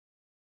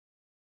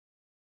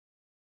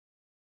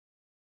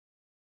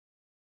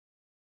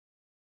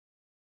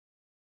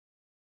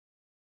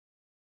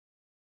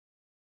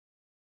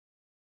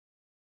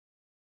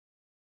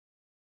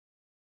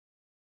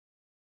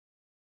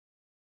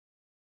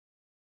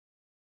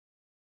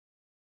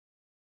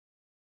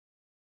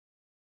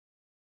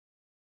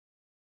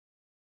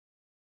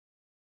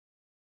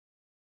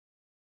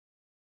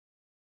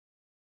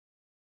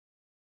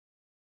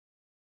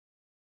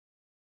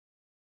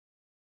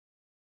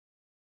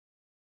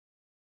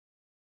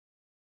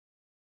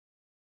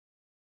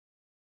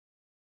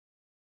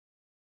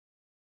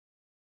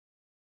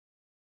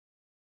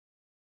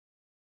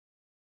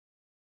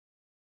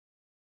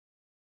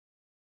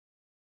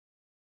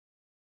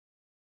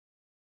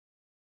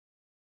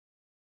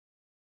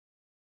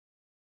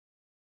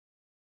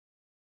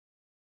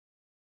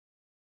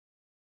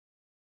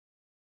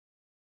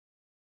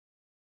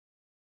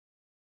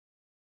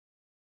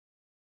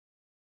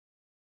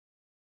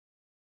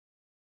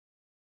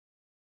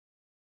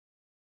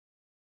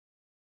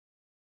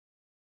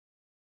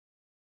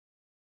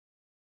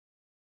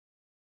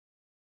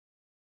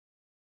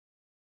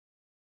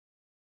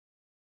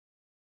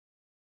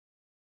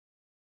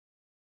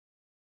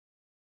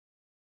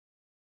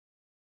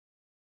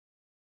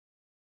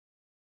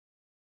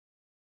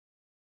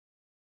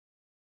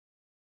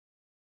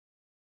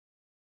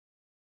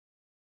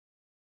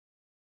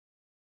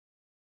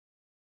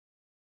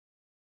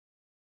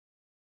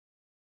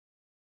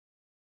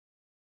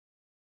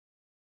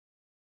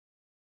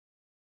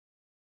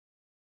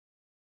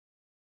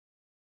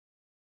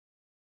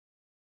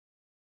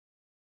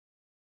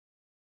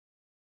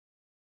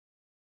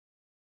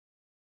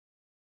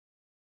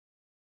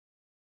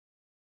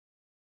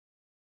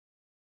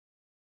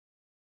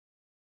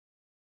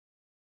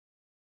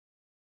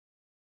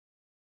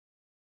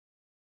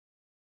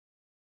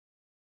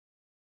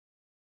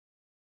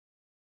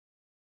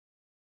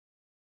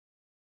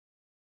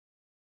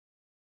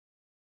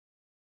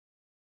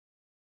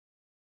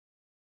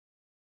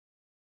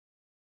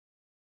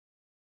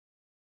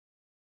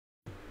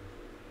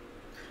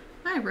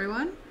Hi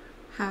everyone,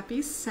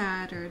 happy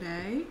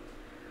Saturday.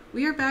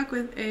 We are back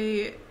with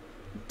a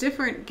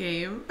different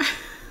game.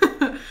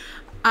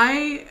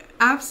 I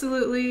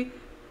absolutely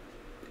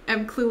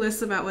am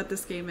clueless about what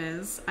this game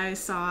is. I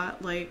saw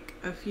like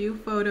a few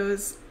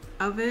photos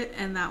of it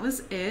and that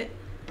was it.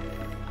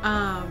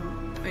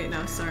 Wait,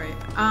 no, sorry.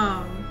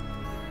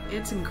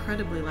 It's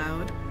incredibly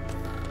loud.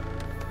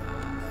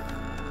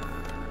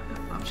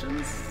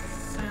 Options?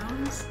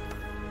 Sounds?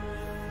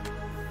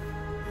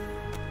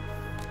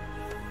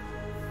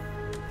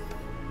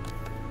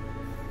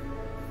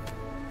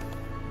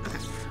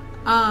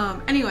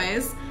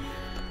 Anyways,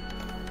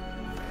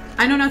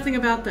 I know nothing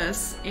about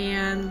this,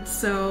 and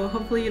so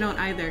hopefully you don't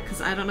either,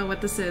 because I don't know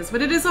what this is.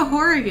 But it is a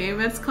horror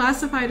game. It's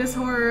classified as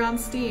horror on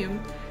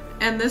Steam.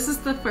 And this is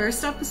the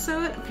first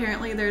episode.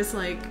 Apparently there's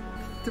like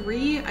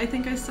 3, I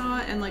think I saw,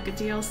 and like a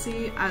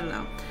DLC. I don't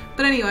know.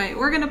 But anyway,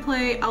 we're gonna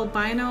play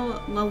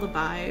Albino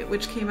Lullaby,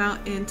 which came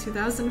out in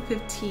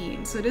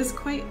 2015. So it is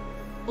quite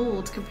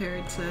old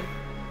compared to...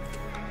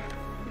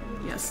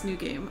 Yes, new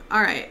game.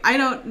 Alright, I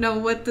don't know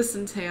what this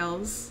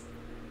entails.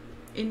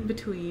 In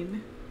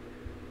between.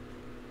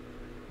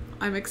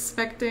 I'm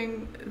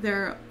expecting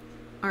there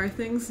are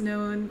things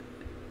known,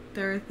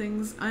 there are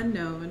things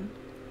unknown.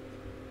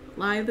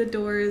 Lie the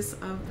doors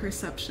of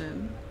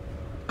perception.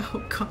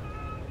 Oh god.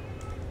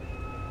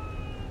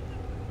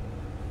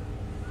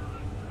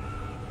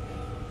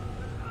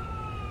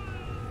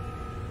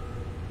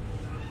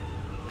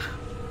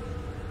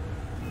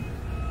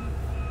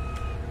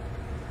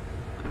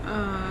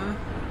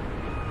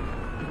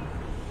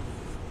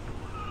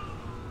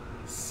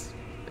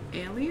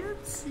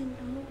 Aliens?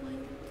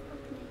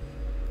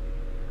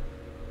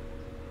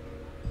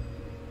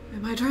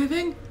 Am I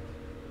driving?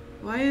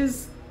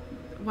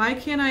 Why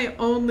can't I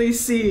only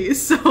see?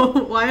 So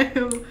what?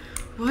 Oh,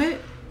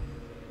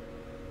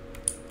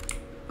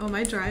 am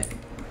I driving?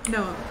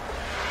 No.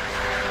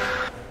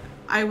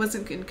 I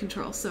wasn't in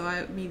control,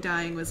 so me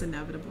dying was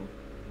inevitable.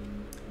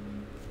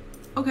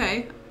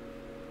 Okay.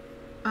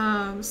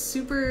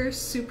 Super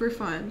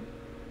fun.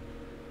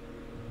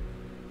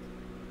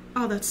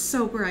 Oh, that's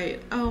so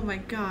bright. Oh my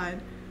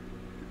god.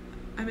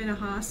 I'm in a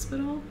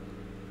hospital.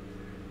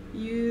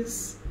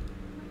 Use...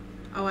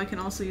 Oh, I can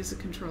also use a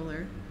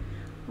controller.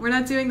 We're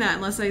not doing that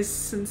unless I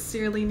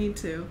sincerely need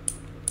to.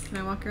 Can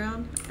I walk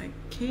around? I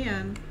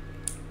can.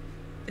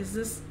 Is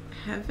this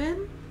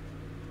heaven?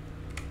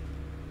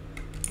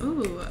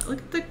 Ooh, look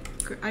at the...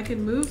 I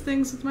can move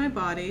things with my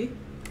body.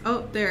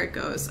 Oh, there it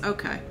goes.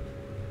 Okay.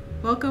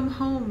 Welcome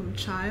home,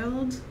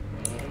 child.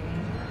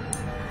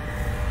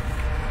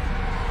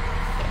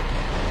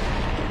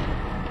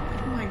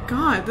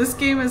 God, this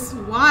game is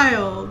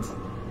wild.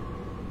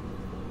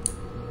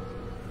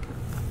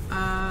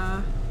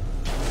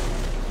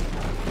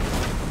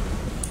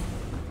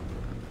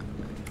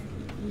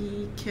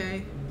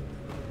 Okay.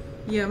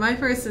 Yeah, my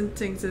first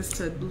instinct is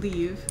to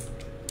leave.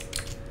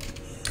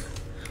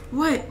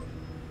 What?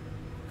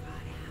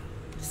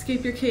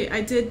 Escape your cage.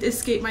 I did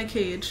escape my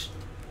cage.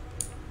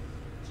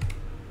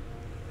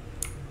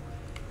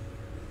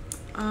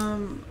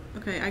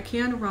 Okay, I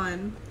can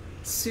run.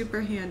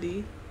 Super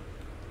handy.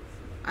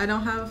 I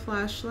don't have a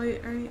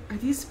flashlight. Are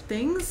these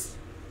things?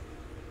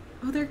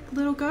 Oh, they're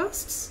little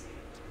ghosts?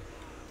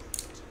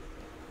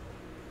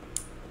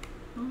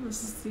 Oh,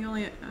 this is the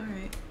only...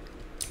 Alright.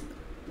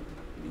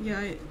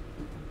 Yeah,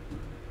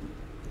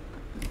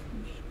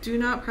 do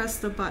not press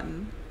the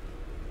button.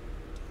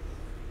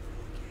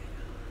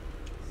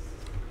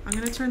 I'm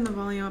gonna turn the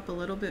volume up a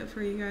little bit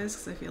for you guys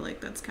because I feel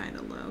like that's kind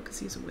of low because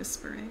he's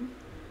whispering.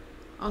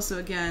 Also,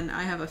 again,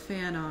 I have a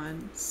fan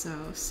on,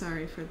 so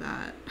sorry for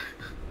that.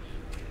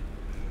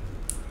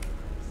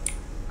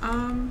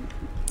 I'm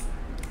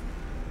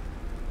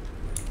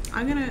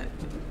gonna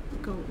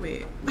go,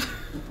 wait.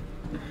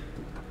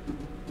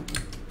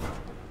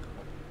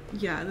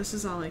 Yeah, this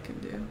is all I can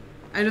do.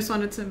 I just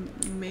wanted to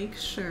make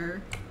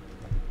sure.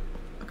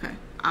 Okay,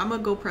 I'm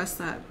gonna go press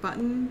that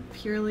button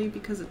purely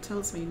because it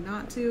tells me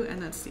not to,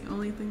 and that's the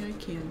only thing I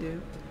can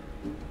do.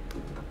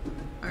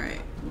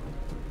 Alright.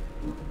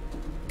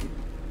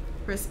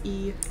 Press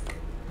E.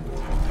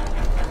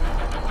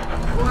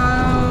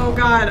 Whoa,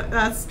 god,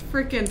 that's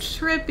freaking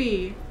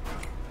trippy.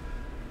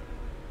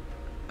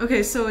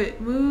 Okay, so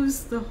it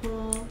moves the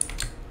whole...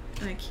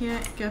 And I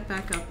can't get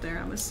back up there,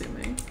 I'm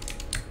assuming.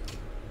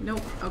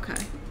 Nope, okay.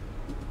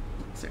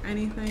 Is there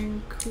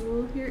anything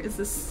cool here? Is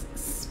this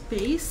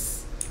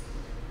space?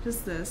 What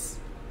is this?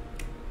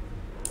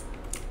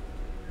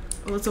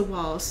 Well, it's a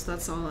wall, so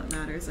that's all that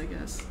matters, I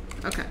guess.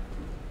 Okay.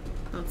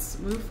 Let's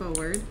move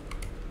forward.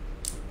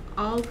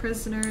 All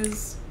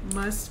prisoners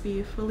must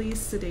be fully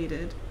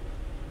sedated.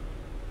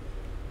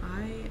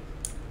 I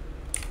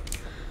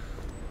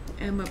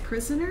am a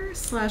prisoner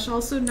 /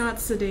 also not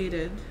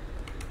sedated.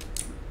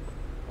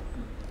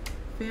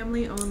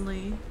 Family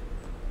only.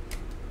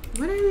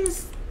 What are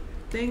these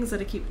things that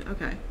I keep...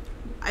 Okay.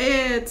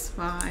 It's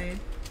fine.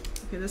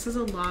 Okay, this is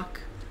a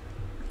lock.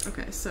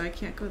 Okay, so I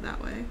can't go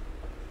that way.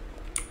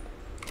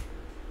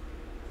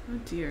 Oh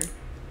dear.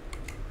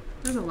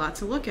 There's a lot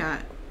to look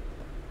at.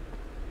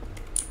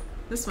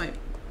 This might...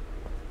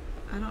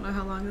 I don't know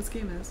how long this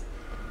game is.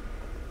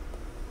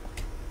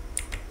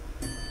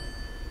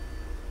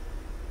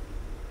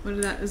 What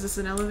is that? Is this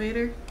an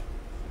elevator?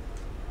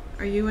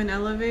 Are you an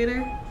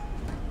elevator?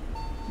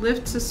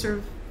 Lift to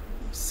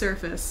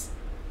surface.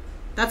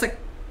 That's a...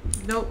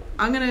 Nope.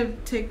 I'm gonna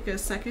take a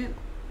second.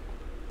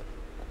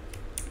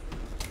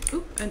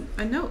 Oop,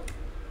 a note.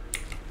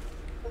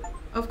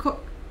 Of course.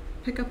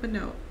 Pick up a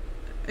note.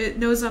 It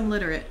knows I'm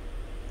literate.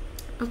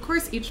 Of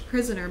course each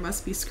prisoner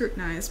must be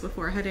scrutinized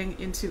before heading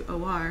into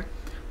OR.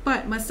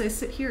 But must I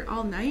sit here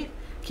all night?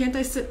 Can't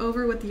I sit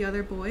over with the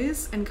other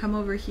boys and come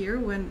over here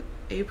when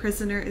a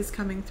prisoner is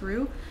coming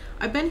through?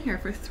 I've been here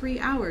for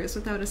 3 hours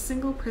without a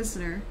single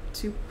prisoner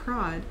to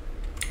prod.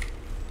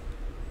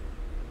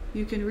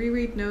 You can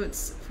reread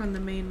notes from the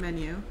main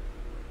menu.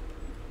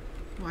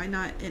 Why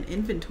not an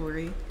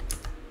inventory?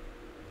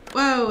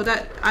 Whoa,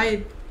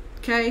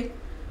 okay.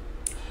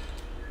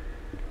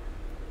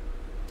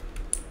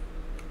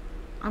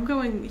 I'm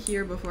going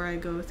here before I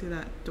go through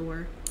that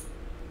door.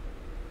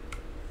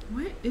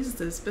 What is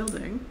this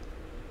building?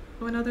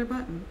 Oh, another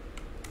button.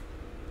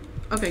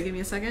 Okay, give me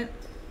a second.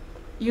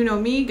 You know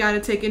me, gotta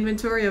take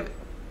inventory of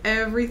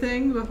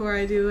everything before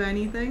I do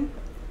anything.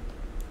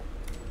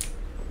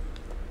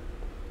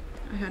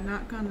 I had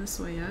not gone this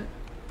way yet.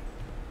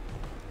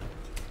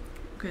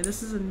 Okay,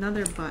 this is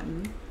another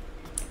button.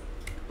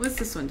 What's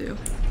this one do?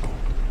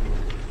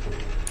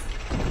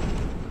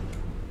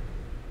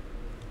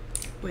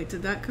 Wait,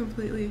 did that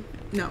completely...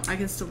 No, I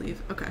can still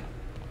leave. Okay.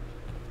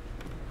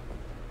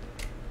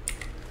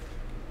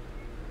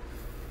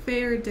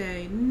 Fair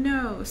day.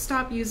 No,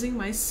 stop using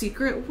my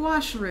secret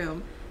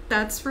washroom.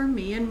 That's for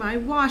me and my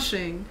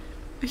washing.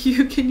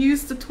 You can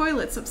use the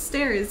toilets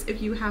upstairs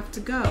if you have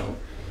to go.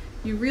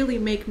 You really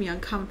make me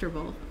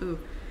uncomfortable. Ooh.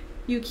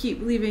 You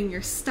keep leaving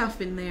your stuff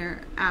in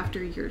there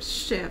after your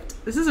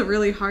shift. This is a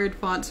really hard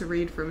font to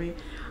read for me.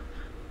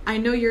 I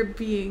know you've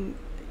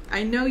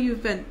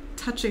been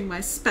touching my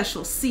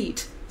special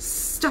seat.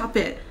 Stop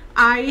it.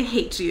 I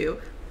hate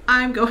you.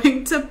 I'm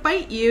going to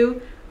bite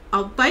you.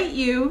 I'll bite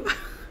you.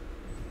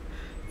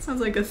 Sounds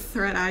like a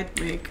threat I'd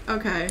make.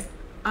 Okay.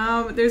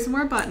 There's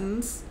more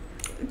buttons.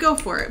 Go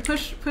for it.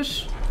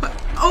 Push.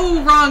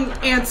 Oh, wrong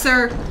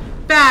answer.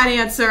 Bad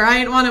answer. I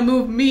didn't want to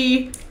move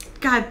me.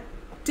 God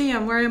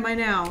damn, where am I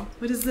now?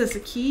 What is this? A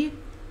key?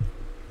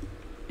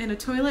 And a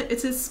toilet?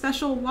 It's his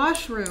special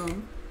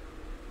washroom.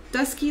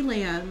 Dusky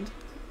land.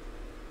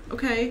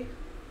 Okay.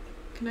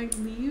 Can I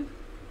leave?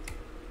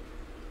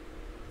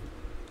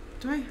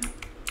 Do I have...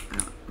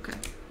 Oh, okay.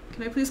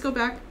 Can I please go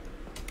back?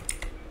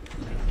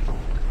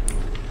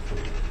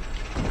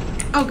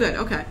 Oh, good.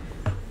 Okay.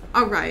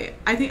 All right.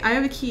 I think I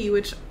have a key,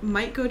 which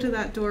might go to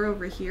that door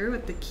over here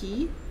with the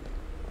key.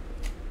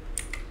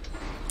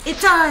 It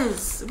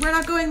does! We're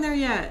not going there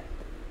yet.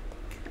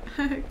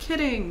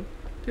 Kidding.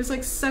 There's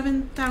like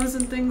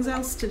 7,000 things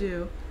else to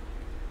do.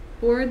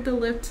 Board the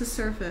lift to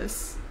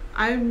surface.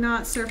 I'm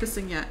not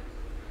surfacing yet.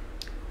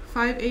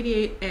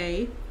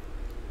 588A.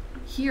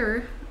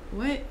 Here.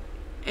 What?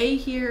 A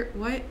here.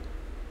 What?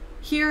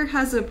 Here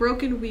has a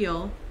broken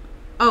wheel.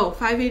 Oh,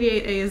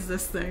 588A is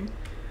this thing.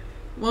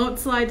 Won't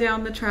slide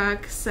down the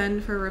track.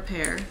 Send for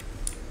repair.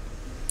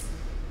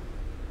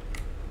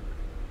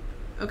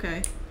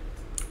 Okay.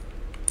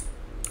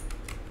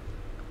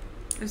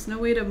 There's no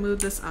way to move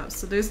this up.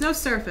 So there's no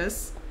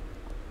surface.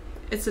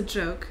 It's a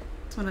joke.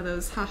 It's one of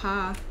those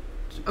haha.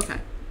 Okay.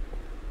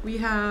 We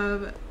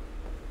have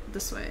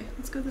this way.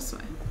 Let's go this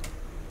way.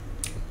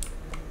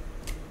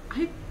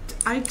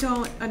 I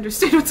don't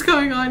understand what's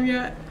going on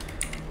yet.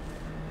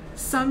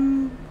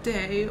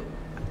 Someday,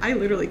 I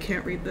literally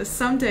can't read this.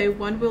 Someday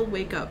one will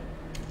wake up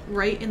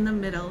right in the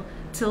middle.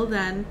 Till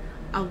then,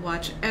 I'll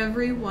watch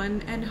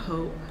everyone and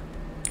hope.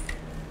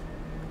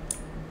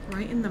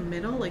 Right in the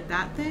middle? Like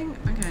that thing?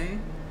 Okay.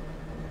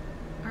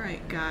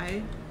 Alright,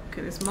 guy.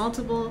 Okay, there's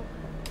multiple...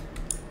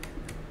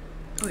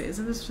 Oh wait,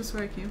 isn't this just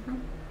where I came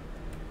from?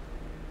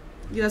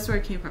 Yeah, that's where I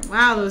came from.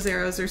 Wow, those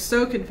arrows are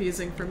so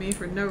confusing for me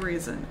for no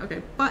reason.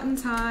 Okay, button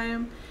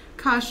time.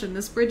 Caution,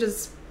 this bridge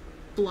is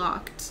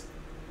blocked.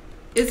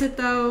 Is it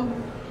though?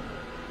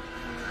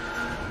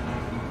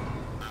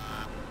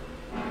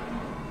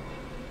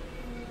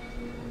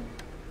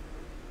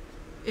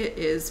 It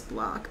is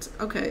blocked.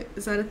 Okay,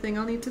 is that a thing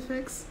I'll need to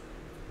fix?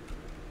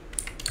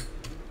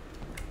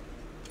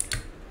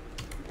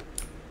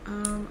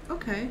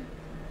 Okay.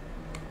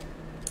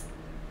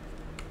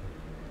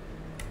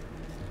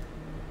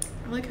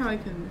 I like how I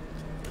can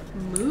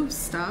move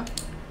stuff.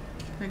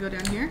 Can I go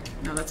down here?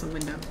 No, that's a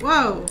window.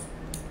 Whoa!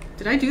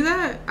 Did I do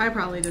that? I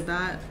probably did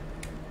that.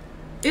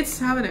 It's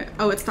having it.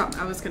 Oh, it stopped.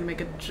 I was gonna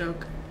make a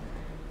joke.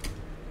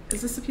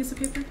 Is this a piece of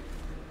paper?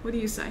 What do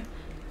you say?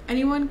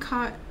 Anyone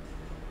caught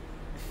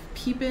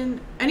peeping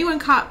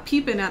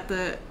at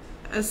the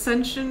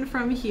ascension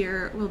from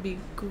here will be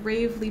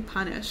gravely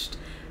punished.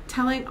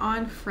 Telling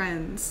on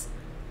friends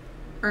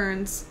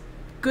earns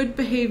good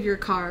behavior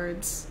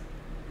cards.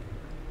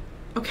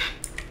 Okay.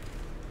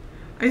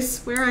 I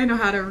swear I know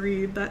how to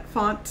read. That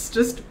font's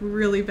just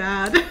really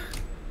bad.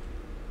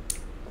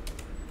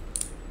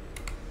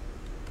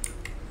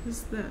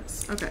 is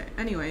this? Okay,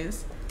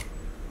 anyways.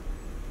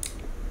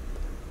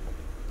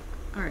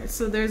 Alright,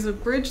 so there's a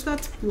bridge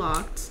that's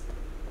blocked.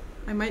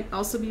 I might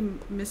also be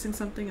missing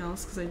something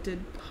else because I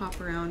did hop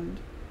around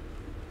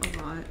a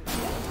lot.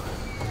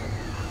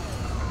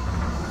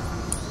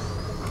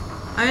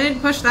 I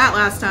didn't push that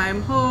last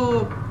time.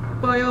 Oh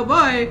boy, oh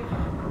boy.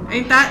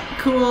 Ain't that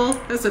cool?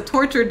 That's a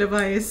torture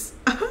device.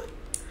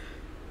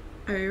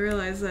 I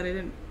realized that I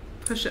didn't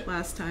push it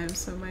last time,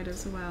 so might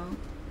as well.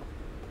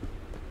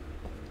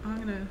 I'm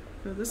gonna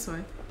go this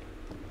way.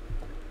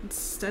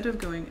 Instead of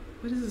going...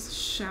 What is this?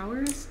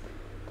 Showers?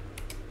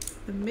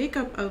 The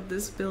makeup of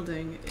this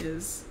building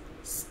is...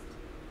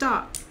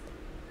 Stop.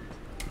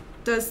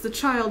 Does the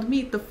child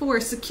meet the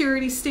 4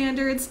 security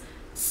standards?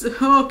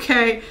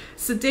 Okay.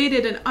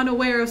 Sedated and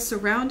unaware of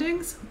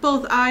surroundings.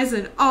 Both eyes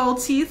and all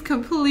teeth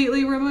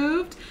completely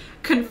removed.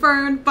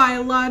 Confirmed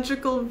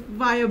biological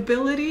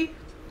viability.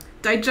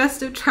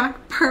 Digestive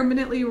tract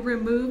permanently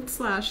removed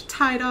 /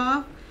 tied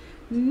off.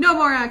 No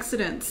more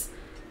accidents.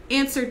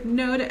 Answered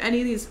no to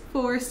any of these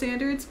 4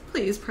 standards.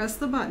 Please press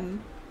the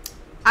button.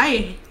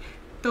 I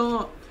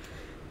don't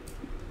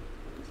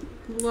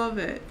love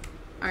it.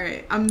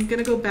 Alright, I'm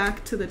gonna go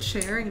back to the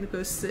chair. I'm gonna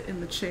go sit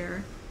in the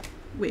chair.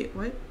 Wait,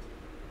 what?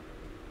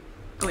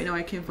 Oh wait, no,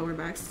 I came forward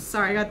back.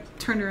 Sorry, I got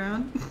turned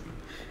around.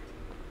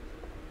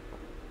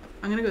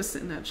 I'm gonna go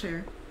sit in that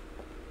chair.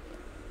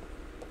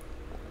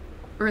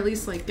 Or at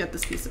least, like, get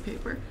this piece of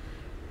paper.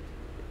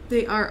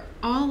 They are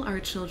all our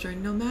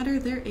children, no matter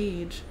their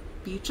age.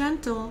 Be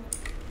gentle.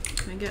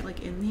 Can I get,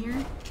 like, in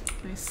here?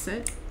 Can I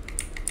sit?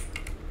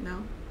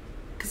 No?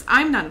 Because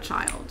I'm not a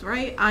child,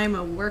 right? I'm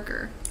a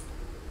worker.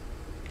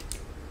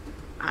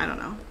 I don't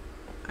know.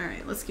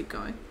 Alright, let's keep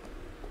going.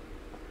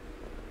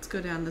 Let's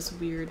go down this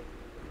weird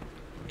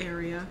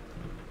area.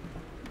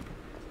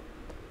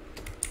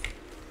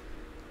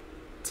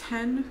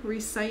 10,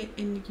 recite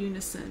in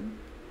unison.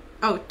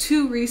 Oh,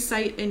 2,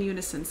 recite in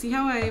unison. See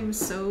how I am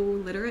so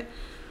literate?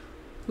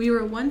 We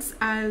were once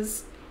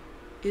as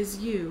is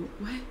you.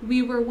 What?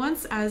 We were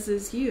once as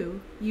is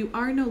you. You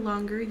are no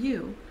longer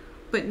you.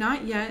 But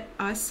not yet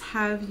us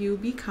have you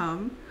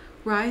become.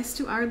 Rise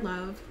to our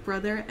love,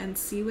 brother, and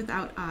see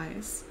without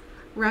eyes.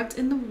 Wrapped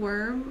in the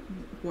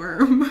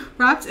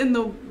wrapped in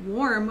the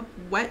warm,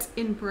 wet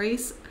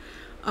embrace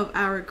of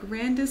our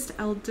grandest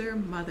elder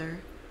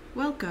mother.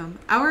 Welcome.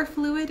 Our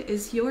fluid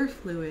is your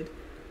fluid.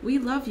 We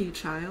love you,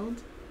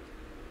 child.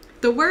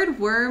 The word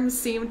worm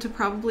seemed to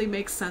probably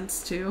make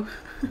sense too.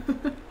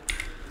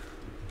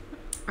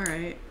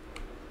 Alright.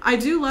 I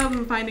do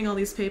love finding all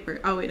these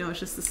papers. Oh wait, no,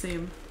 it's just the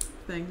same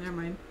thing. Never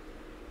mind.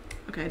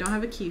 Okay, I don't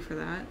have a key for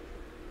that.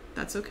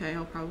 That's okay,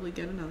 I'll probably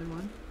get another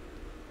one.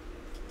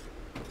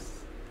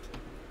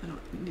 I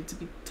don't need to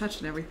be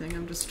touching everything,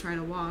 I'm just trying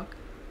to walk.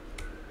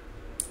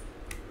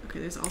 Okay,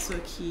 there's also a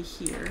key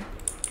here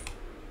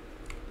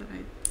that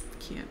I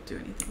can't do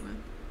anything with.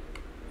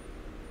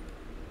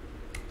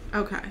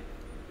 Okay.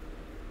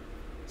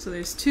 So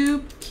there's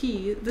 2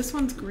 keys. This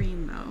one's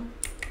green though.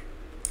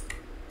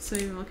 So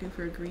you're looking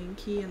for a green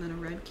key and then a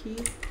red key.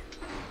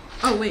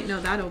 Oh wait,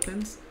 no, that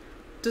opens.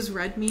 Does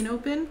red mean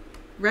open?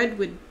 Red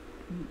would...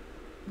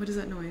 What is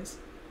that noise?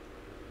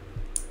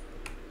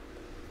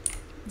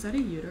 Is that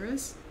a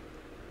uterus?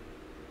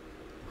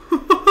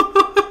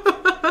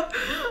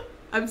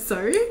 I'm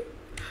sorry?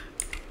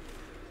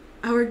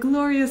 Our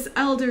glorious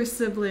elder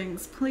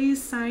siblings,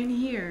 please sign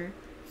here.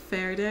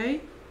 Faraday,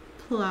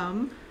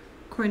 Plum,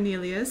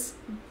 Cornelius,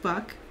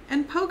 Buck,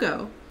 and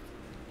Pogo.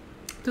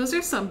 Those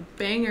are some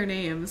banger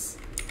names.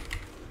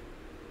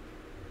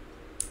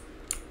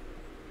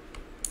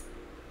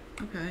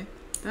 Okay,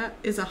 that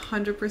is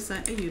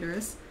 100% a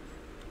uterus.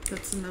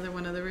 That's another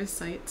one of the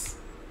recites.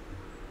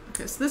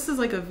 Okay, so this is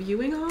like a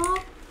viewing hall?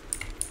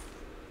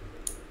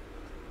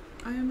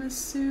 I am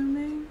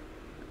assuming.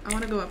 I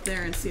want to go up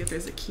there and see if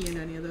there's a key in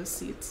any of those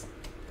seats.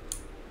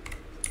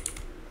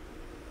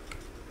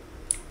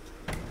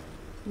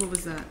 What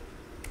was that?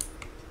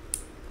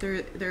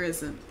 There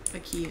isn't a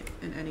key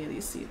in any of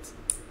these seats,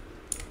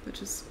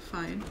 which is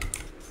fine.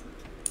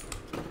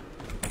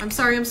 I'm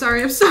sorry, I'm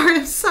sorry, I'm sorry,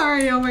 I'm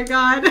sorry, oh my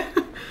god.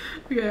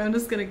 Okay, I'm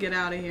just gonna get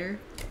out of here.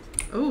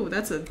 Oh,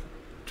 that's a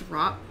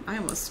drop. I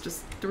almost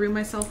just threw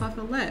myself off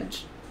a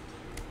ledge.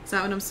 Is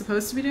that what I'm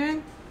supposed to be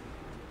doing?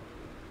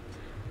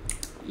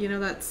 You know,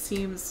 that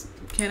seems...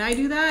 Can I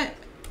do that?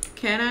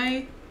 Can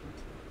I?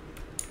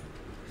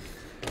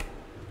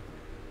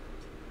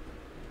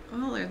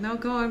 Well, there's no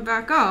going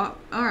back up.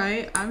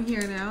 Alright, I'm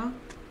here now.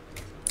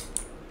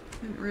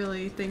 Didn't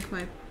really think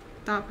my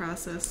thought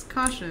process.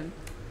 Caution.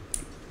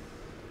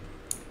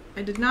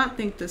 I did not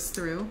think this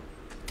through.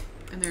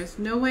 And there's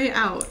no way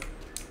out.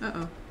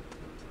 Uh-oh.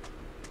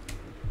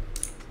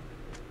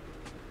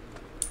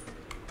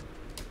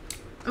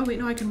 Oh wait,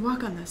 no, I can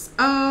walk on this.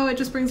 Oh, it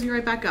just brings me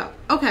right back up.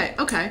 Okay,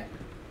 okay.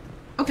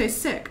 Okay,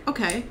 sick.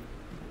 Okay.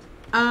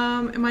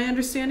 Am I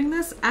understanding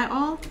this at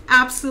all?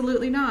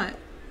 Absolutely not.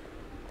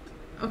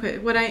 Okay,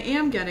 what I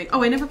am getting...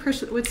 Oh, I never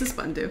pushed... What's this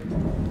button do?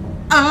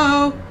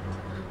 Oh!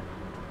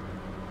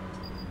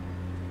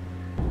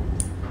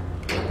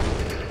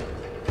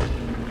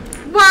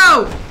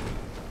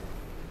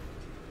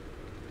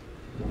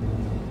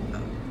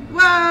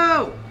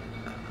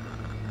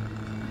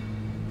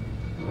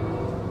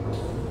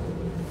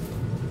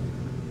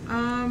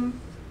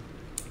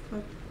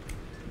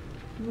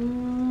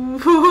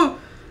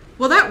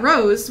 got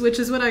rose, which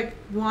is what I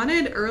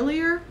wanted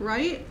earlier,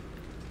 right?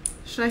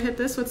 Should I hit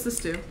this? What's this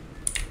do?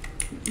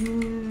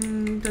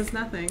 Does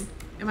nothing.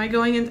 Am I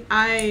going in?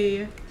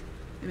 I'm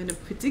in a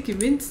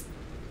predicament.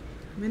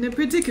 I'm in a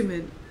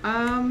predicament.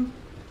 Oh,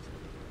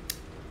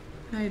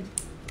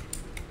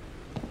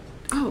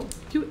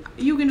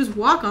 you can just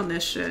walk on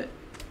this shit.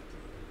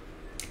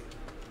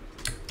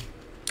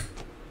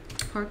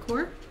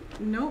 Parkour?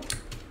 Nope.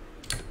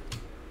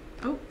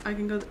 Oh, I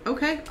can go.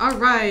 Okay, all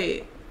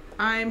right.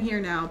 I'm here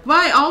now.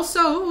 But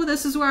also,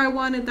 this is where I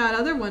wanted that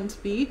other one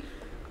to be.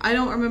 I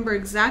don't remember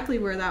exactly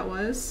where that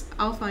was.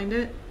 I'll find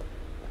it.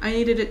 I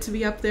needed it to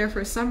be up there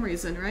for some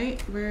reason, right?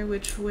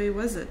 Which way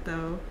was it,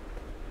 though?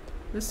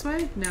 This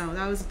way? No,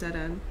 that was a dead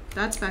end.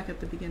 That's back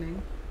at the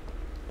beginning.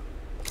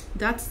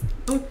 That's...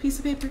 Oh, piece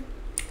of paper.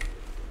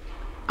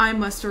 I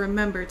must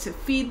remember to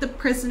feed the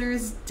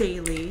prisoners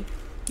daily.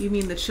 You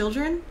mean the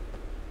children?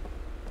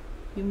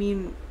 You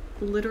mean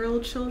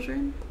literal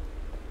children?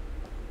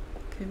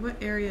 Okay, what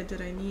area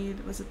did I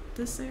need? Was it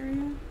this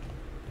area?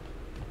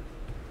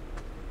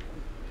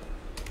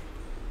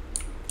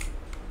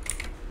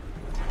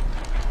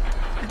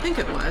 I think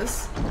it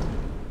was.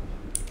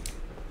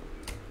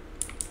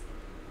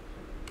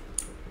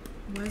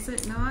 Was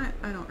it not?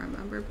 I don't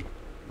remember.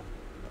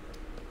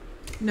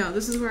 No,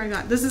 this is where I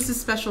got... This is a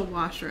special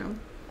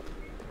washroom.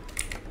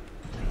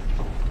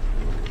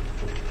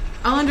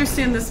 I'll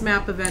understand this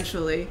map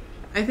eventually.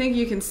 I think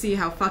you can see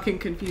how fucking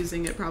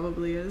confusing it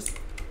probably is.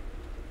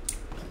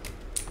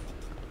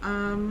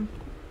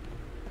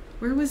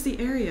 Where was the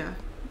area?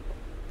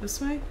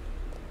 This way?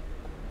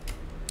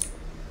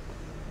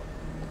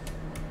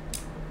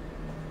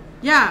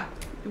 Yeah!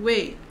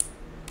 Wait.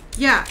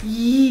 Yeah!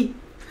 Yee!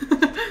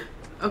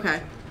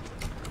 Okay.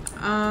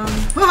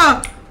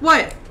 Ah!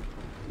 What?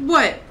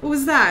 What? What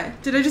was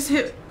that? Did I just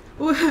hit...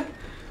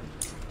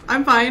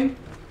 I'm fine.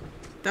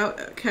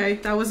 Okay,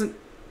 that wasn't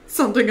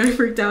something I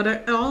freaked out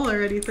at all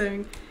or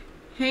anything.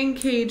 Hang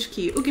cage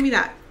key. Oh, give me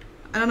that.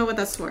 I don't know what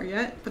that's for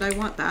yet, but I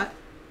want that.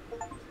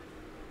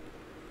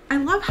 I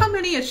love how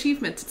many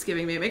achievements it's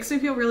giving me. It makes me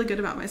feel really good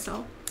about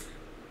myself.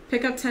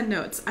 Pick up 10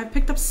 notes. I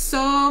picked up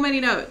so many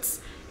notes.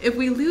 If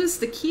we lose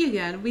the key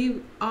again,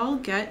 we all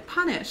get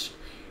punished.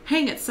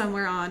 Hang it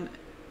somewhere.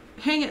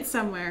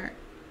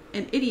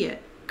 An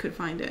idiot could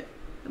find it.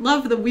 I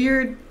love the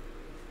weird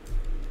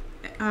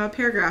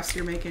paragraphs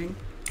you're making.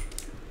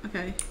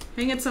 Okay.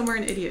 Hang it somewhere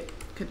an idiot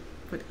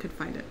could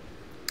find it.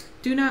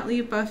 Do not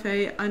leave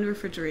buffet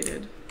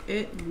unrefrigerated.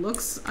 It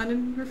looks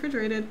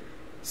unrefrigerated.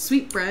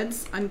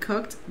 Sweetbreads,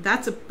 uncooked.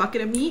 That's a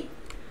bucket of meat.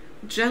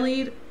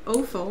 Jellied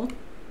offal.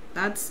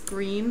 That's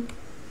green.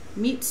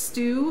 Meat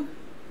stew.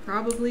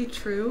 Probably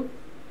true.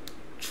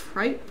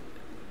 Trip?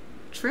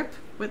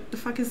 What the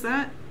fuck is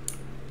that?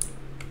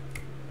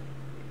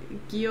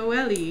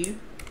 Gioeli.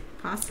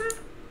 Pasta?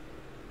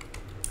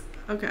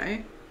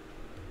 Okay.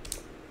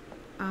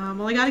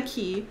 Well, I got a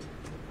key,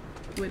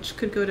 which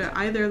could go to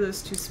either of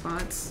those two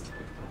spots.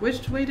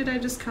 Which way did I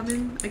just come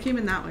in? I came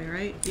in that way,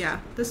 right?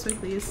 Yeah, this way,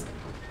 please.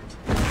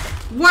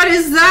 What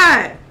is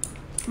that?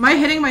 Am I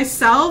hitting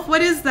myself?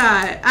 What is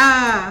that?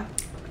 Ah.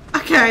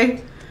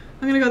 Okay.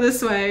 I'm gonna go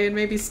this way and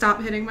maybe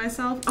stop hitting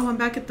myself. Oh, I'm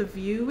back at the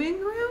viewing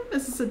room?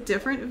 Is this a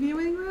different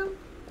viewing room?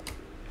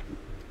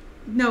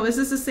 No, is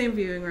this the same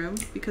viewing room?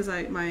 Because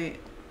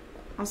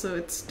also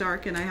it's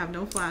dark and I have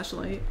no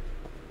flashlight.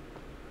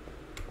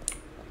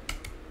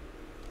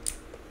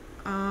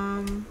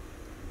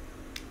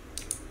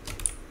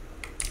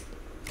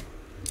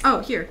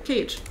 Oh, here,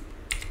 cage.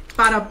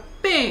 Bada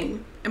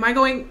bing! Am I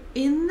going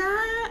in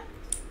that?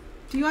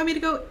 Do you want me to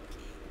go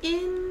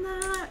in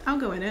that? I'll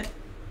go in it.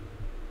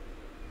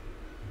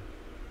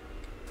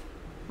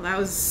 Well, that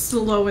was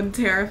slow and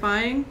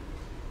terrifying.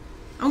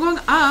 I'm going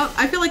up.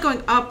 I feel like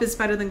going up is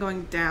better than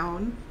going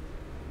down.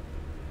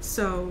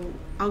 So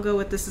I'll go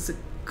with this as a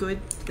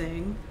good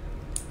thing.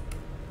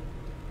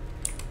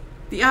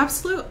 The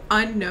absolute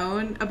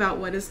unknown about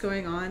what is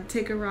going on.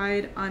 Take a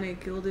ride on a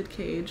gilded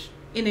cage.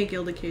 In a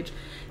gilded cage.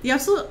 The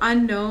absolute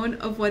unknown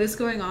of what is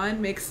going on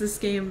makes this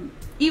game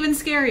even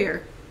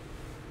scarier.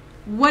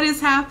 What is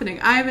happening?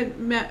 I haven't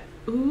met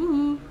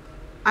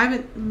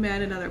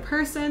another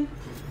person.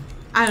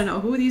 I don't know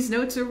who these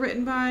notes are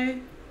written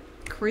by.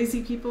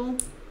 Crazy people,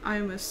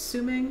 I'm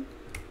assuming.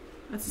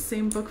 That's the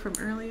same book from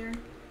earlier.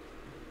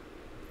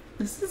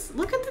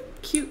 Look at the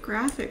cute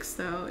graphics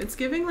though. It's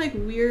giving like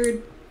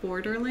weird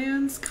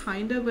Borderlands,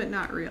 kinda, but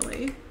not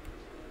really.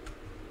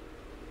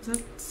 Is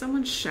that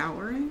someone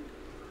showering?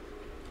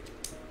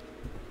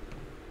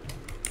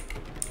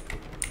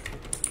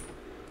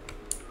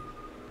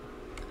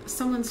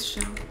 Someone's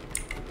showering.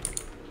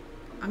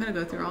 I'm gonna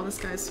go through all this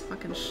guy's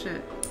fucking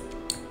shit.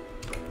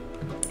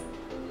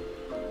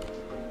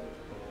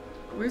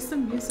 Where's the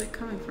music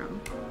coming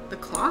from? The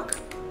clock?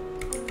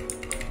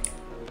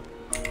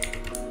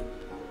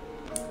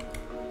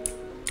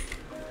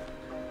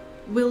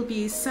 We'll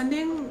be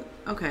sending...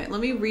 Okay, let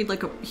me read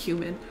like a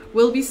human.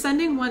 We'll be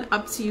sending one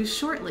up to you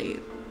shortly.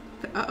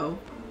 Uh-oh.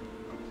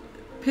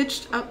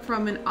 Pitched up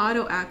from an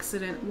auto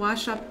accident.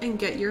 Wash up and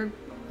get your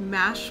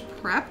mash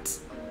prepped.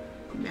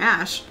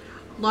 Mash.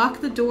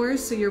 Lock the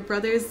doors so your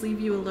brothers leave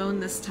you alone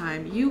this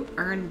time. You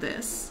earned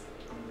this.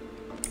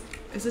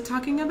 Is it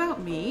talking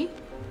about me?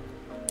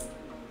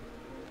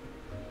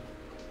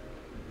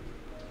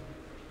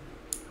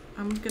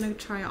 I'm gonna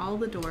try all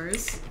the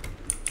doors.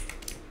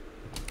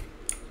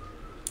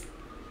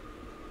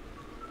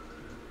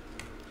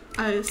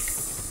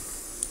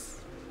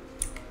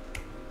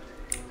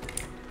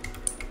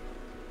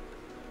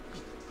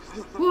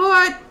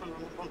 What?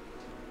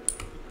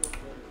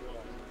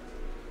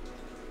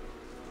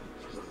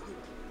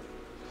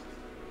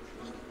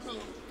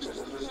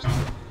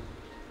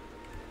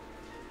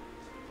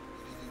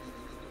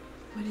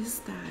 What is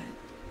that?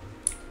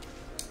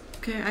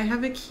 Okay, I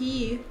have a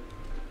key.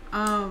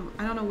 I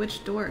don't know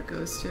which door it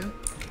goes to.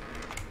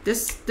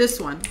 This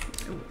one.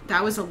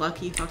 That was a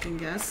lucky fucking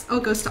guess. Oh,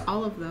 it goes to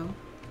all of them.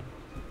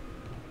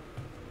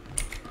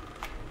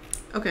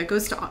 Okay, it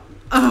goes to all.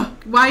 Ugh,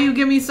 why you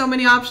give me so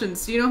many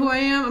options? Do you know who I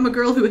am? I'm a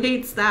girl who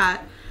hates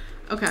that.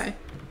 Okay.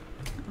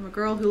 I'm a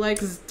girl who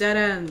likes dead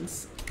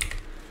ends.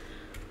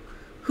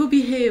 Who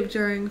behaved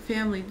during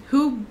family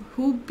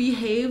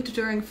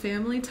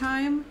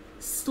time?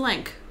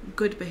 Slank,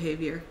 good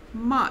behavior.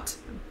 Mott,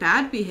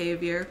 bad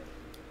behavior.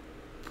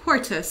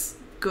 Portus,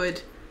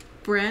 good.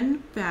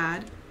 Bren,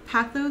 bad.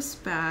 Pathos,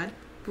 bad.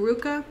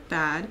 Bruca,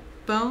 bad.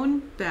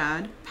 Bone,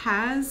 bad.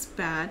 Paz,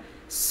 bad.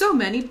 So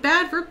many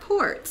bad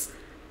reports.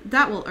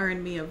 That will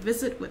earn me a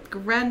visit with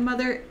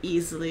grandmother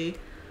easily.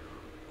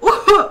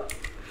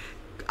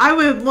 I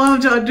would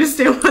love to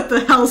understand what the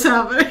hell's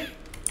happening.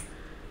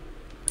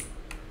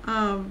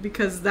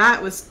 Because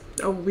that was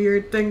a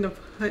weird thing to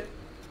put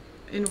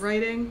in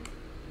writing.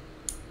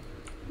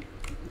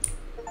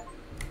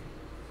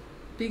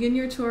 Begin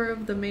your tour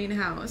of the main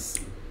house.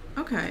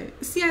 Okay.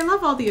 See, I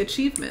love all the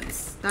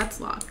achievements.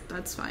 That's locked.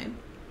 That's fine.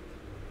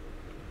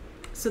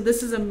 So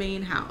this is a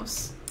main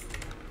house.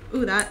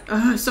 Ooh,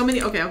 that... so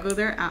many... Okay, I'll go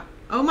there.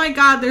 Oh my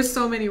god, there's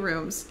so many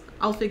rooms.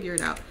 I'll figure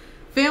it out.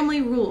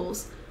 Family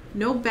rules.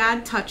 No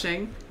bad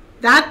touching.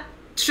 That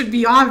should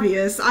be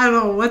obvious. I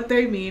don't know what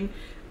they mean.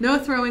 No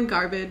throwing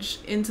garbage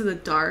into the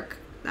dark.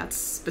 That's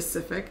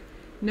specific.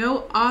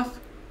 No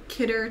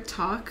off-kidder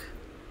talk.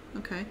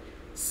 Okay.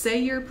 Say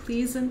your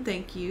please and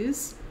thank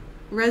yous.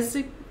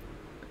 Resonate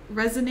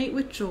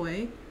with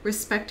joy.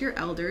 Respect your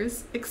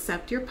elders.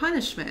 Accept your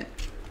punishment.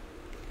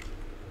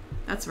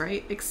 That's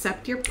right.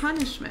 Accept your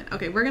punishment.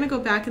 Okay, we're going to go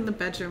back in the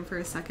bedroom for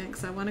a second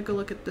because I want to go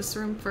look at this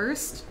room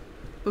first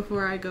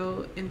before I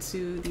go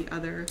into the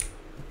other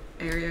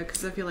area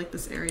because I feel like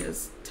this area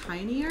is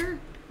tinier.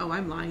 Oh,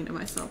 I'm lying to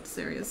myself. This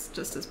area is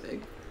just as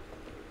big.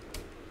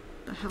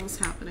 The hell's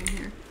happening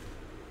here?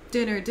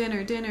 Dinner,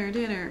 dinner, dinner,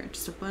 dinner.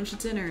 Just a bunch of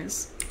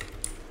dinners.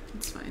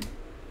 It's fine.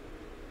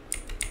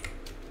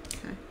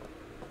 Okay.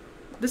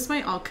 This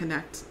might all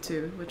connect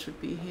too, which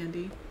would be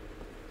handy.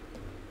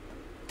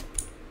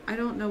 I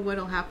don't know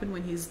what'll happen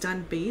when he's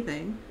done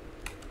bathing.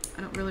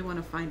 I don't really want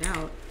to find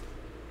out.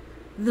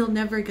 They'll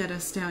never get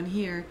us down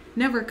here.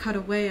 Never cut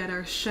away at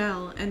our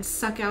shell and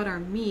suck out our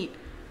meat.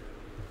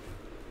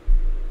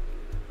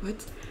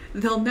 What?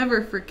 They'll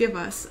never forgive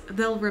us.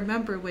 They'll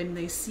remember when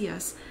they see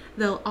us.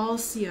 They'll all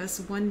see us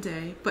one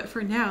day. But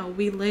for now,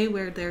 we lay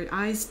where their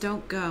eyes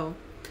don't go.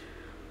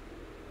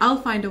 I'll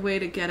find a way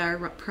to get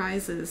our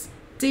prizes.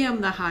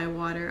 Damn the high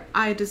water.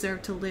 I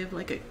deserve to live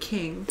like a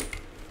king.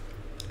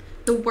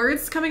 The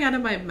words coming out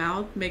of my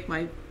mouth make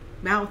my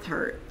mouth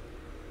hurt.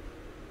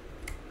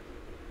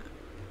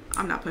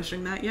 I'm not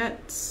pushing that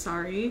yet.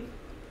 Sorry.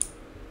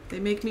 They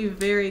make me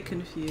very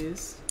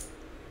confused.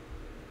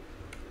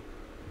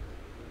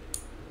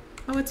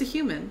 Oh, it's a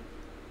human.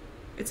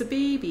 It's a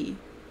baby.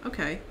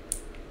 Okay.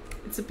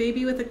 It's a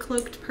baby with a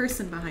cloaked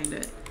person behind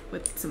it.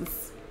 With some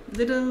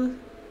little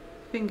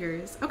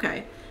fingers.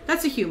 Okay.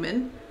 That's a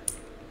human.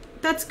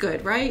 That's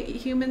good, right?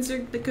 Humans are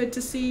good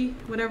to see.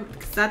 Whatever.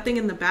 'Cause that thing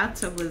in the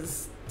bathtub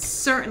was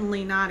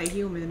certainly not a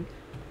human.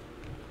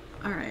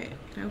 Alright.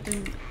 Can I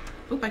open...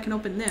 Oop, I can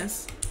open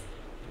this.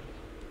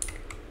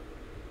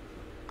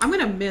 I'm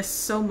gonna miss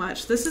so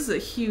much. This is a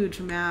huge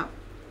map.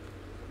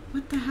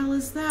 What the hell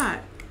is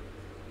that?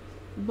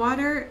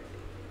 Water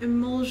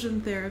emulsion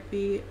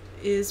therapy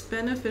is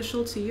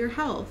beneficial to your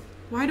health.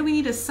 Why do we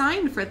need a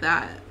sign for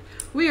that?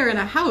 We are in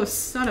a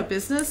house, not a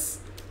business.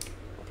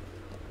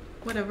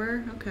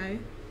 Whatever, okay.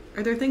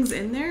 Are there things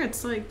in there?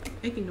 It's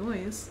like making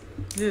noise.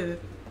 Ugh.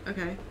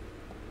 Okay.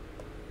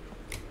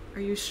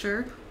 Are you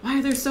sure? Why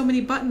are there so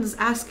many buttons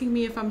asking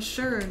me if I'm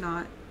sure or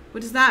not?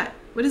 What is that?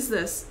 What is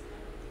this?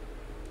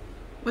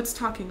 What's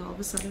talking all of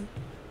a sudden?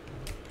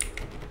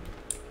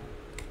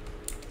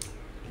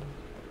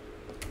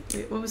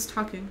 Wait, what was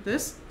talking?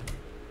 This?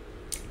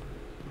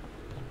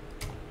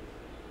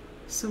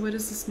 So what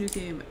is this new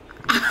game?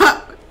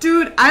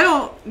 Dude, I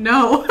don't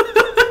know.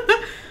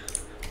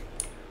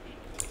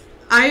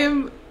 I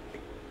am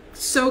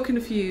so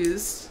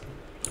confused.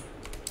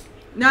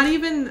 Not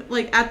even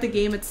like at the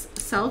game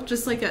itself,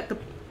 just like at the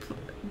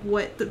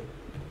what the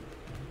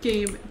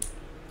game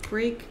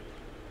break.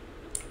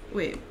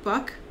 Wait,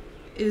 Buck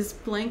is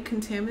blank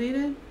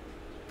contaminated?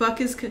 Buck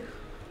is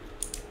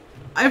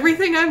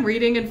Everything I'm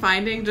reading and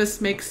finding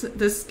just makes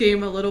this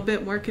game a little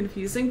bit more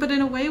confusing, but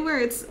in a way where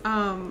it's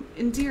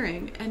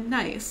endearing and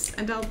nice,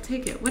 and I'll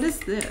take it. What is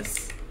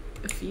this?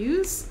 A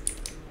fuse?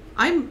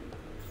 I'm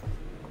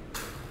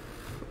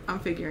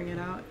figuring it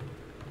out.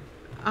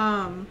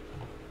 I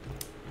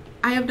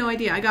have no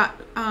idea. I got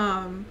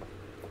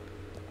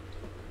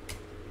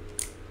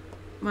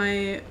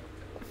my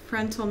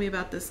friend told me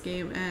about this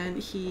game and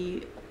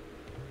he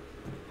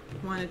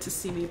wanted to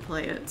see me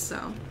play it,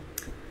 so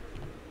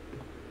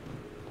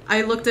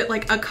I looked at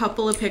like a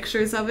couple of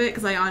pictures of it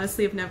because I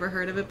honestly have never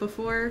heard of it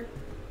before,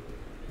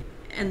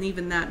 and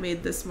even that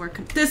made this more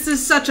this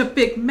is such a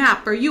big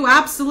map. Are you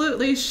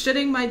absolutely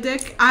shitting my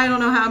dick? I don't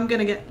know how I'm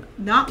gonna get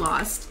not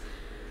lost.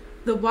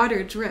 The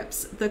water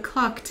drips, the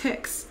clock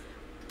ticks,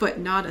 but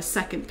not a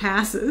second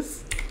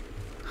passes.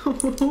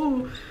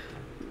 Oh,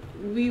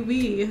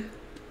 wee.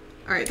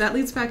 Alright, that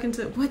leads back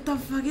into... What the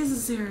fuck is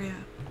this area?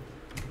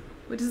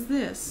 What is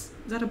this?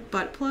 Is that a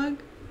butt plug?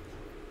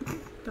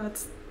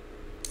 That's...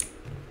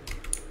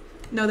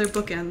 No, they're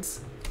bookends.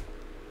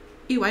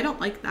 Ew, I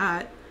don't like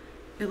that.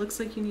 It looks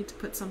like you need to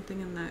put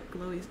something in that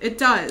glowy... It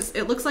does!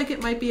 It looks like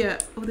it might be a...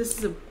 Oh, this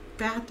is a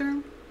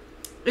bathroom?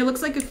 It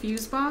looks like a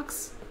fuse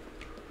box.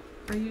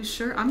 Are you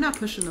sure? I'm not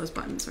pushing those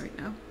buttons right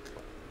now.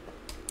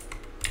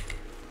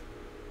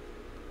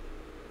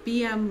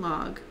 BM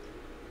log.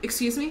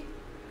 Excuse me?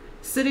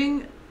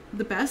 Sitting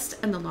the best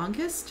and the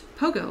longest?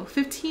 Pogo,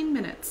 15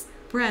 minutes.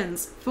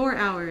 Brenz, 4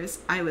 hours.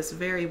 I was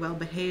very well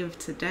behaved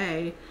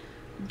today.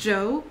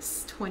 Joe,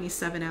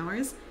 27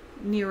 hours.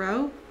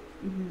 Nero,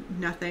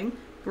 nothing.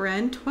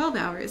 Bren, 12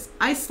 hours.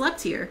 I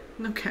slept here.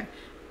 Okay.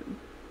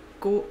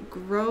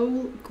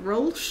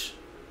 Grolsch,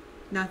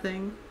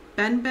 nothing.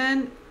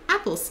 Ben,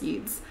 apple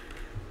seeds.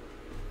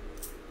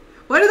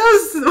 What are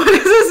those? What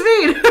does this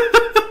mean?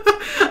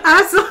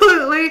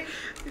 Absolutely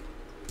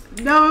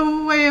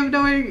no way of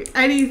knowing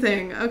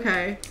anything.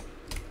 Okay.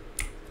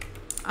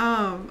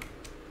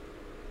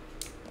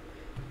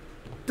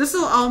 This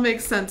will all make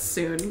sense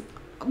soon.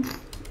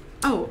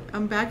 Oh,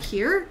 I'm back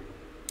here?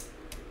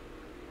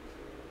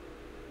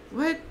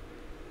 What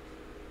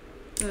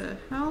the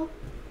hell?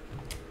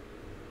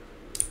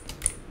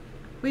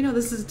 Wait, no,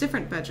 this is a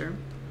different bedroom.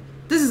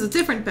 This is a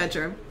different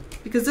bedroom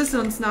because this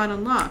one's not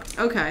unlocked.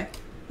 Okay.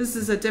 This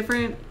is a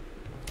different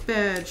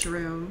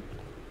bedroom.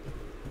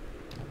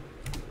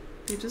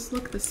 They just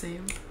look the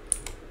same.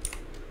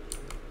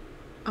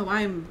 Oh,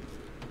 I'm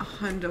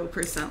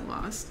 100%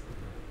 lost.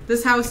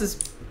 This house is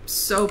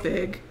so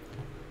big.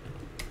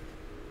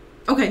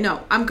 Okay,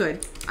 no, I'm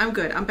good. I'm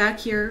good. I'm back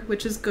here,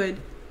 which is good.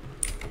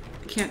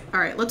 I can't...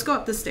 Alright, let's go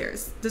up the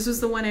stairs. This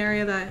was the one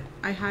area that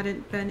I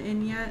hadn't been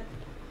in yet.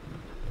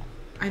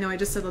 I know, I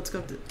just said let's go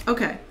up the...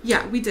 Okay,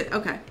 yeah, we did.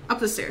 Okay, up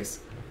the stairs.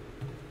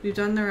 We've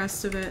done the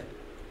rest of it.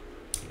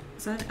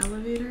 Is that an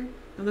elevator?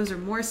 No, those are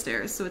more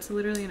stairs, so it's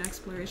literally an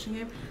exploration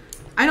game.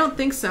 I don't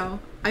think so.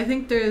 I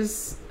think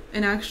there's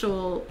an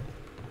actual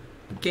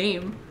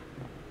game.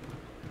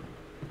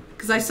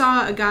 Because I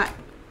saw a guy...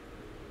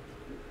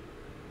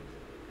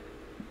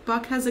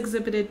 Buck has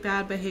exhibited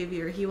bad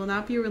behavior. He will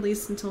not be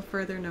released until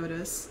further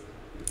notice.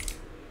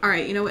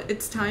 Alright, you know what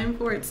it's time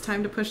for? It's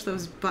time to push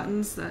those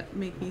buttons that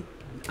make me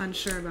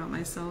unsure about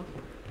myself.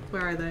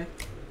 Where are they?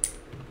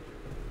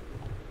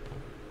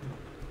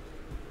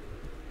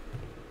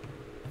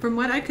 From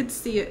what I could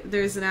see,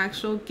 there's an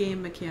actual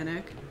game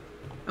mechanic.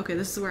 Okay,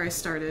 this is where I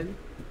started.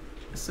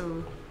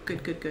 So,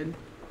 good.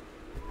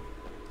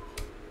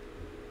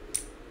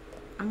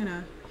 I'm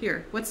gonna...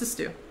 Here, what's this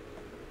do?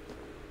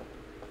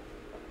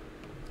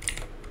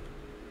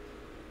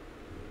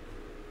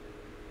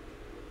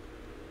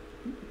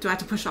 Do I have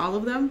to push all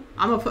of them?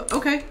 I'm gonna put...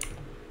 Okay.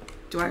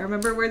 Do I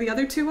remember where the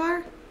other two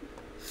are?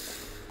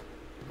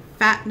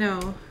 Fat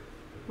no.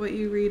 What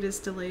you read is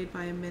delayed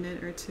by a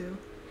minute or two.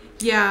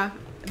 Yeah,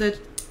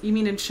 you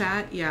mean in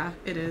chat? Yeah,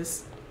 it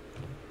is.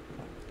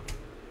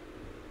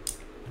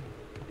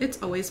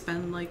 It's always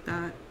been like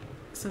that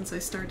since I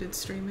started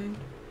streaming.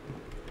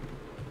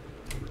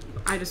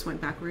 I just went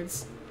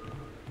backwards.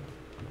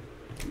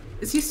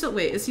 Is he still...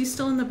 Wait, is he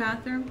still in the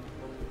bathroom?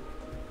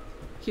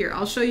 Here,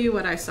 I'll show you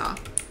what I saw.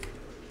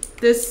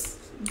 This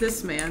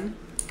man.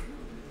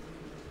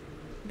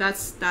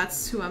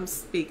 That's who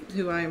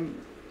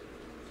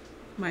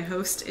my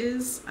host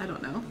is. I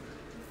don't know.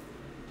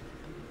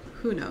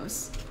 Who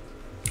knows?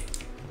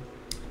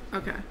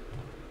 Okay.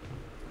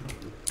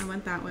 I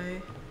went that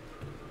way.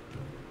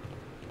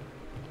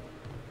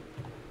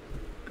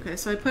 Okay,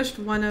 so I pushed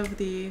one of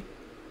the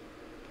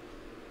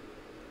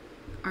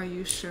 "Are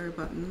you sure"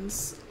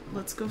 buttons.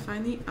 Let's go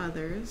find the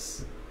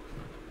others.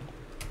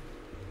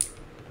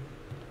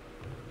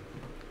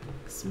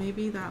 So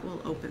maybe that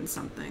will open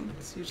something.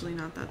 It's usually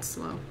not that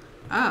slow.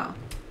 Oh.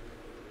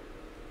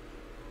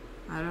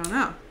 I don't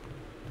know.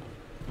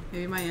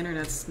 Maybe my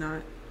internet's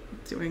not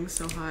doing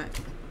so hot.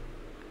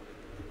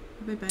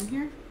 Have I been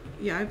here?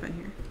 Yeah, I've been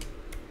here.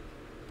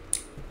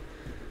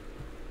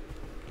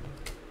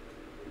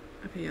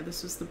 Okay, yeah,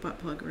 this was the butt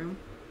plug room.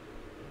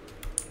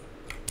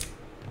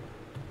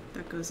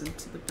 That goes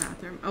into the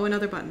bathroom. Oh,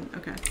 another button.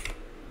 Okay.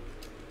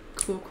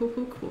 Cool, cool,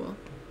 cool, cool.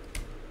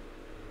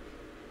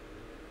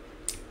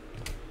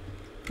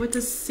 What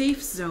does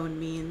safe zone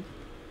mean?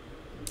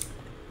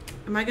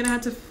 Am I gonna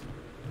have to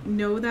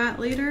know that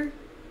later?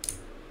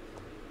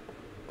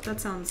 That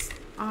sounds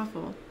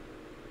awful.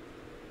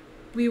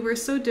 We were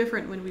so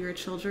different when we were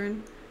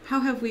children.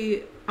 How have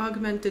we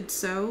augmented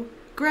so?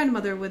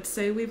 Grandmother would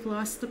say we've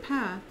lost the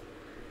path.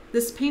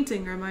 This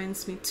painting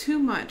reminds me too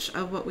much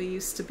of what we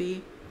used to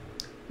be.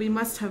 We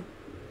must have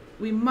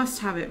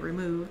it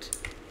removed.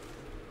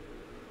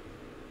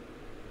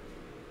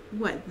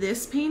 What,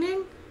 this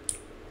painting?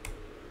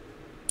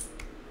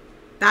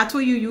 That's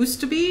what you used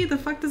to be? The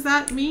fuck does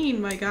that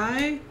mean, my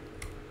guy?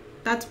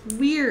 That's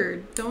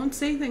weird. Don't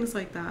say things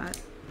like that.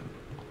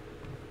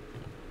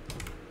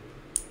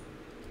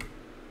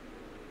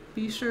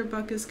 Be sure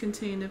Buck is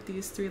contained if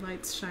these 3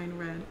 lights shine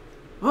red.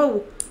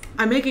 Oh!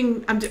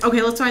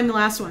 Okay, let's find the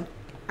last one.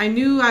 I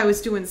knew I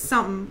was doing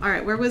something.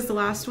 Alright, where was the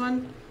last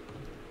one?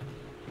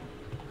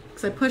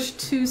 Because I pushed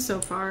 2 so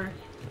far.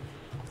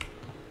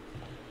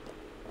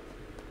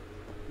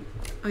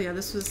 Oh yeah,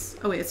 this was...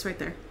 Oh wait, it's right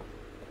there.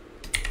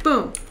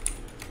 Boom!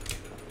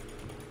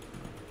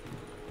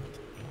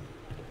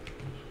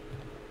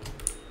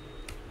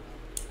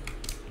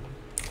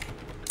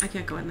 I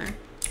can't go in there.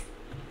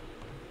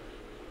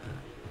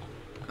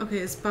 Okay,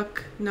 is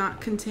Buck not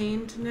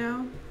contained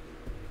now?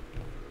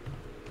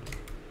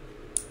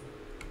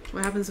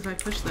 What happens if I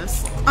push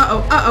this?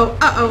 Uh-oh, uh-oh,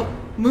 uh-oh!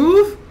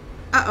 Move?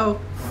 Uh-oh.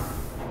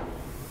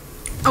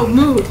 Oh,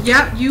 move!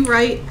 Yep, you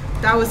right.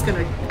 That was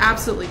gonna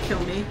absolutely kill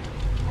me.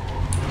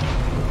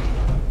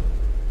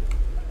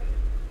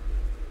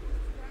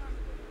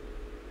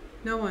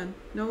 No one.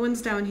 No one's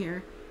down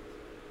here.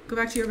 Go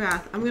back to your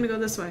bath. I'm gonna go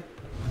this way.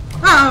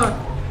 Oh!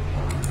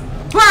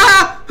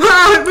 Ah!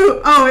 Ah! It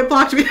moved. Oh, it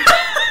blocked me.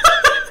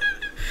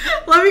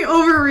 Let me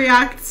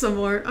overreact some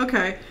more.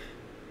 Okay.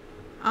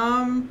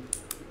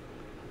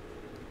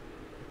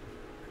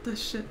 The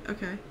shit.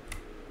 Okay.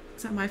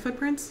 Is that my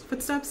footprints?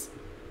 Footsteps?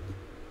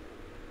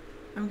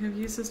 I'm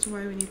confused as to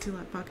why we need to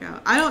let Buck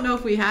out. I don't know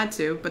if we had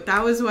to, but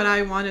that was what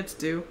I wanted to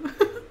do.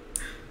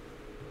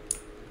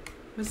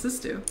 What's this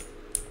do?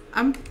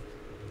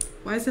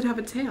 Why does it have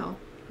a tail?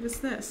 What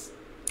is this?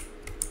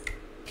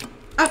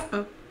 Oh,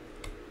 oh.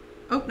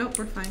 Oh, nope,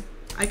 we're fine.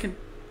 I can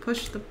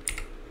push the...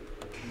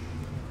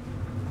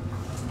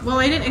 Well,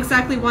 I didn't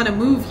exactly want to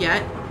move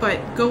yet,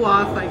 but go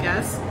off, I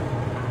guess.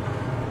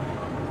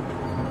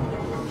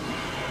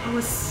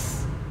 Oh,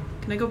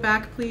 can I go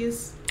back,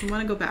 please? I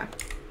want to go back.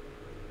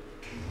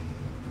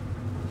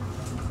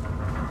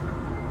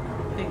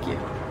 Thank you.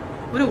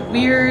 What a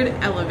weird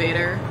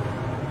elevator.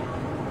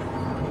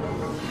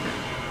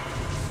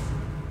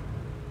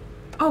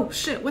 Oh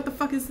shit, what the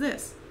fuck is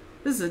this?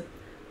 This is a...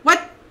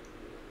 What?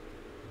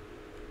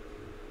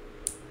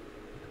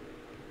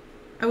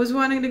 I was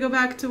wanting to go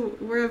back to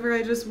wherever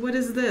I just... What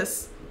is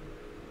this?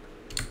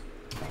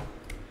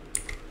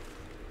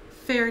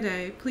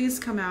 Faraday, please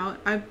come out.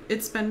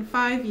 It's been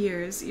 5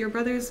 years. Your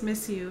brothers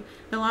miss you.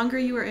 The longer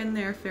you are in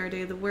there,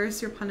 Faraday, the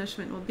worse your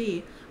punishment will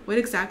be. What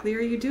exactly are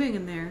you doing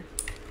in there?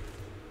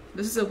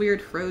 This is a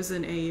weird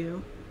frozen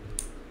AU.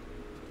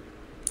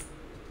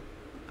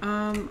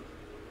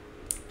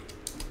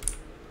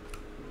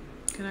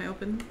 Can I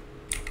open?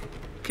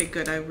 Okay,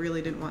 good. I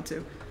really didn't want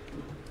to.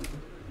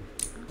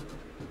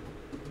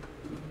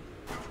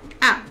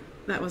 Ah!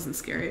 That wasn't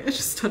scary. I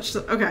just touched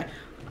it. Okay.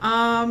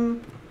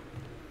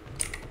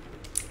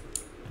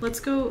 Let's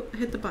go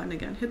hit the button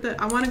again.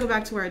 I want to go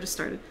back to where I just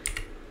started.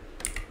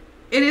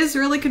 It is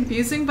really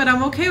confusing, but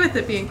I'm okay with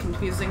it being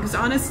confusing, because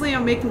honestly,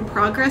 I'm making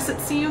progress, it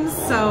seems,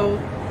 so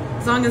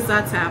as long as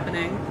that's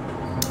happening.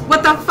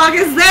 What the fuck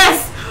is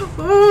this?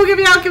 Ooh, get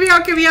me out, get me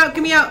out, get me out,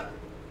 get me out.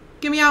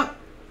 Get me out.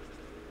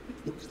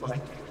 Looks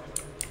like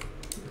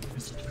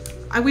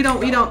We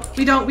don't.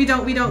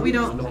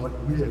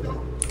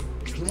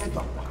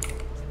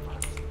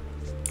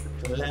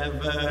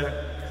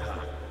 Clever.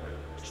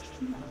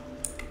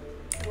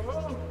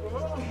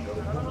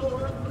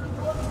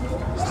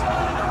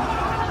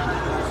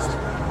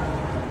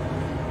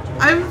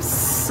 I'm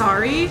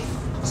sorry.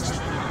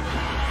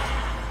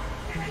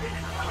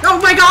 Oh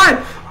my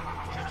god!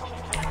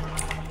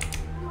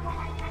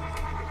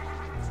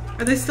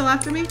 Are they still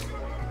after me?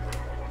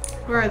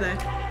 Where are they?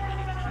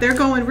 They're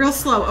going real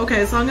slow.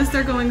 Okay, as long as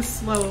they're going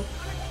slow,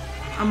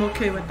 I'm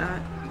okay with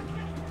that.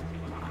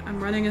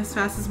 I'm running as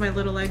fast as my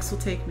little legs will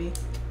take me.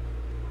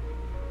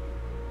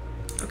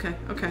 Okay,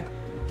 okay.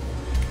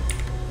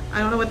 I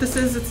don't know what this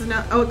is. It's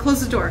not. Oh, it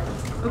closed the door.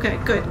 Okay,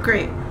 good,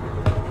 great.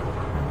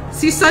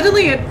 See,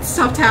 suddenly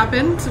stuff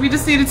happened. We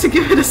just needed to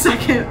give it a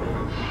second.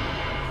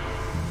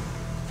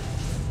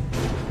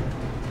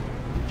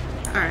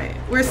 Alright,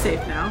 we're safe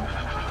now.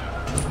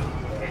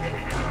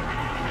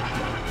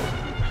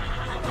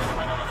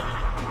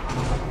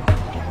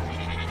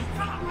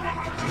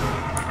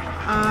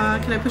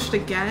 Can I push it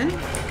again?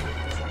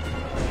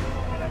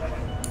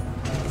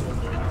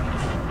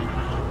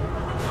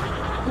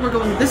 Oh, we're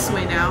going this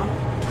way now.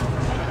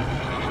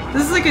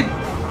 This is like a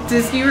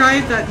Disney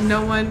ride that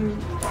no one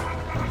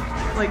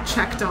like,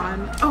 checked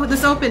on. Oh,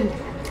 this opened!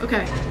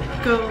 Okay.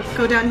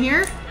 Go down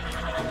here.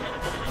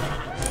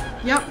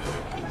 Yep.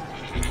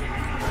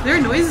 Their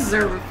noises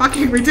are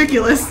fucking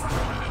ridiculous.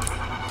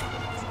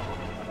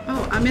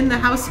 Oh, I'm in the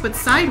house but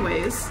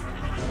sideways.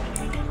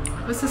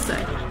 What's this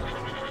say?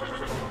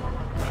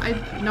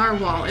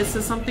 Narwhal. It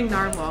says something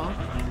narwhal.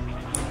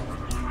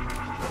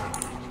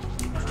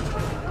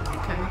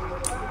 Okay.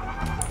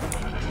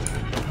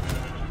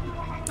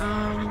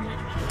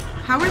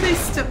 How are they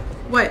still—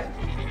 what?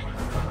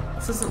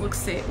 This doesn't look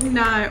safe.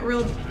 Nah,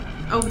 real—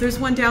 oh, there's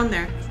one down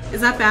there.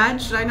 Is that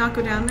bad? Should I not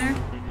go down there?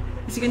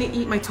 Is he gonna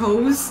eat my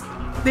toes?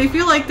 They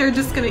feel like they're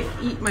just gonna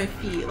eat my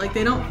feet. Like,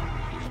 they don't—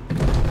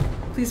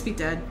 please be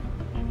dead.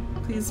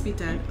 Please be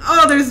dead.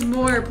 Oh, there's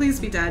more! Please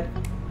be dead.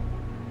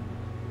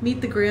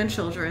 Meet the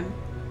grandchildren.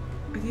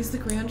 Are these the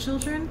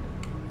grandchildren?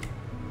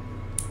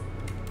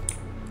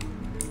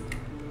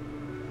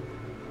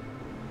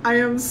 I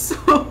am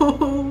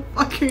so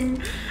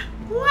fucking—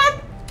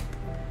 what?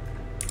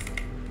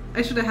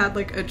 I should have had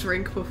like a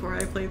drink before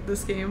I played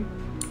this game.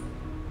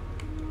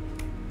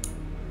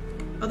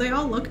 Oh, they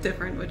all look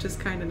different, which is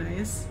kind of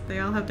nice. They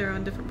all have their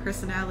own different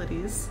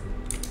personalities.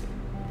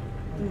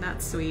 And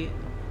that's sweet.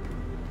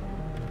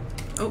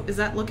 Oh, is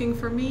that looking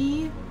for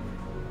me?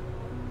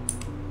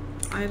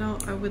 I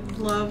would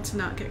love to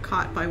not get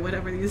caught by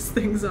whatever these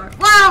things are.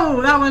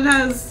 Whoa! That one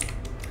has—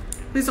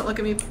 please don't look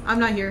at me. I'm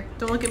not here.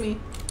 Don't look at me.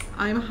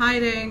 I'm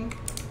hiding.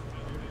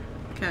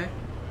 Okay.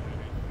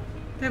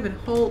 They have a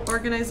whole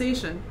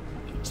organization.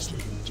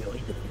 Enjoy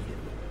the view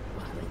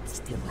while it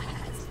still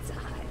has its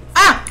eyes.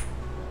 Ah!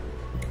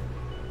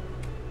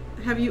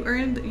 Have you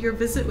earned your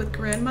visit with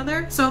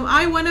grandmother? So am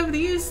I one of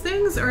these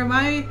things, or am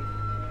I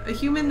a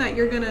human that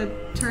you're gonna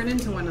turn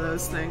into one of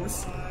those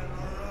things?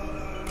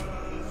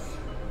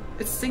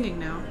 It's singing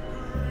now.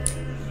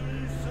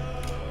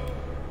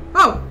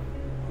 Oh!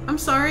 I'm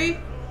sorry.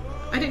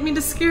 I didn't mean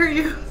to scare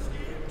you.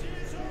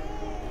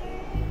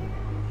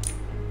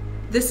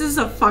 This is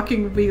a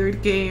fucking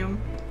weird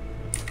game.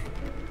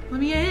 Let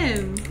me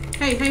in.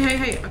 Hey, hey, hey,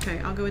 hey. Okay,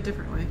 I'll go a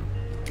different way.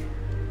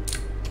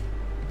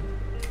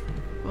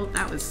 Well,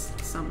 that was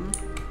something.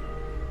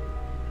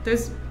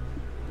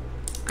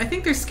 I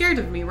think they're scared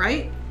of me,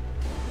 right?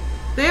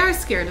 They are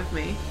scared of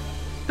me.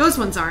 Those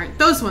ones aren't.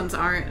 Those ones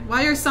aren't.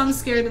 Why are some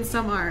scared and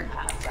some aren't?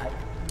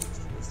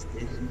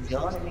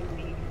 Joining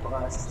me for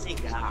a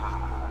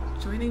cigar.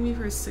 Joining me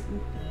for a cigar?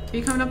 Are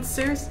you coming up the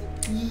stairs?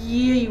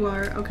 Yeah, you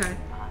are. Okay.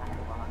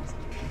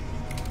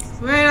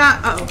 Wait,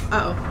 uh-oh.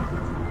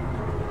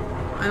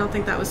 Uh-oh. I don't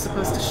think that was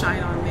supposed to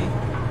shine on me.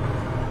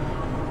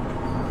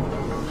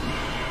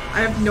 I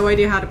have no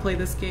idea how to play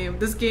this game.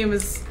 This game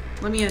is—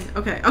 let me in.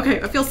 Okay,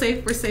 okay, I feel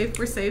safe. We're safe.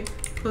 We're safe.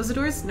 Close the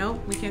doors?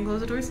 No, we can't close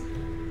the doors.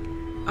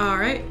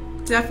 Alright.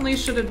 Definitely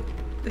should have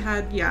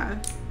had—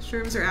 yeah.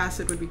 Shrooms or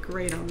acid would be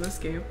great on this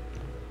game.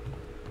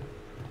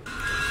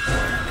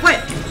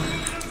 What?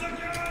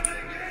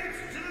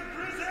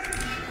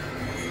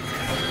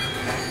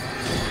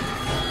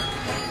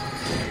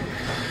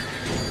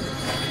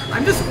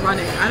 I'm just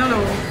running. I don't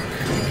know.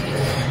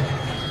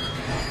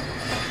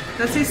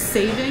 That's a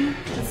saving?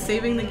 It's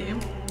saving the game.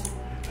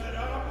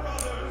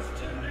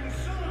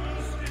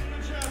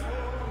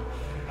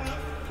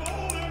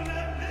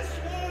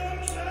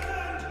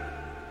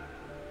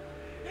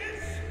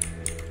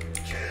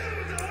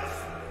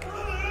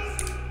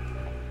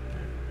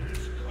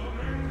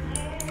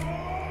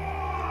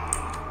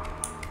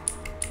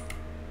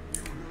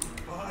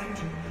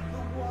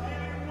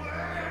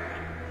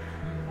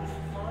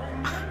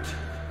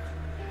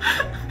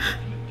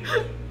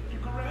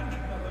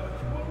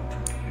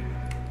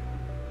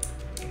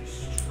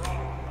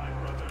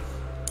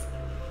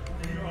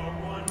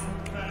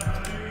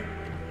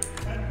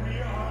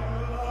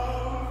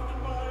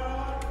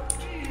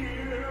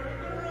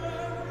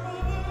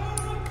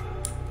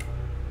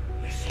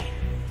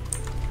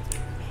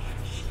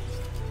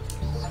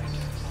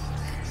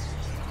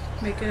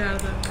 Make it out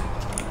of the—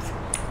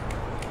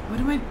 what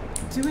am I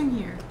doing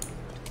here?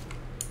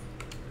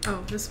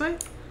 Oh, this way?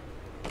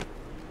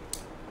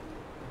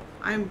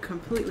 I'm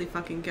completely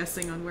fucking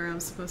guessing on where I'm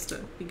supposed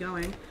to be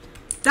going.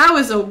 That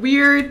was a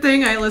weird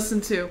thing I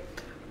listened to.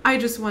 I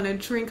just want to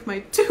drink my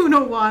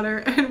tuna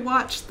water and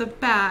watch the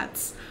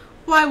bats.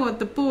 Why won't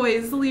the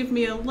boys leave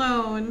me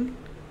alone?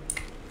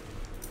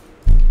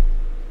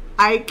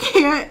 I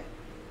can't.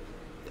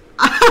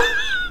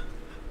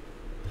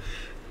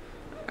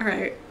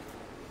 Alright.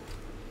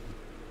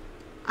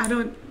 I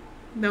don't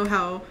know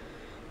how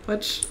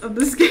much of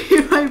this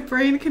game my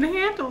brain can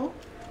handle.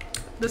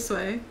 This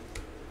way.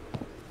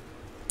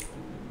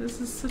 This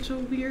is such a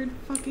weird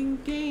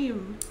fucking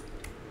game.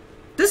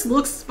 This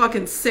looks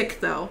fucking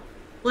sick though.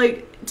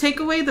 Like, take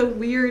away the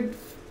weird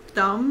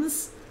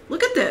thumbs.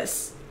 Look at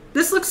this.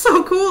 This looks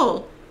so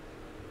cool.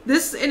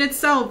 This in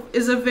itself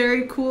is a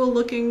very cool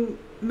looking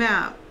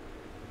map.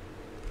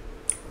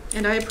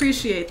 And I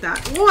appreciate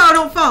that. Whoa,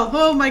 don't fall.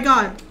 Oh my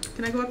god.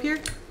 Can I go up here?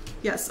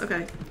 Yes,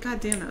 okay. God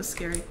damn, that was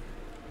scary.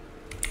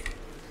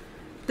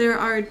 There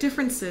are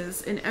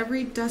differences in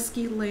every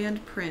dusky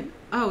land print.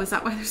 Oh, is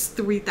that why there's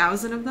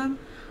 3,000 of them?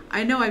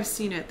 I know, I've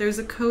seen it. There's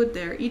a code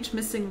there. Each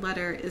missing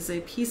letter is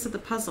a piece of the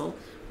puzzle.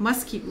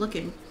 Must keep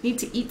looking. Need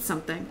to eat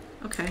something.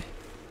 Okay.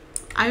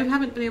 I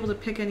haven't been able to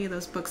pick any of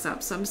those books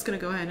up, so I'm just gonna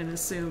go ahead and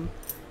assume.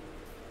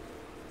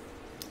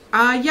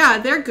 Yeah,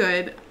 they're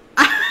good.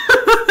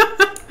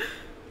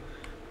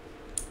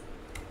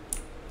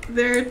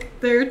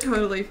 They're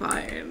totally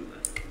fine.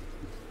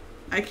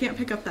 I can't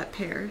pick up that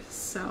pear,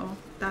 so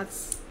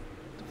that's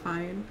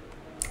fine.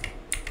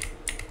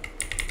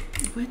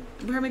 What?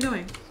 Where am I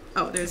going?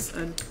 Oh, there's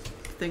a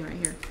thing right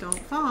here. Don't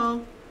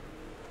fall.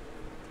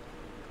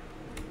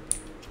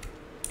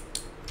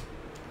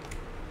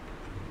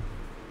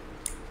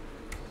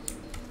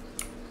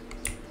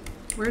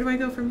 Where do I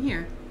go from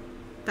here?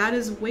 That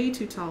is way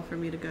too tall for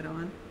me to get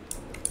on.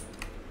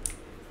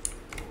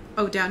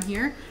 Oh, down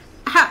here?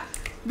 Ah,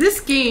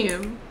 this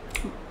game.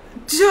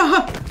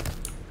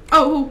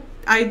 Oh,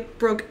 I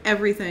broke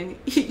everything.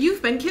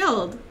 You've been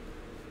killed.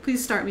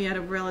 Please start me at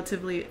a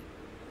relatively...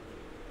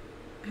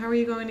 How are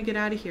you going to get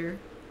out of here?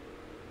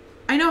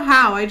 I know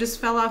how. I just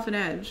fell off an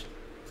edge.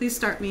 Please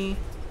start me.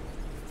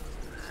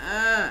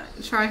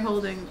 Try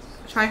holding.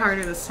 Try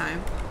harder this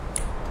time.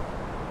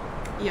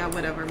 Yeah,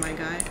 whatever, my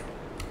guy.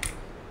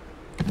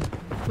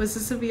 Was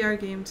this a VR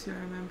game too? I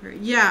remember.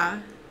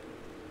 Yeah.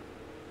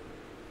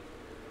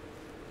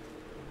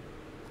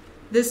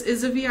 This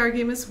is a VR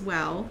game as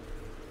well.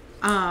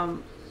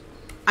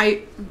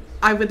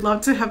 I would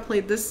love to have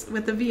played this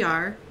with a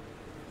VR.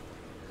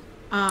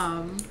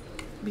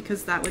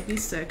 Because that would be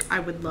sick. I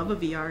would love a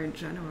VR in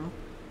general.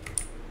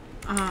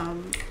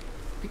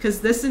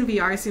 Because this in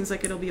VR seems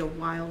like it'll be a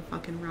wild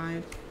fucking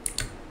ride.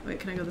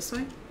 Wait, can I go this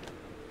way?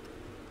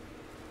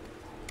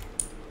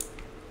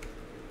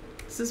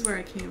 This is where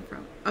I came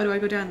from. Oh, do I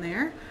go down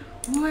there?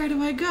 Where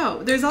do I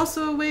go? There's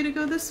also a way to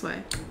go this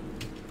way.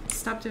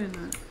 Stop doing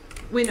that.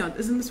 Wait, no,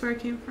 isn't this where I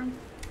came from?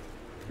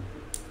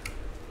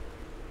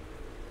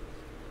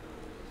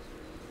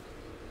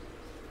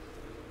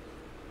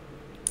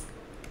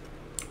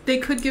 They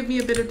could give me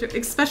a bit of,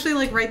 especially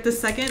like right this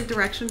second,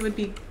 direction would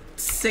be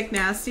sick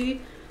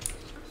nasty.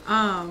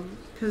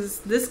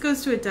 Because this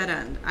goes to a dead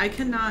end. I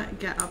cannot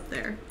get up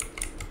there.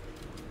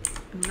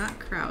 I'm not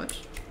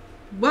crouched.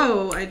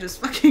 Whoa, I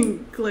just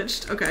fucking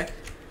glitched. Okay.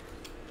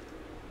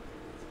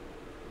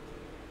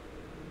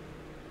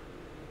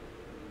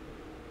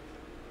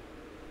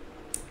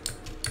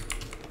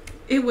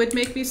 It would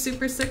make me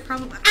super sick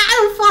probably.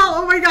 I'll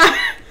fall! Oh my god!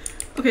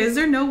 Okay, is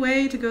there no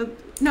way to go?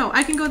 No,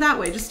 I can go that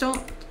way. Just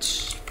don't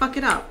fuck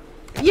it up.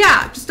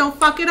 Yeah, just don't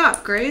fuck it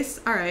up,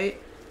 Grace.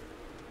 Alright.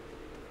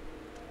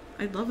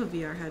 I'd love a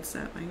VR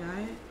headset, my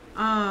guy.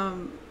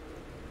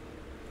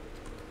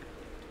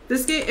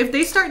 This game, if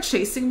they start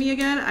chasing me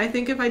again, I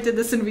think if I did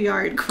this in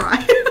VR, I'd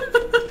cry.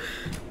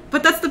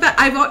 But that's the best.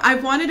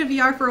 I've wanted a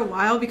VR for a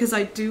while because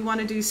I do want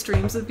to do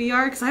streams with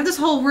VR because I have this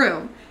whole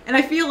room. And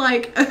I feel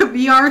like a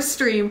VR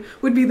stream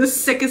would be the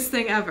sickest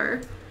thing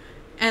ever.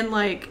 And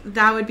like,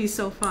 that would be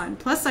so fun.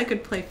 Plus I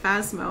could play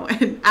Phasmo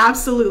and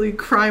absolutely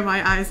cry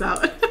my eyes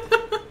out.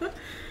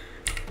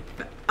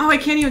 Oh, I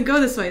can't even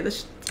go this way.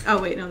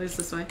 Oh wait, no, there's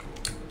this way.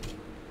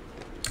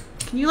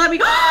 Can you let me-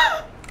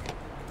 Oh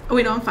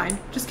wait, no, I'm fine.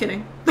 Just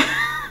kidding.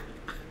 I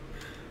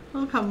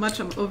love how much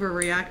I'm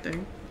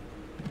overreacting.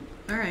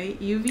 Alright,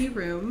 UV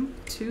room.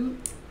 2.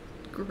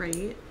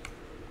 Great.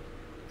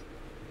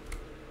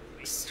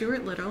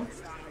 Stuart Little.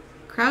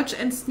 Crouch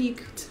and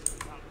sneak.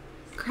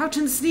 Crouch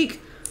and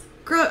sneak!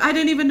 I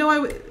didn't even know I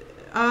would...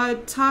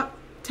 tap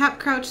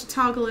crouch to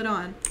toggle it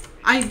on.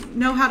 I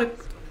know how to...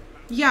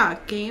 Yeah,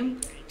 game.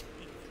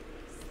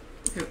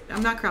 Okay,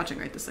 I'm not crouching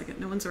right this second.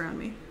 No one's around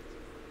me.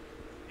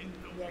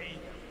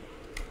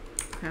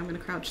 Okay, I'm gonna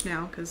crouch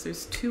now because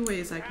there's 2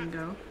 ways I can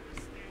go.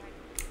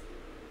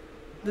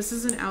 This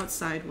is an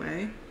outside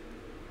way.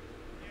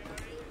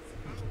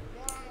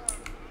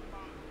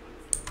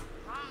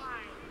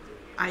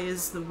 I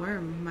is the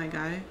worm, my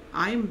guy.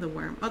 I'm the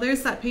worm. Oh,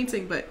 there's that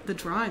painting, but the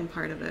drawing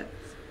part of it.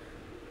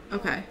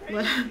 Okay.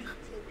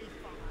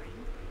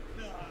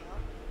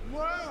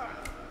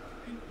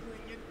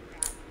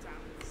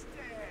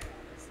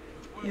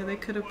 Yeah, they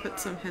could have put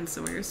some hints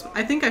somewhere.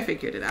 I think I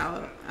figured it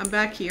out. I'm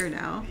back here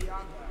now.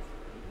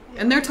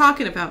 And they're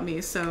talking about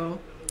me, so...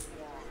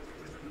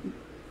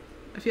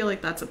 I feel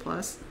like that's a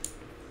plus.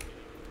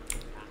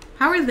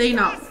 How are they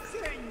not...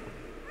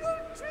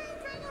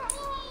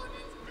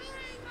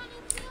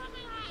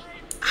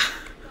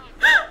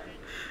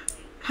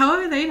 How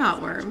are they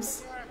not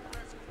worms?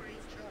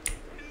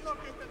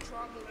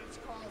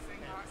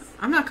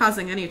 I'm not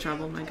causing any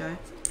trouble, my guy.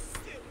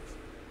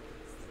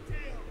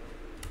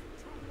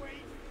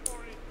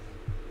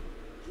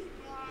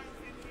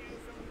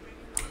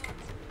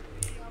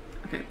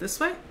 Okay, this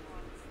way?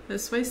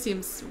 This way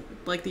seems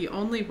like the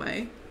only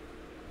way.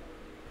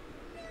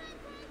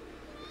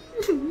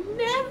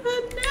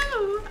 Never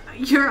know.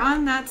 You're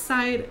on that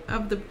side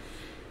of the...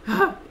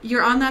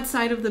 You're on that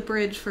side of the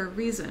bridge for a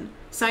reason.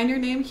 Sign your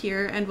name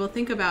here and we'll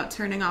think about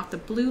turning off the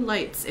blue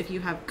lights if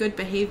you have good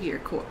behavior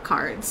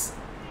cards.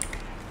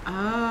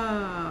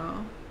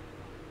 Oh.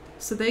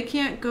 So they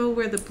can't go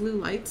where the blue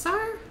lights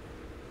are?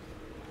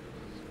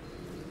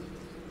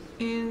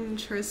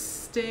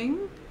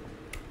 Interesting.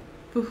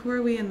 But who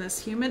are we in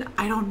this? Human?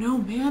 I don't know,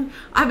 man.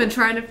 I've been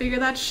trying to figure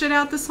that shit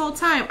out this whole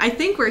time. I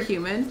think we're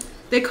human.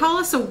 They call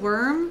us a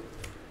worm,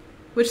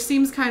 which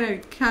seems kind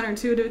of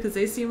counterintuitive because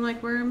they seem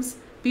like worms.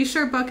 Be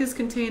sure Buck is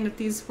contained if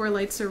these 4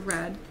 lights are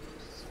red.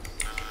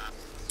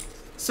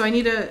 So I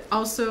need to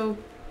also...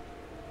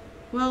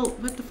 Well,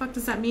 what the fuck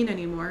does that mean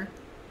anymore?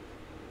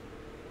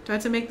 Do I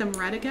have to make them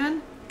red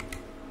again?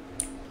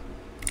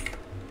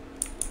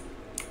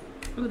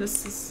 Oh,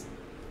 this is...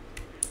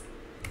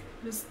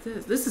 What is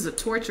this? This is a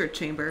torture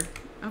chamber.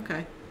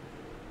 Okay.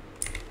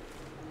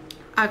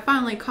 I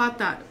finally caught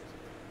that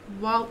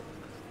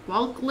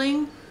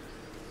Walkling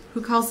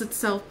who calls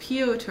itself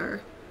Piotr.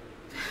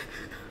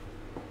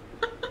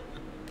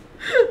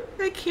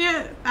 I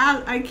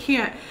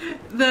can't.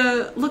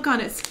 The look on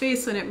its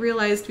face when it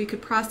realized we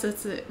could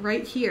process it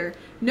right here.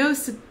 No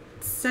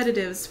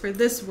sedatives for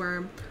this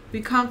worm.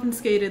 We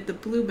confiscated the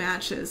blue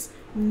matches.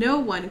 No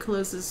one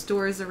closes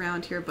doors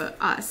around here but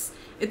us.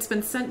 It's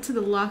been sent to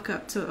the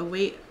lockup to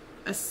await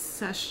a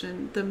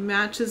session. The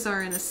matches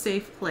are in a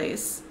safe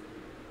place.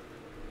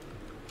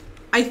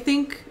 I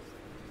think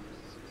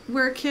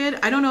we're a kid.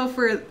 I don't know if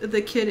we're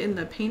the kid in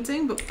the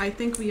painting, but I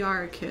think we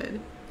are a kid.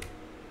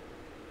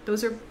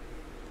 Those are...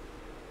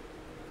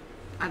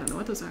 I don't know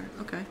what those are.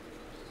 Okay.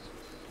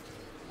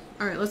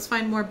 Alright, let's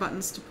find more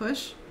buttons to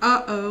push.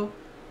 Uh-oh.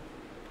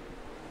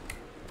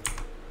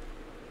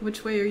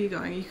 Which way are you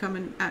going? Are you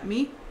coming at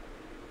me?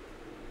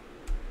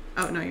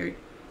 Oh, no, you're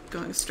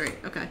going straight.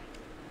 Okay.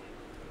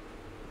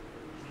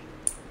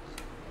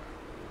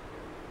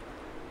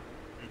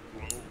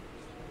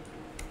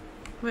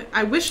 What?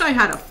 I wish I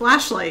had a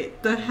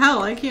flashlight. The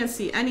hell, I can't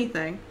see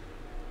anything.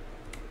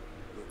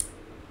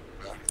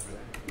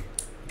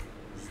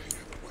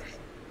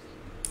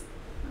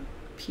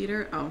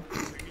 Peter? Oh.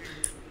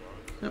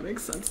 That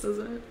makes sense,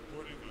 doesn't it?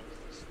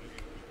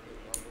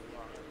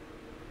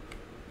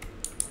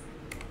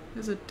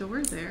 There's a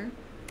door there.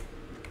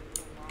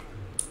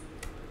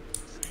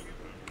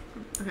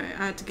 Okay,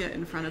 I had to get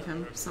in front of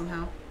him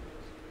somehow.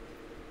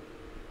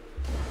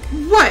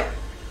 What?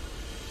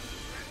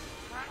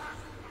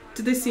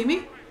 Did they see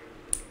me?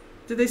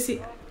 Did they see...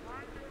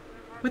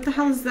 What the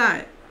hell is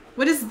that?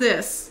 What is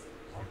this?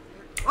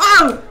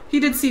 Oh!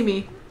 He did see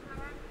me.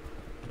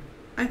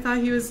 I thought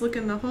he was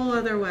looking the whole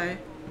other way.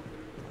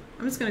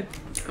 I'm just gonna...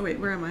 Oh wait,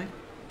 where am I?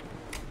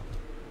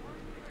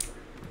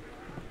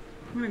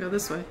 I'm gonna go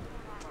this way.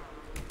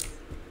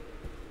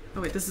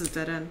 Oh wait, this is a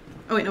dead end.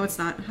 Oh wait, no it's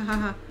not.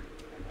 Hahaha.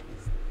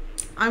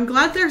 I'm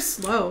glad they're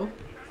slow.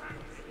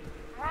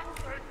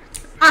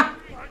 Ah!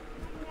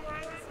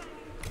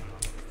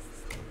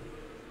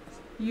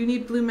 You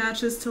need blue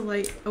matches to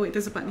light... Oh wait,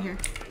 there's a button here.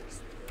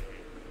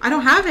 I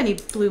don't have any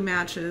blue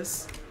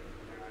matches.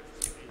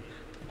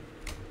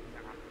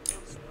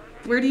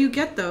 Where do you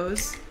get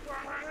those?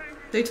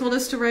 They told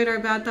us to write our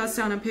bad thoughts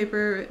down on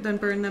paper, then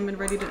burn them and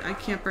ready to... I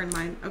can't burn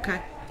mine.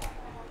 Okay.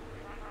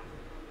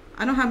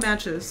 I don't have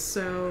matches,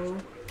 so...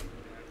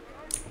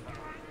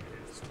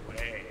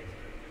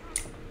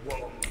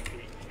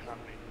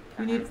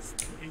 You need...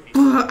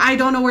 I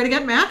don't know where to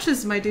get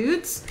matches, my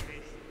dudes.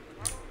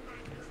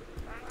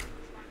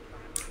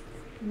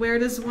 Where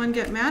does one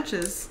get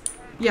matches?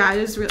 Yeah, it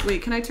is real.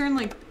 Wait, can I turn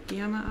like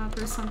gamma up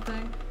or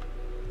something?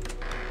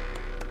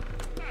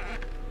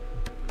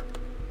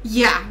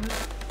 Yeah.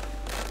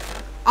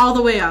 All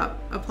the way up.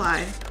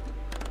 Apply.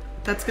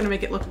 That's gonna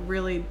make it look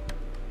really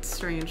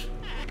strange.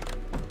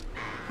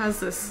 How's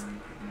this?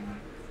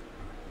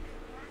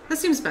 That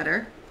seems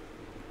better.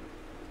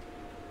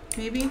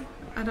 Maybe?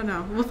 I don't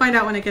know. We'll find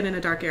out when I get in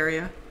a dark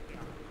area.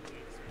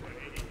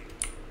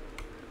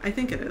 I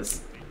think it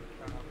is.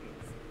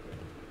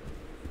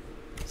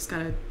 Just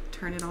gotta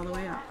turn it all the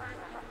way up.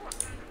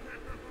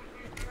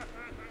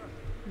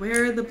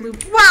 Where are the blue...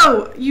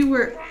 Whoa! You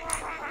were...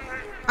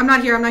 I'm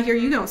not here, I'm not here.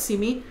 You don't see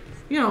me.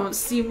 You don't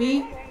see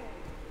me.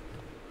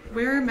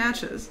 Where are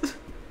matches?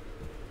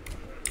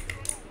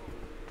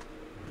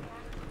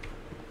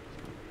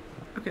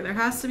 Okay, there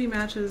has to be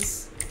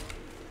matches.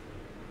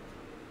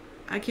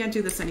 I can't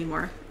do this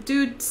anymore.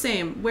 Dude,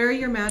 same. Where are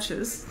your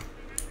matches?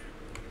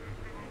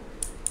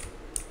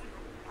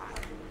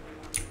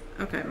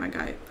 Okay, my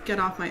guy. Get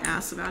off my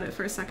ass about it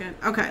for a second.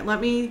 Okay, let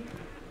me...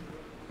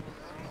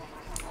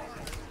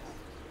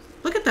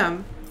 Look at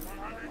them.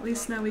 At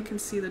least now we can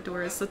see the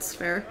doors. That's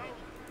fair.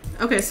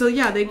 Okay, so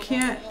yeah, they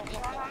can't...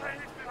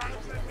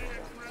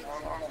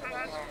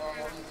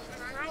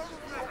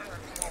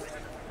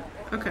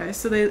 Okay,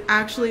 so they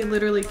actually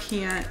literally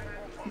can't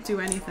do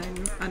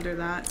anything under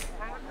that.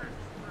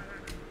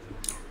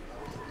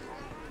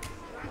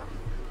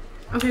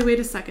 Okay, wait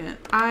a second.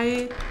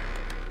 I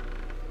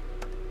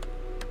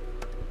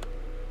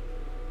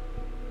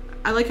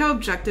like how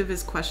objective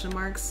is question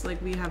marks.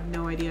 Like, we have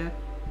no idea.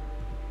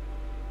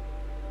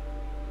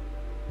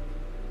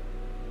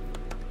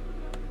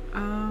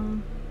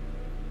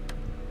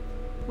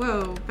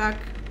 Whoa, back.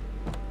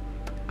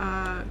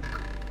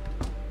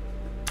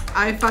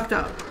 I fucked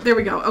up. There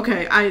we go.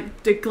 Okay,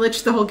 it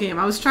glitched the whole game.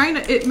 I was trying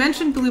to... It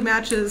mentioned blue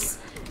matches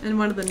in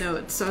one of the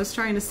notes, so I was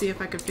trying to see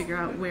if I could figure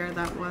out where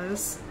that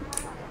was.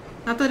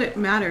 Not that it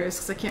matters,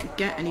 because I can't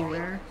get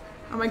anywhere.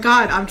 Oh my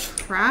god, I'm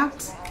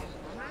trapped?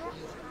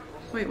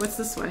 Wait, what's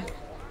this way?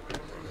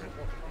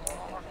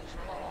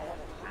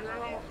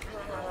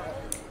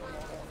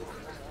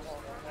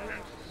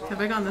 Have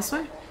I gone this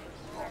way?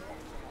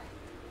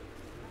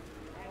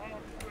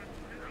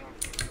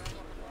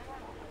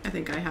 I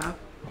think I have.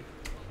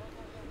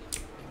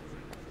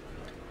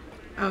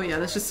 Oh yeah,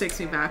 this just takes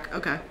me back.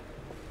 Okay.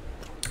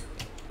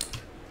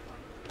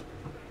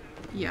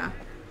 Yeah.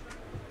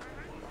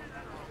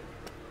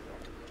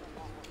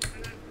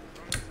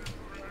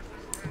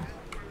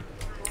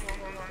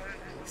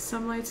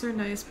 Some lights are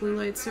nice. Blue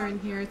lights are in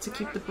here to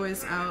keep the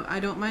boys out. I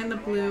don't mind the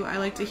blue. I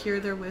like to hear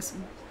their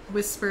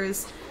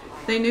whispers.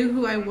 They knew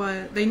who I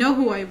was. They know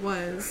who I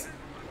was.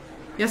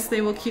 Yes,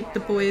 they will keep the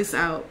boys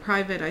out.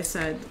 Private, I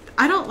said.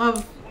 I don't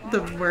love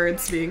the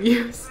words being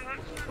used.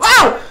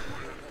 Whoa!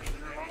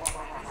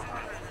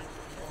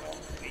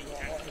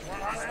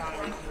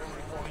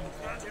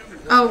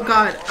 Oh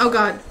god. Oh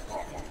god.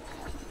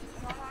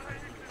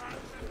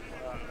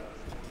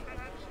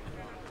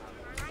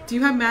 Do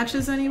you have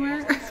matches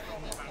anywhere?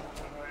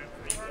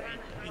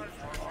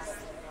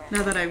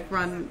 Now that I've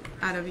run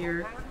out of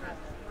your...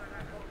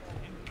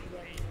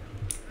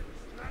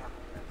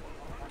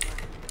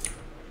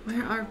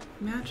 Where are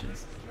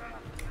matches?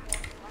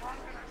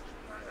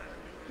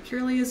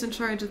 Curly is in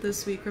charge of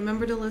this week.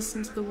 Remember to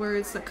listen to the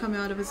words that come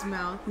out of his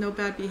mouth. No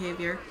bad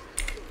behavior.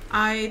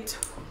 Oh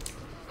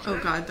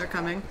god, they're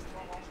coming.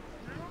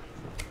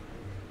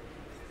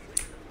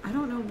 I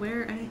don't know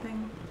where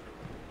anything...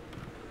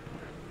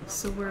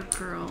 So we're a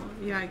girl.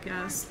 Yeah, I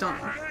guess. Don't...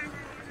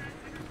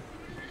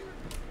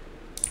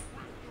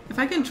 If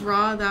I can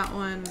draw that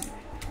one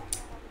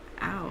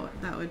out,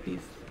 that would be...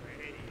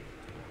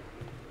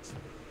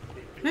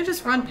 Can I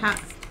just run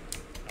past...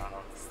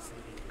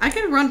 I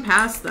can run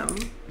past them.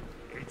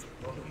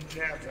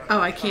 Oh,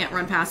 I can't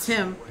run past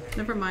him.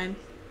 Never mind.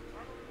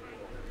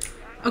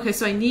 Okay,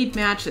 so I need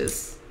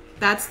matches.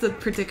 That's the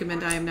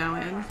predicament I am now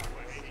in.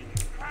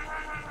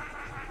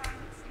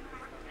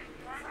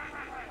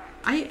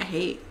 I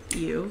hate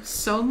you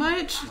so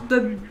much.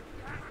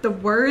 The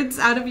words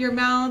out of your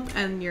mouth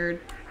and your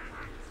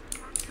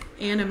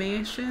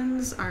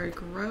animations are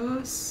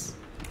gross.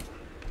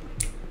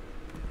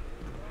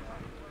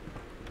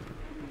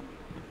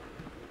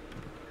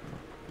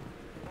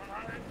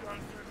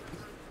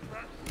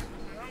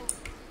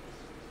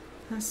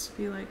 Has to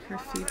be like her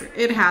fever.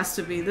 It has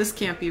to be. This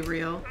can't be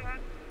real.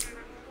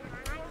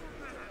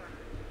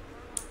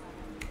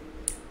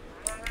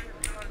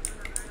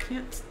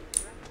 Can't.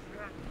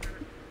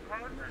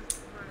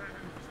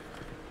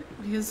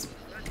 Because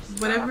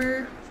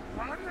whatever.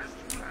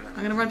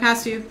 I'm gonna run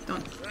past you.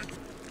 Don't.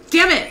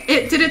 Damn it!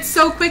 It did it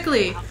so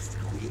quickly!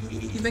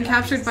 You've been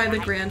captured by the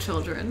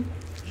grandchildren.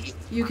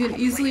 You can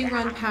easily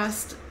run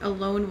past a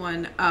lone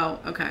one. Oh,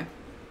 okay.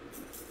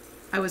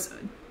 I was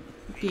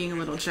being a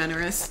little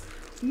generous.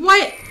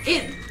 What?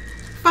 It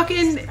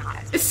fucking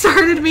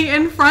started me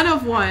in front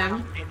of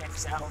one.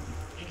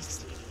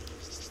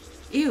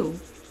 Ew.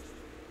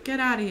 Get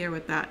out of here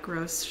with that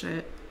gross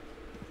shit.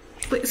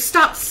 Please,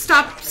 stop,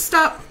 stop,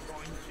 stop.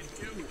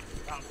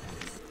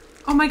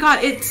 Oh my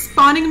god, it's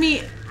spawning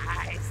me.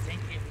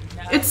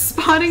 It's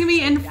spawning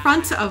me in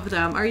front of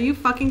them. Are you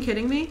fucking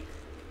kidding me?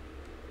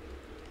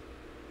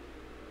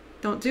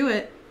 Don't do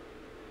it.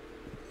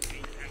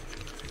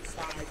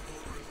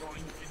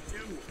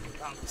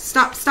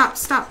 Stop, stop,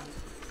 stop.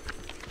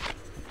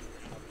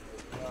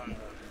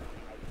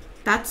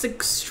 That's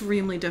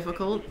extremely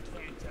difficult.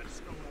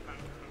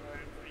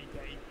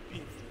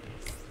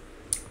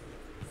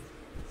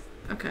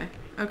 Okay,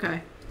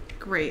 okay.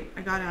 Great,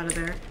 I got out of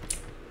there.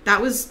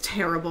 That was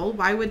terrible.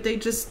 Why would they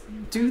just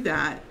do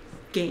that?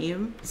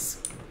 Game.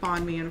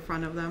 Spawn me in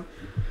front of them.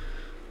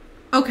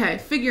 Okay,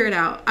 figure it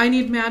out. I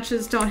need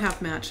matches, don't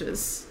have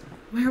matches.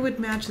 Where would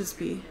matches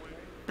be?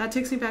 That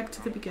takes me back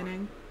to the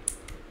beginning.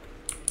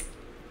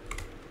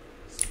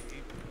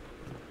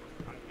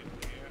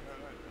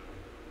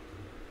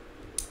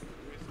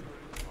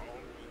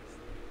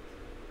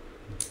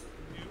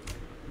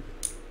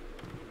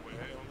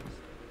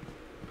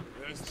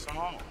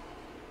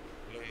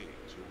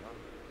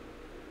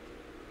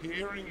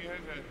 Hearing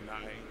it at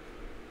night,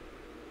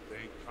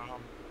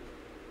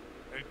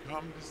 they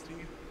come to see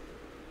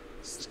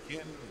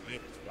skin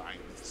licked by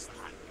the sun.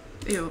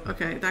 Ew,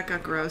 okay, that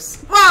got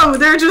gross. Whoa,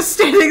 they're just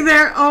standing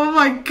there. Oh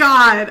my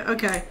god.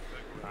 Okay.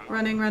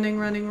 Running, running,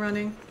 running,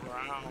 running.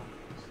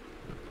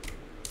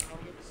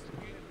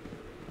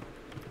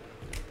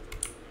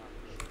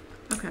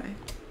 Okay.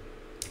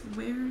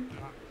 Where?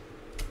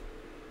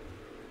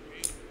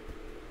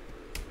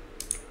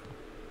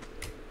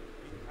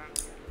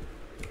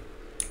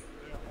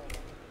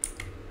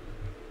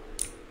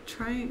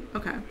 Trying.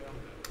 Okay.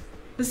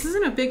 This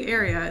isn't a big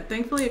area.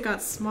 Thankfully it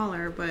got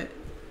smaller, but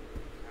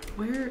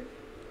where?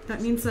 That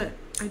means that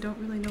I don't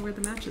really know where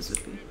the matches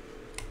would be.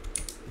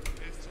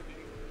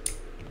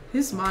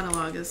 His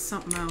monologue is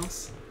something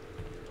else.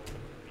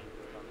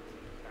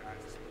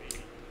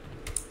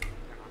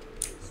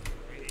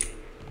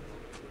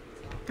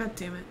 God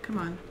damn it, come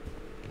on.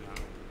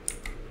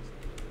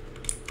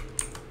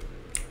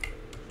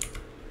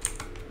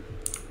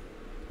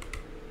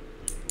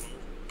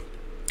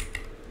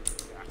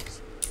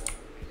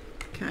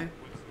 Okay.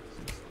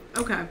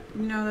 Okay,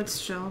 no,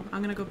 that's chill.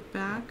 I'm gonna go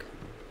back.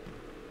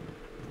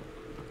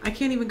 I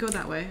can't even go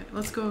that way.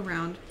 Let's go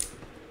around.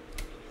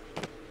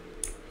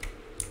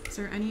 Is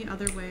there any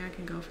other way I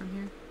can go from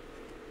here?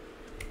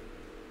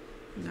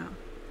 No.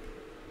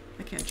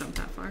 I can't jump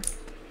that far.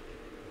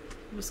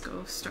 I'll just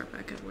go start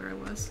back at where I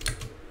was.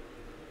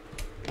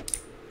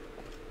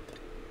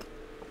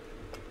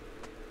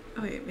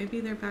 Oh wait, maybe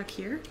they're back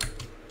here?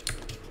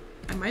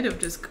 I might have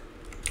just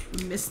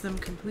missed them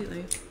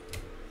completely.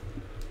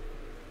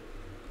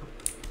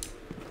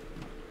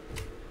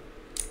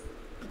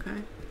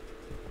 Okay.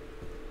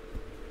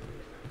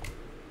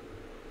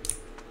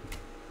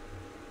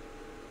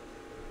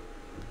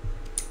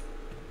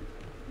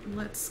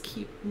 Let's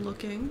keep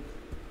looking.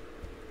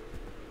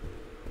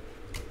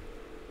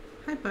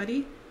 Hi,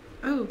 buddy.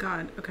 Oh,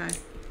 God. Okay.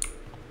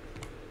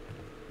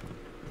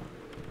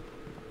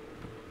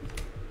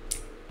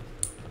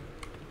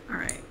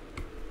 Alright.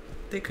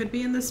 They could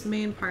be in this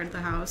main part of the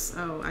house.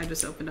 Oh, I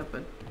just opened up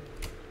a...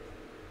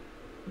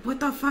 What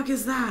the fuck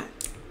is that?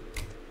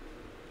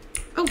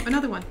 Oh,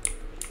 another one.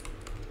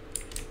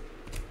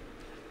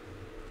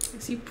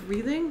 Is he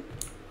breathing?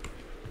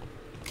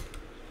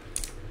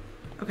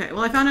 Okay,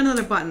 well I found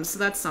another button, so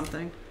that's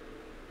something.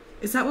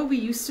 Is that what we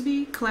used to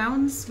be?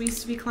 Clowns? We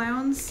used to be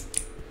clowns?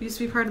 We used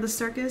to be part of the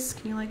circus?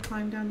 Can you like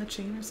climb down the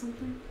chain or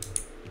something?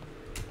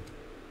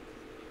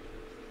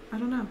 I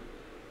don't know.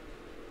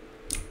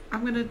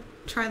 I'm gonna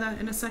try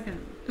that in a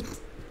second. Oh,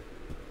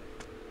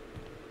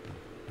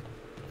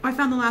 I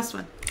found the last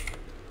one.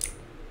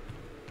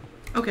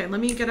 Okay, let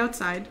me get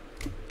outside.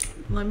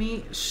 Let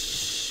me...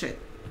 Shit.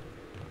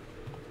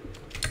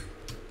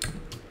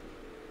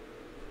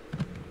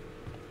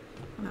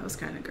 Well, that was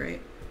kind of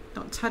great.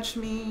 Don't touch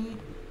me.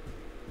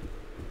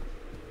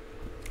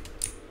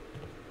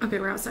 Okay,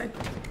 we're outside.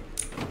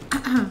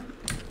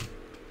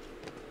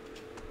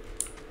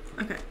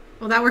 Okay.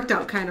 Well, that worked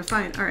out kind of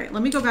fine. Alright,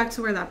 let me go back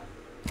to where that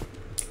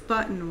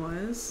button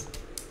was.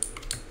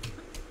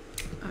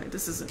 Alright,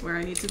 this isn't where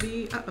I need to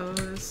be. Uh-oh.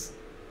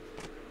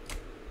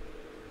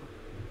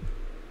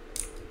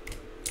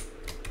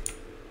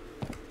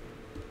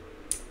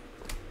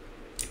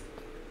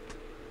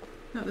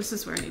 No, this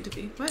is where I need to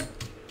be. What?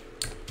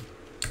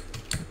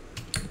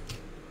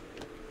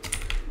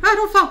 Ah,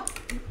 don't fall!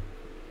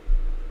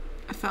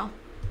 I fell.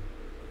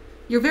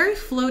 You're very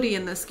floaty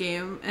in this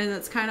game, and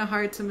it's kind of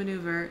hard to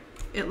maneuver.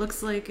 It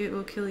looks like it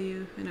will kill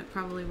you, and it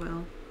probably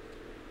will.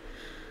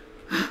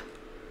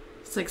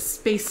 It's like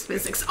space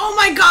physics. Oh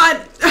my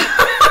god!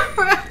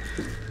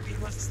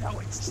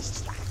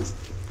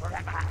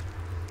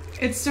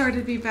 It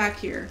started me back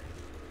here.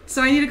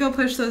 So I need to go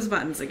push those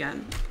buttons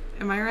again.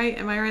 Am I right?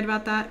 Am I right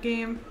about that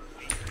game?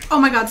 Oh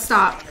my god,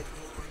 stop.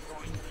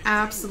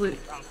 Absolute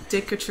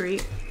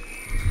dick-a-treat.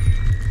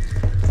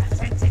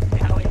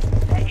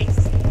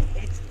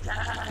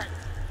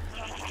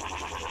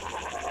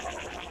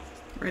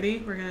 Ready?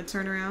 We're gonna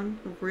turn around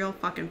real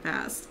fucking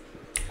fast.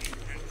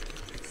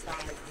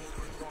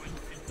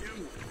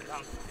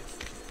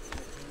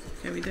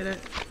 Okay, we did it.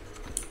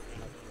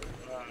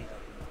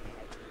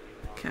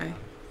 Okay.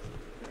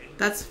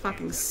 That's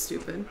fucking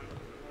stupid.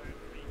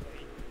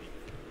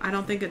 I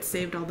don't think it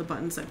saved all the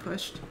buttons I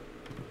pushed.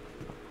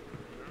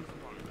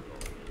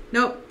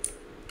 Nope.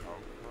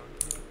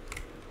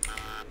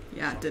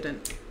 Yeah, it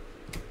didn't.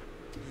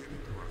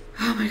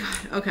 Oh my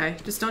god. Okay,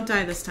 just don't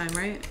die this time,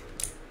 right?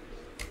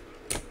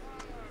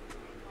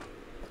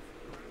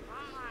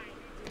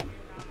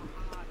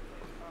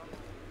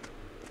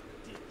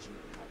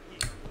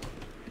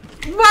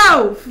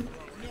 Whoa!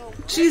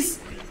 She's...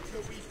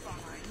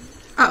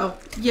 Uh-oh.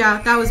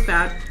 Yeah, that was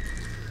bad.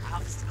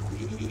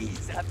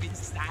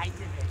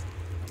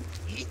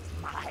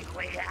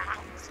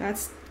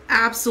 That's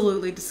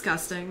absolutely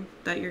disgusting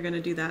that you're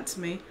gonna do that to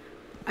me.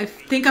 I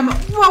think I'm...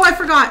 Whoa, I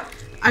forgot!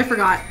 I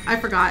forgot.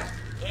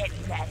 It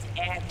lets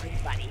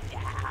everybody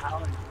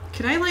down.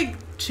 Can I, like,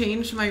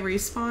 change my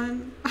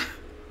respawn?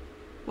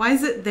 Why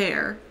is it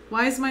there?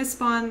 Why is my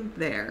spawn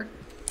there?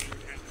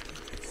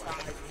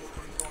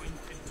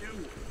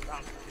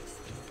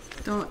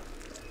 Don't...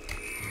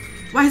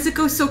 Why does it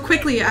go so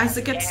quickly as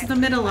it gets to the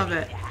middle of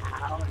it?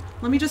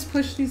 Let me just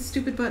push these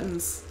stupid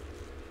buttons.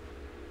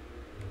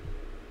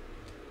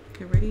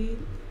 Okay, ready?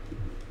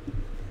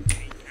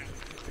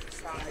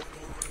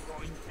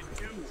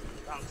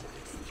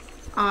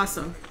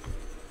 Awesome.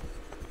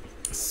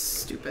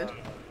 Stupid.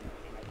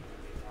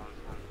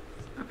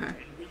 Okay.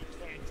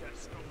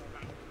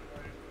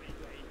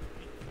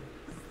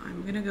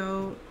 I'm gonna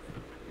go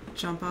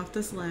jump off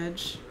this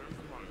ledge.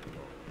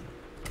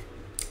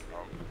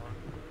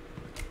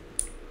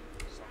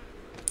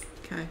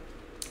 Okay.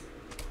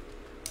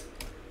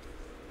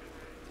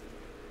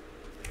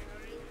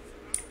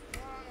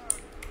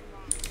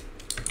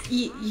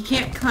 You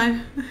can't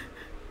climb.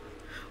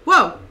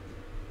 Whoa!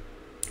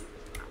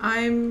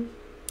 I'm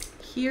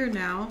here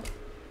now.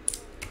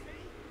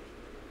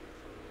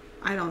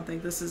 I don't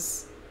think this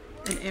is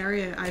an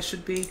area I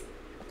should be.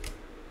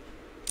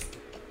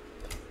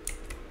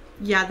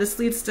 Yeah, this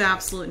leads to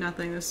absolute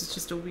nothing. This is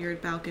just a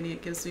weird balcony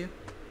it gives you.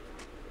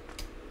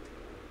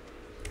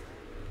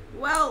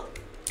 Well,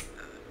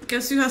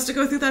 guess who has to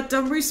go through that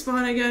dumb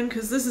respawn again,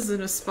 because this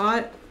isn't a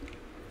spot.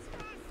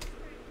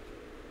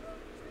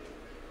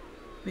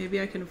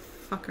 Maybe I can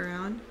fuck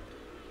around.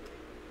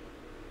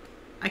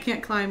 I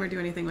can't climb or do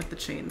anything with the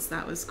chains.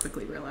 That was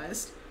quickly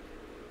realized.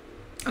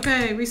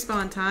 Okay,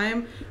 respawn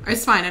time.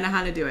 It's fine, I know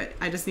how to do it.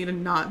 I just need to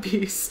not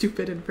be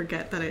stupid and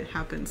forget that it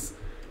happens.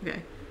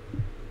 Okay.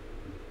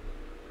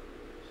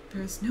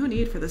 There's no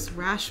need for this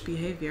rash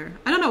behavior.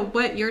 I don't know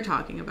what you're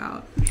talking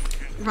about.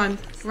 Run,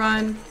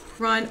 run,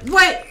 run.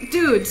 What?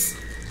 Dudes!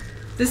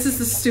 This is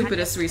the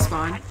stupidest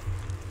respawn.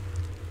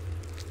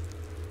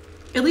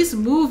 At least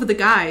move the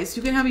guys.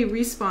 You can have me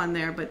respawn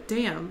there, but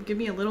damn, give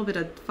me a little bit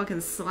of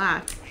fucking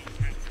slack.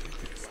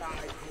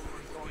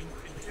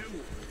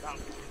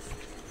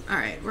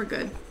 Alright, we're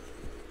good.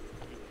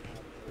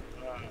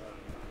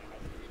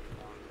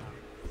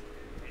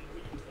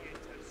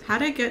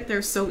 How'd I get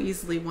there so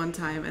easily one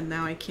time and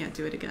now I can't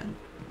do it again?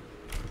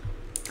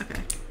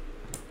 Okay.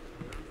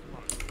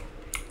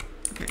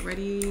 Okay,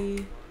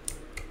 ready?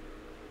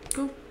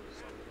 Go.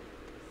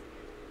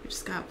 We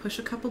just gotta push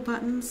a couple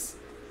buttons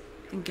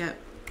and get...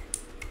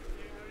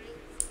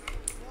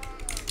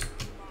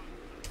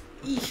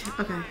 Eek,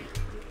 okay.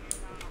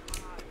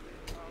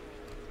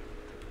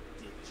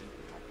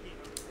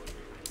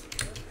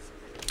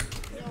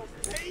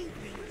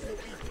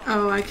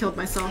 Oh, I killed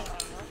myself.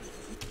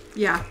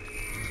 Yeah.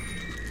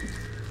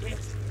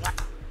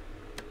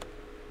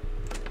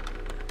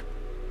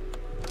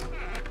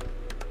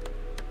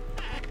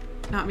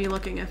 Not me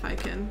looking if I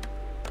can.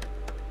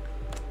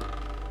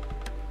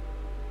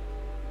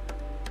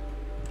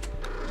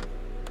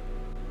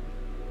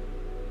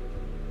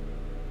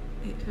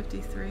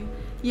 $8.53.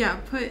 Yeah,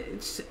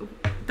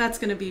 that's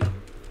gonna be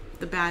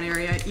the bad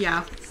area.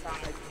 Yeah.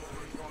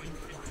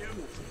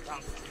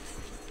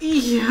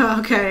 Yeah,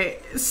 okay.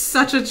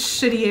 Such a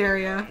shitty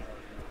area.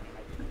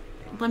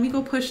 Let me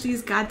go push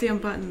these goddamn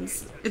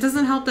buttons. It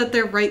doesn't help that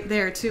they're right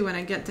there too when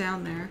I get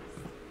down there.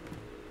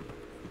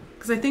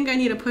 Because I think I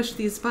need to push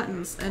these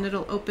buttons and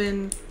it'll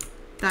open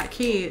that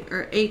cage,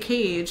 or a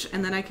cage,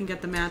 and then I can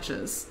get the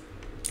matches.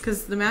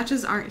 Because the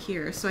matches aren't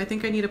here, so I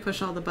think I need to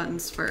push all the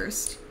buttons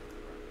first.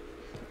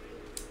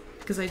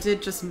 Because I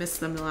did just miss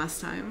them the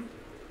last time.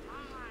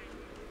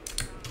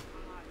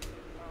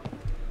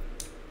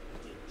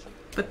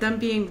 But them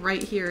being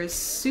right here is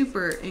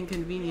super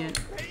inconvenient.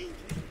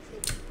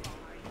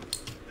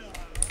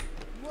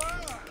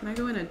 Can I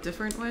go in a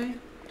different way?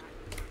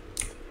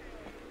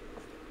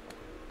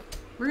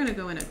 We're gonna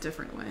go in a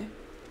different way.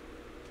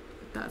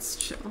 That's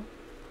chill.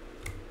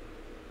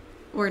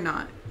 Or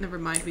not. Never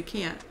mind, we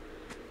can't.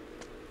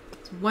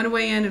 It's one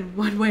way in and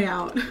one way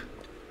out.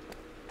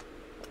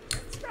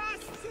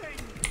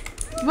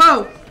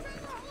 Whoa!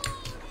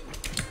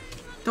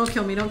 Don't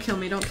kill me, don't kill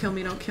me, don't kill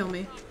me, don't kill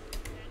me.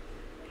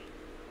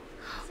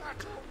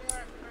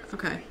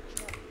 Okay.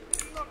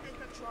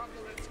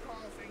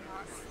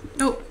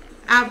 Nope.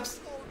 Abs.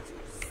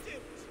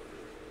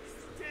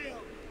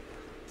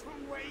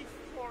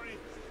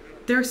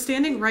 They're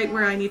standing right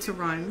where I need to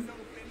run.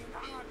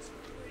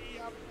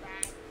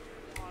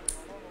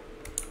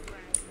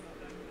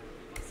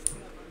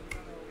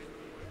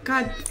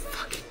 God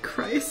fucking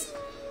Christ.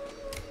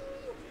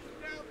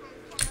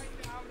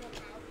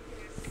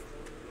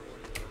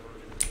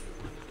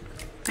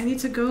 I need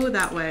to go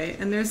that way,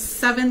 and there's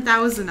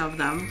 7,000 of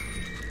them.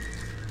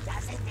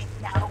 Doesn't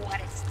it know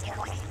what it's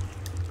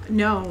doing?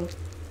 No.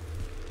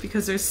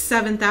 Because there's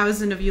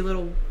 7,000 of you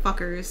little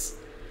fuckers.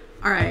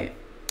 Alright.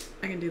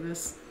 I can do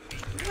this.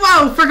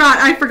 Whoa! Forgot!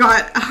 I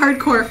forgot!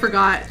 Hardcore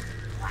forgot.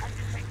 Why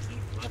does it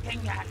keep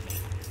looking at me?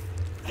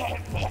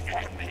 Don't look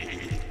at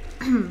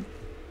me.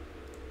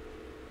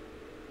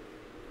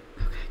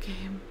 Okay,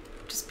 game.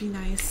 Just be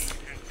nice.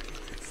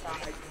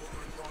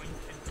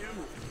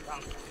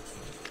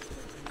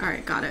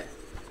 Alright, got it.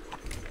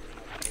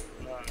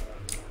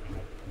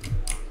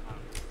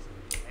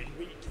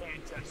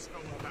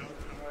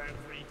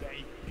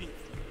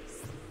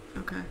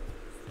 Okay.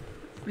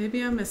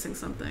 Maybe I'm missing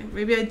something.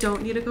 Maybe I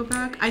don't need to go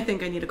back? I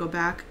think I need to go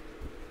back.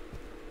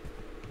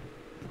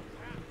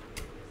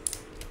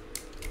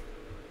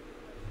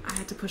 I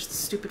had to push the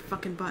stupid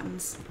fucking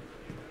buttons.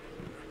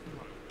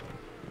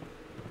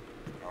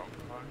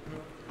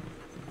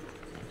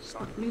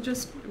 Let me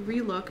just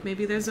relook.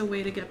 Maybe there's a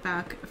way to get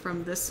back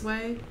from this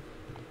way.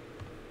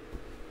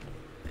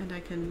 And I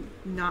can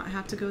not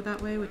have to go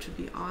that way, which would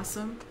be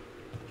awesome.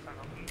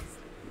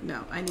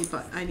 No, I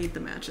need the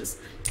matches.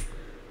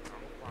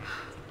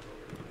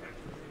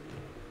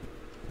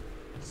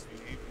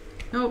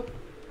 Nope.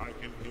 I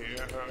can hear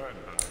her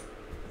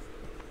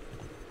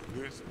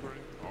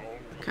whispering all.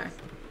 Okay.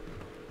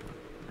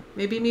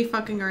 Maybe me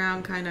fucking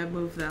around kind of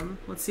moved them.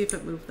 Let's see if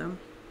it moved them.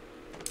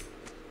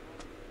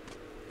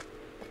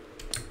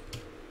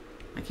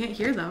 can't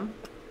hear them.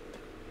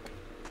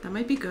 That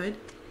might be good.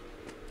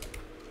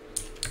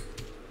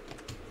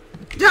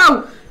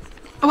 No!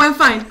 Oh, I'm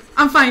fine.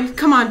 I'm fine.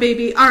 Come on,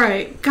 baby.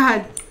 Alright.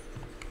 God.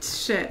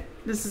 Shit.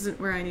 This isn't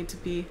where I need to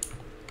be.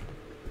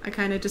 I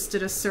kind of just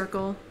did a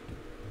circle.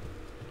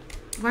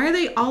 Why are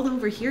they all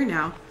over here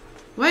now?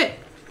 What?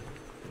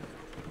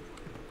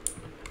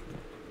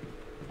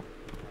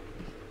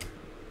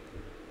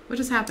 What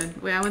just happened?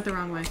 Wait, I went the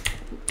wrong way.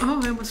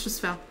 Oh, I almost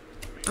just fell.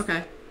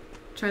 Okay.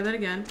 Try that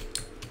again.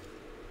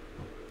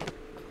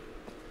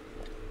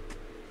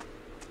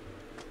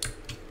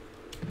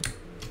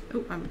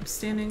 Oh, I'm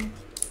standing.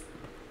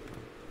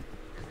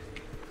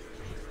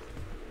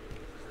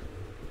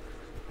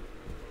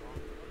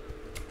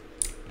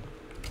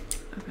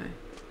 Okay.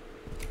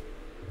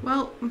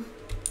 Well,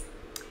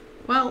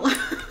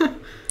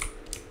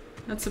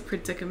 that's a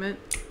predicament.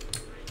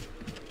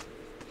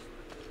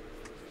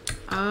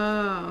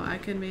 Oh, I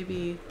can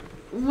maybe...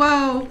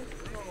 Whoa!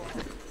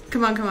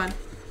 Come on, come on.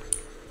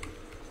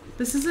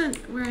 This isn't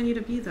where I need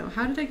to be, though.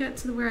 How did I get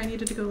to where I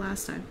needed to go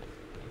last time?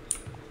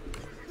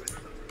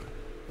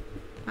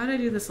 How did I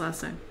do this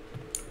last time?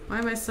 Why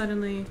am I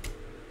suddenly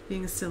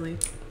being silly?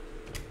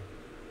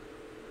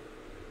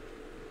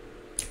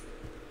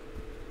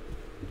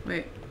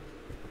 Wait.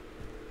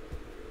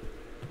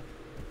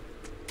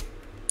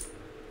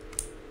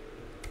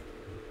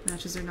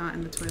 Matches are not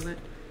in the toilet.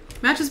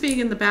 Matches being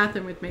in the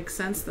bathroom would make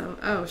sense, though.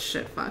 Oh,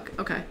 shit, fuck.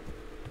 Okay.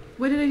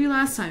 What did I do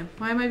last time?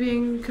 Why am I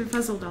being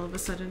confuzzled all of a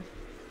sudden?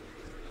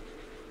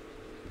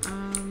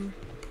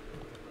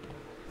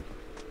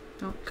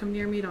 Don't come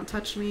near me, don't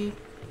touch me.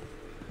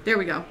 There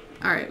we go.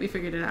 Alright, we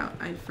figured it out.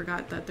 I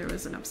forgot that there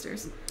was an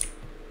upstairs.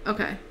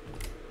 Okay.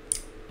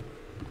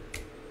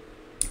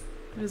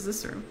 What is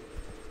this room?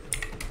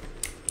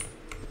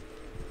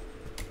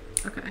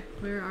 Okay,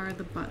 where are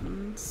the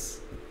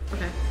buttons?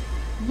 Okay.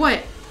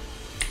 What?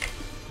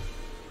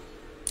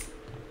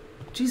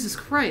 Jesus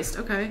Christ,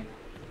 okay.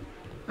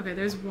 Okay,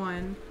 there's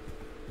one.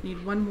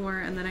 Need one more,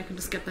 and then I can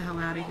just get the hell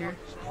out of here.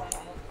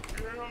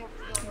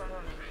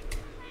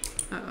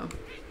 Uh-oh.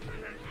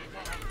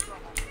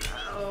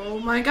 Oh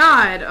my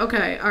god!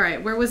 Okay,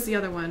 alright, where was the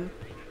other one?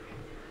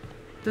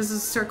 This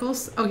is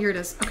circles? Oh, here it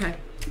is. Okay.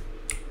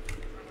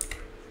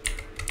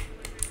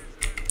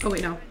 Oh,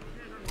 wait, no.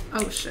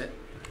 Oh, shit.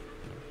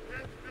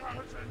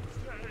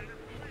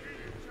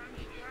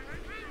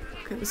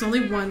 Okay, there's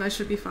only one. I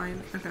should be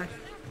fine. Okay.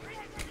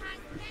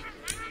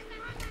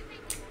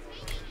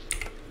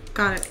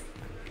 Got it.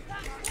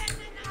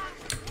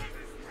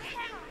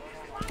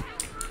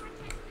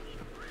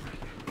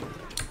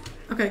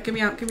 Okay, get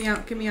me out, get me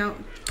out, get me out.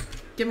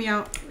 Get me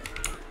out.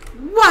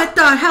 What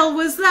the hell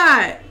was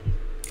that?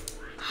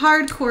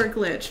 Hardcore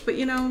glitch, but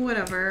you know,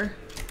 whatever.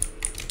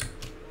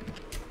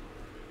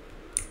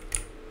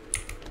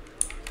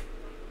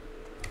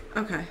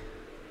 Okay.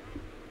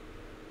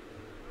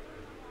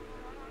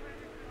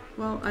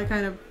 Well, I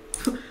kind of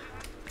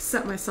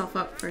set myself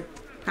up for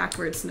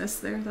backwardsness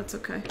there. That's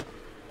okay.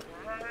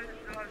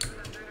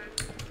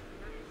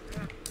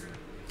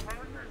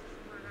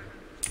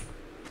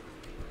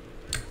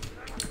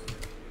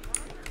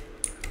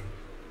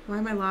 Why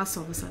am I lost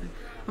all of a sudden?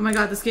 Oh my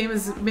god, this game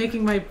is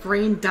making my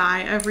brain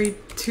die every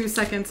 2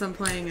 seconds I'm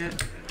playing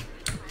it.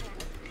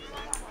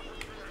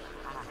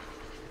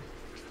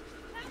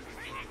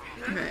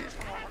 Okay.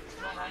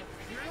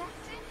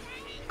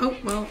 Oh,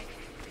 well.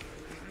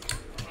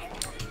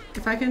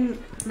 If I can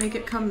make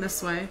it come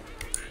this way.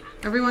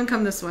 Everyone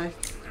come this way.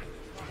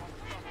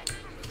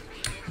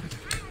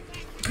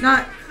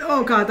 Not...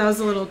 Oh god, that was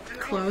a little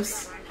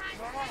close.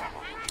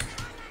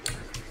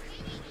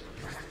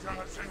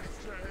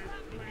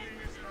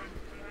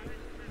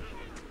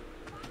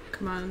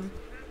 Come on.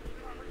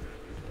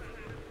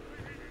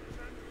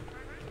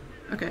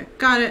 Okay,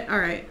 got it.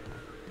 Alright.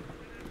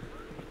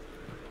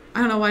 I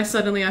don't know why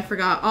suddenly I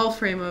forgot all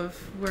frame of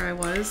where I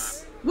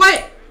was.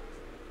 What?!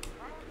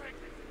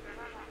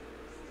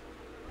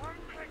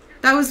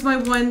 That was my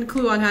one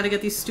clue on how to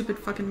get these stupid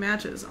fucking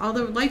matches. All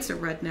the lights are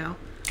red now.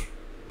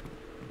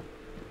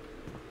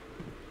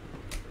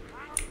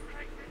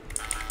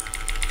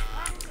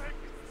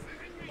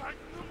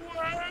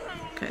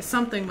 Okay,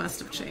 something must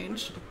have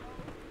changed.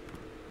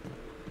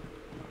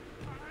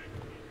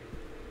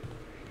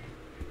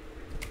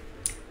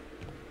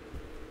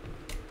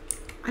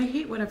 I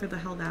hate whatever the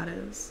hell that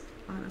is,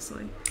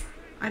 honestly.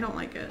 I don't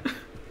like it.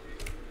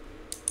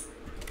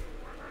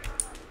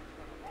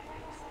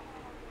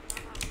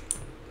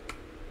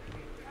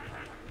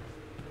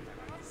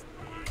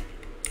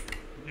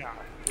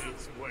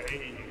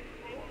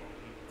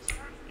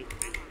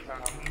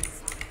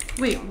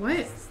 Wait,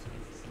 what?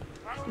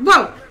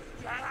 Whoa!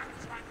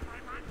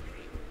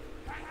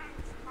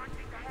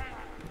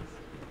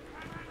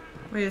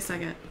 Wait a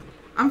second.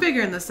 I'm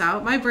figuring this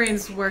out. My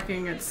brain's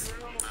working. It's...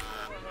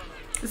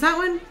 Is that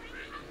one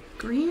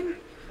green?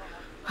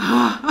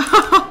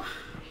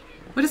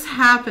 What is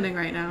happening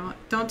right now?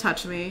 Don't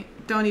touch me.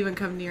 Don't even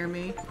come near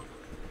me.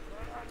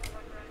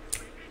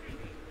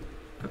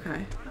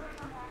 Okay.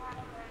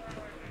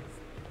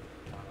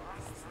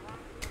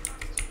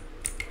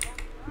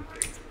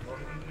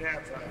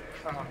 never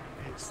come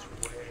this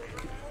way.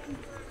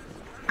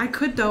 I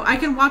could though. I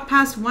can walk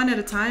past one at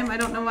a time. I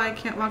don't know why I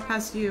can't walk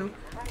past you.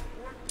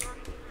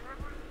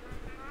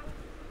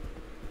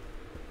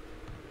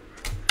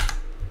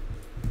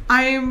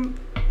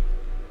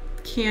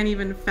 Can't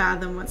even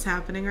fathom what's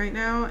happening right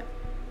now.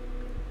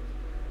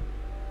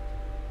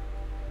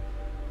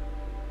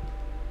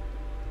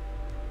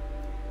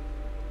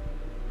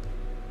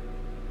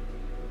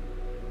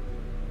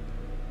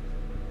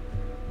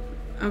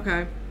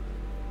 Okay.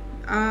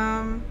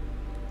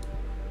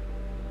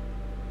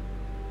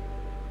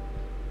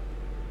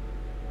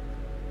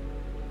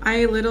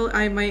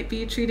 I might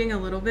be cheating a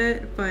little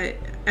bit, but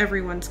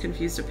everyone's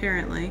confused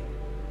apparently.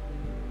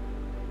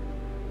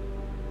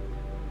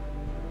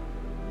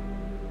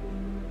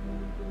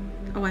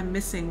 Oh, I'm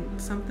missing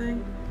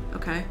something?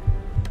 Okay.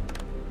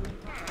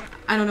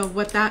 I don't know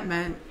what that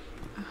meant.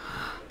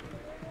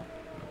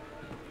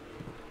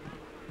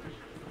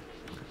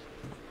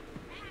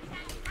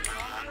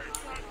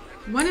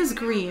 One is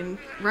green,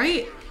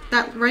 right?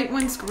 That right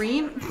one's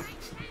green?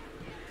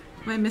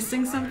 Am I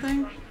missing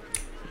something?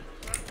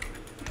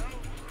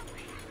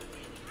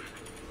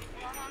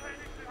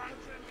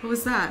 What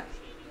was that?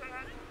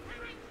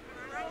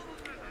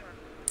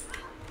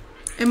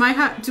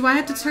 Do I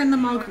have to turn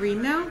them all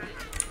green now?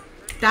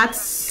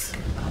 That's...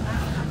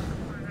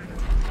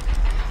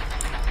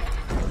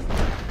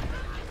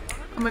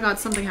 Oh my god,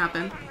 something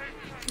happened.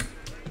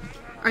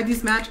 Are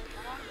these match?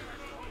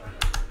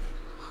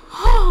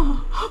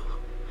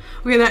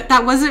 Okay,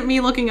 that wasn't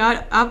me looking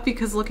up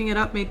because looking it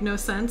up made no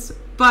sense,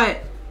 but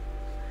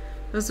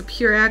it was a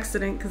pure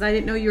accident because I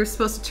didn't know you were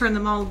supposed to turn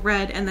them all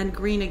red and then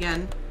green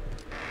again.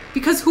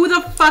 Because who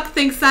the fuck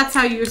thinks that's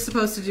how you're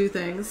supposed to do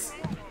things?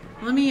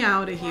 Let me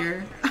out of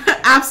here.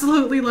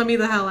 Absolutely let me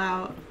the hell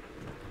out.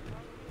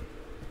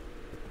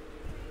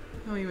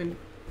 I don't even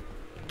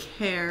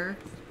care.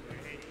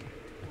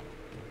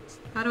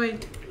 How do I...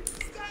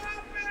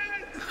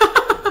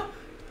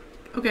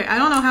 Okay, I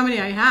don't know how many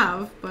I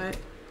have, but...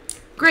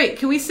 Great,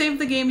 can we save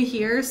the game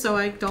here so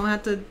I don't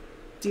have to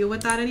deal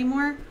with that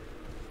anymore?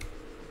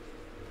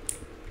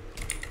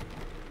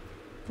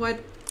 What?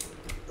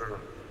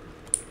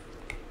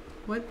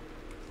 What?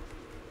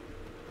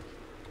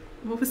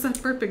 What was that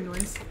burping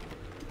noise?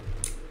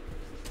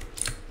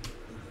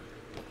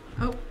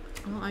 Oh,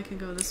 well, I can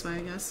go this way,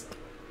 I guess.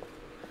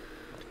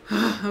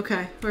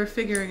 Okay, we're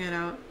figuring it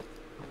out.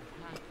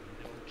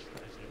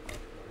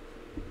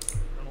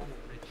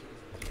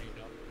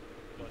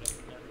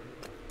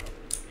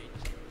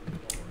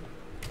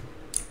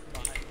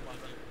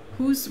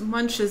 Whose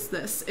munch is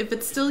this? If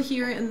it's still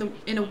here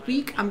in a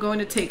week, I'm going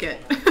to take it.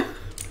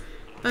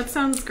 That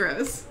sounds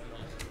gross.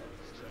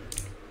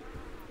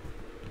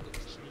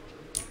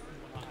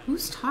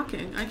 Who's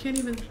talking? I can't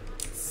even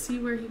see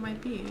where he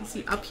might be. Is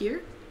he up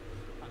here?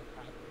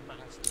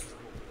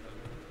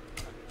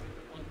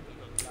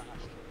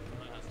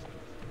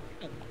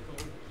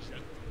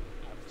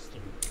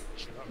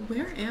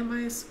 Where am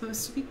I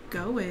supposed to be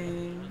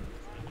going?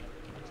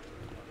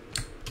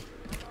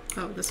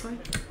 Oh, this way?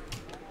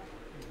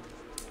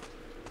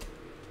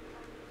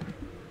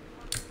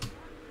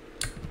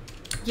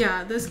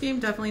 Yeah, this game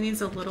definitely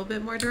needs a little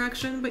bit more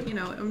direction, but you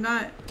know, I'm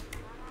not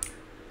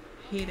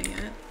hating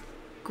it.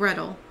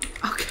 Gretel.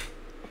 Okay.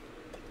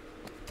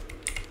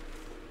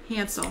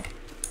 Hansel.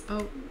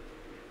 Oh.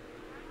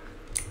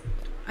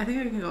 I think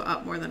I can go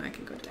up more than I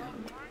can go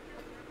down.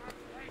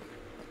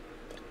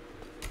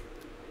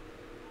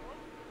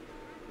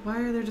 Why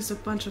are there just a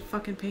bunch of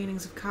fucking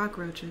paintings of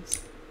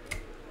cockroaches?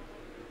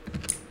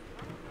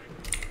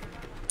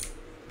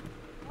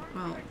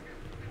 Well,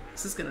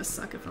 this is gonna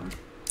suck if I'm...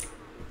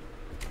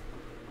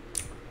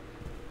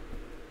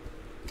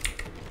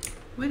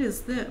 What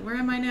is this? Where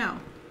am I now?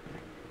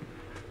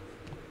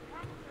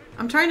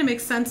 I'm trying to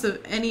make sense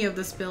of any of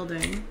this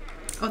building.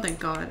 Oh, thank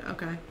God.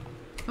 Okay.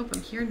 Oh,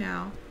 I'm here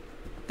now.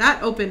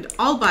 That opened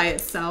all by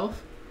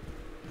itself.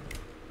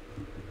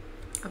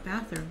 A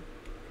bathroom.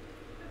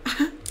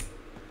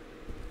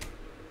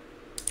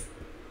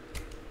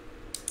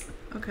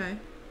 Okay.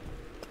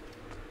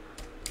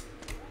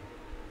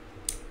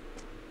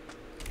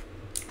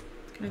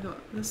 Can I go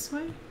this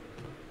way?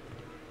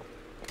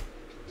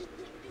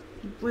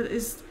 What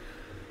is...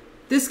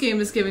 This game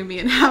is giving me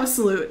an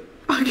absolute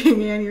fucking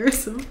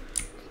aneurysm.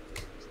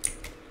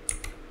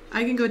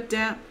 I can go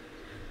down.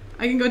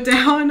 I can go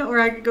down or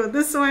I can go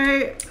this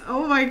way.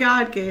 Oh my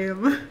god,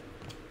 game.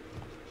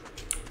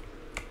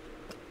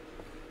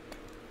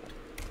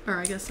 Or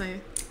I guess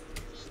I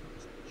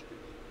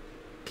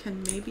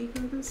can maybe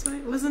go this way.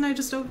 Wasn't I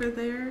just over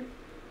there?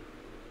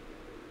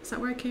 Is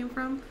that where I came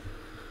from?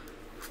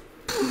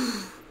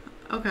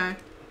 Okay.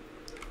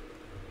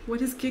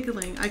 What is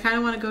giggling? I kind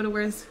of want to go to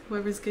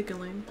whoever's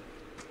giggling.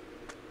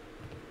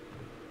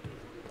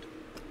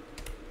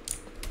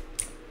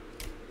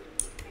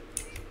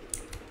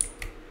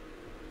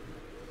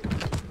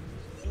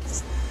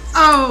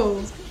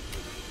 Oh!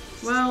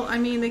 Well, I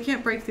mean, they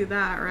can't break through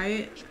that,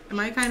 right? Am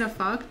I kind of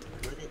fucked?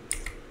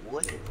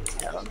 Would it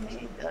tell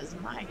me, does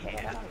my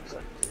hair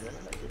look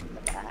good in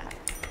the back?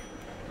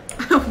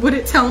 Would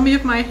it tell me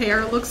if my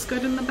hair looks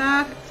good in the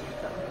back?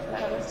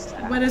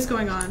 What is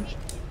going on?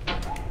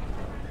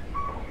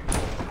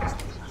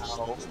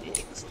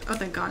 Oh,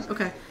 thank God.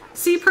 Okay.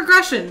 See,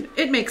 progression.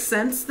 It makes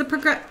sense. The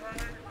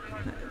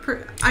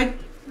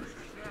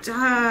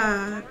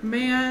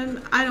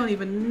man, I don't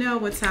even know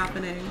what's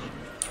happening.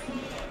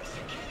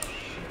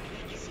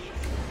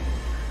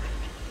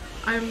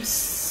 I'm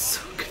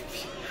so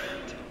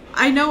confused.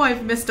 I know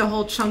I've missed a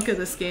whole chunk of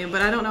this game,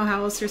 but I don't know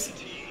how else you're...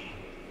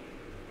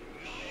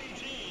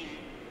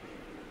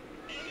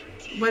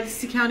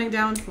 What's he counting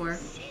down for?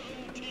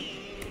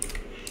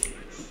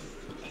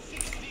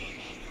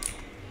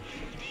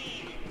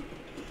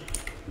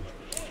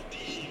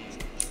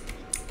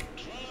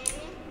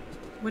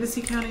 What is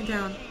he counting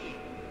down?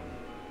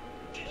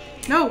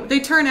 No, they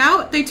turn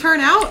out? They turn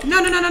out?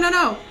 No, no, no, no, no,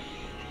 no.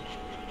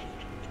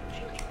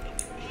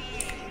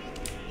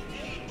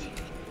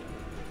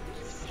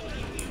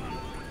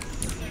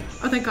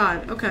 Oh, thank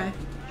God. Okay.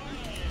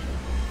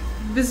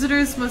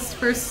 Visitors must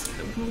first...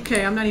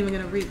 Okay, I'm not even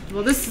gonna read...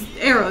 Well, this is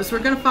arrows. We're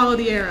gonna follow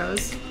the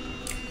arrows.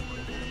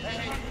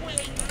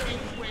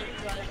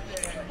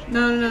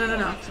 No, no, no, no,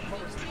 no,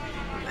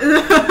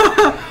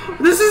 no.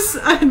 This is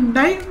a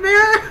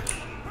nightmare?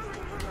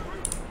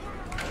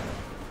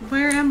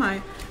 Where am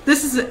I?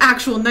 This is an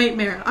actual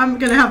nightmare. I'm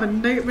gonna have a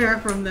nightmare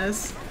from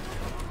this.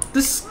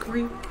 The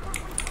scream...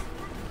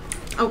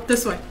 Oh,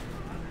 this way.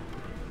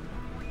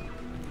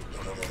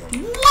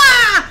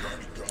 Wah!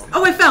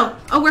 Oh, I fell!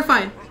 Oh, we're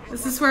fine.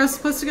 Is this where I was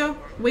supposed to go?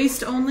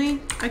 Waist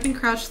only? I can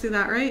crouch through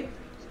that, right?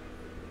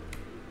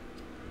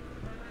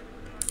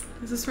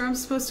 Is this where I'm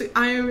supposed to...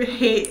 I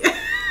hate...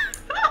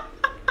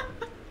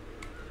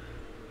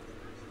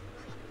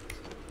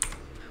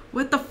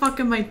 What the fuck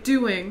am I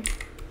doing?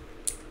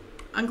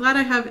 I'm glad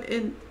I have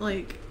an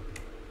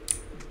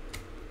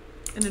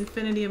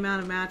infinity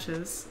amount of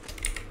matches.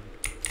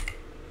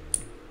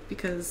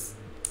 Because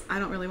I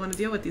don't really want to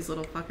deal with these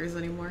little fuckers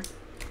anymore.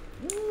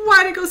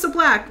 Why'd it go so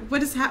black?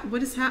 What is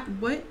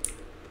what?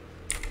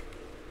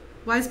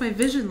 Why is my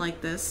vision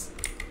like this?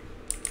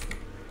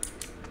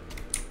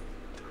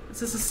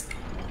 Is this a...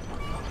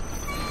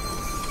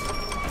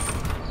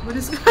 What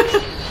is...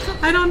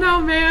 I don't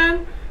know,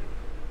 man.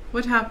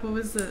 What happened?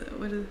 What was the...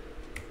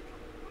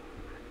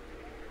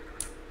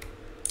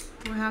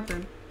 What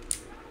happened?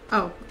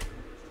 Oh.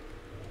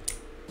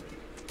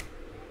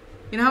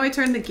 You know how I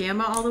turned the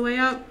gamma all the way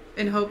up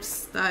in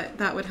hopes that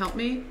that would help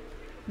me?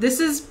 This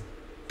is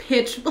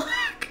pitch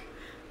black.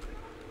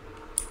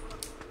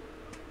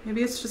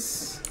 Maybe it's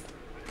just...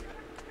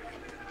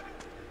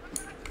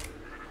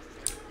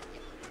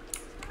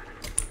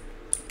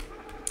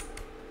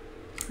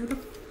 Where the...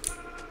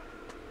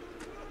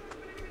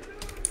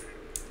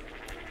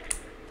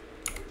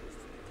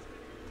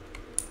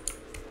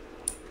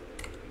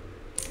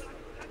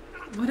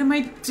 What am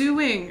I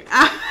doing?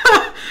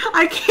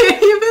 I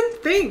can't even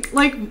think.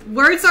 Like,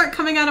 words aren't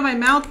coming out of my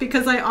mouth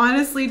because I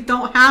honestly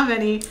don't have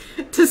any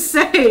to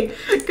say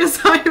because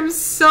I am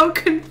so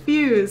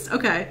confused.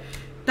 Okay,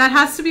 that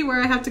has to be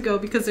where I have to go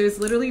because there's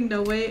literally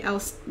nowhere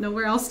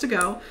else to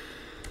go.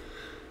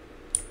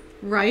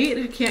 Right?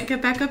 I can't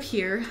get back up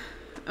here.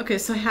 Okay,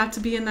 so I have to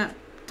be in that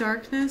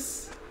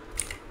darkness.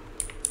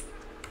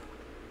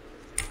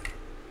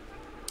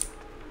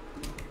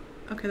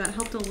 Okay, that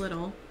helped a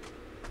little.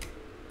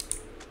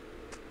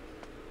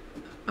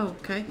 Oh,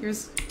 okay,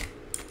 here's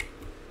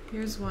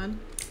one.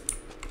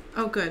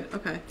 Oh, good,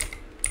 okay.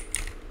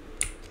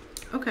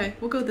 Okay,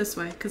 we'll go this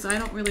way, because I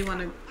don't really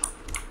want to...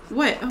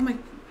 What? Oh my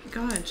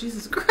God,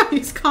 Jesus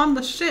Christ, calm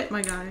the shit,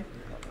 my guy.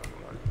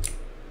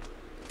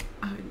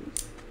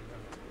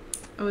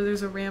 Oh,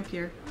 there's a ramp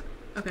here.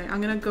 Okay,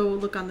 I'm gonna go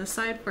look on this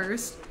side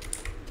first,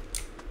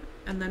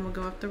 and then we'll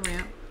go up the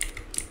ramp.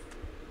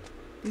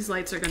 These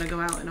lights are gonna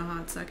go out in a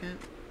hot second.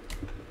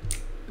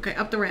 Okay,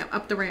 up the ramp,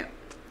 up the ramp.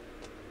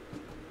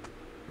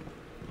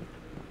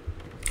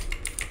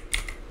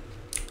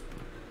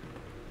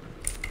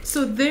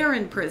 So they're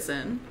in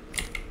prison.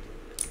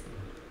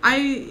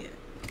 I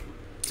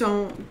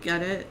don't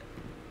get it.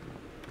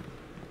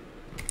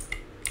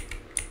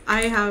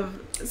 I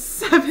have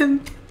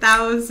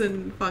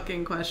 7,000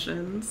 fucking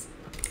questions.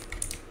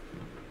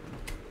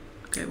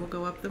 Okay, we'll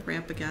go up the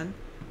ramp again.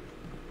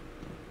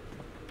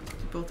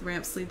 Both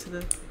ramps lead to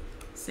the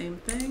same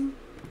thing.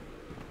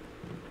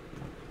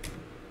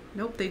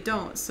 Nope, they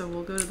don't, so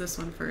we'll go to this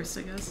one first,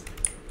 I guess.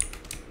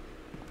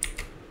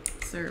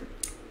 Is there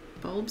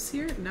bulbs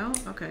here? No?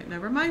 Okay,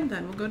 never mind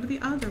then. We'll go to the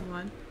other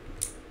one.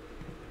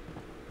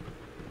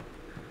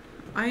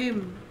 I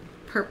am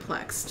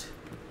perplexed.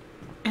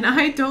 And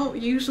I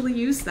don't usually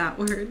use that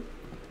word.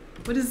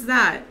 What is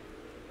that?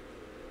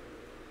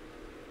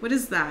 What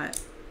is that?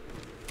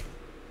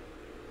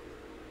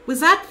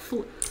 Was that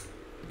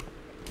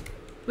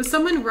was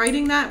someone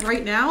writing that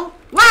right now?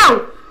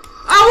 Wow!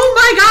 Oh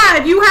my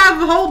God! You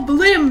have whole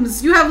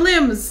limbs! You have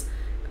limbs!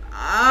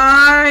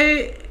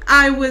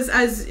 I was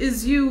as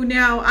is you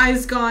now,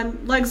 eyes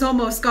gone, legs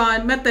almost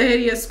gone, met the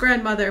hideous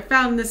grandmother,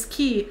 found this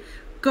key,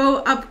 go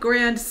up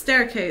grand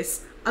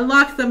staircase,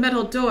 unlock the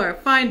metal door,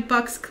 find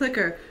Buck's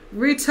clicker,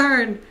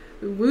 Return.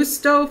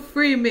 Wusto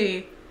free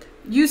me.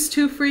 Used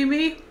to free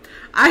me?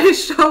 I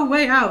show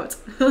way out.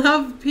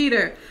 Love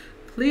Peter.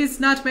 Please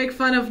not make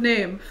fun of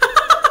name.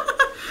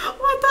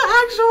 What the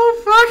actual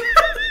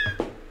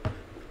fuck?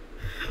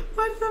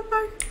 What the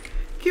fuck?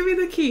 Give me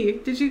the key.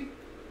 Did you...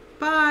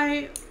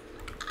 Bye.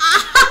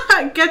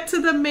 Get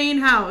to the main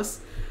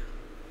house.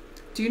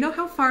 Do you know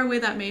how far away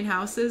that main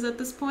house is at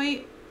this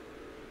point?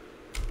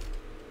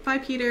 Bye,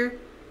 Peter.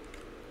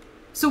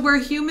 So we're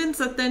humans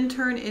that then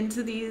turn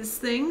into these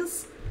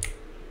things?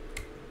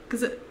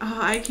 Because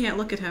I can't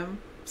look at him.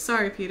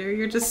 Sorry, Peter.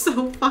 You're just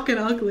so fucking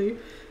ugly.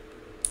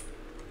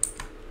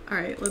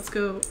 Alright, let's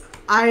go.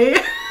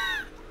 I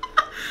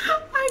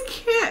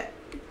can't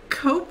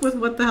cope with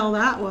what the hell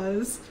that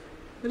was.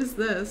 What is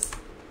this?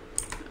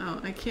 Oh,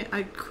 I can't.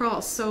 I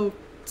crawl so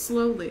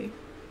slowly.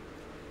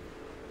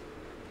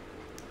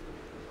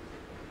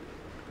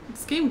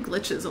 This game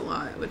glitches a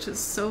lot, which is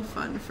so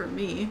fun for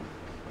me.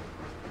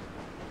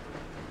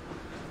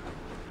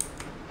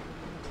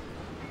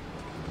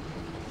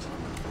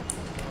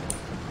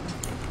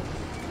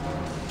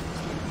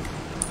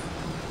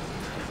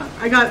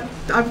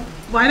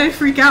 Why'd I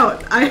freak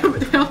out? I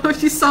don't know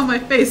if you saw my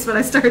face, but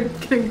I started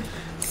getting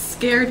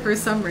scared for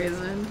some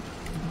reason.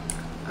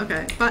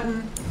 Okay,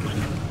 button.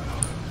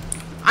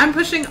 I'm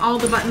pushing all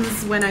the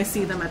buttons when I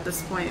see them at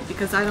this point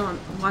because I don't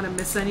want to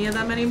miss any of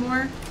them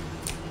anymore.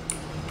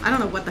 I don't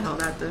know what the hell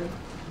that did.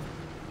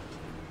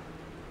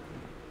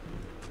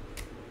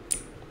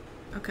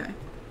 Okay.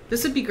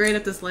 This would be great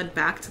if this led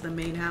back to the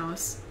main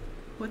house.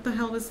 What the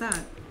hell was that?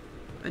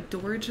 A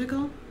door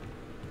jiggle?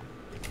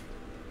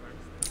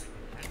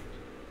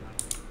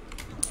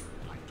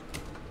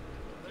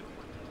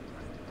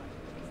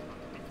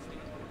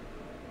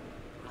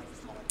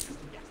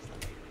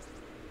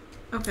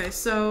 Okay,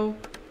 so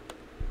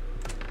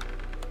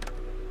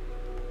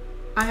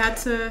I had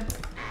to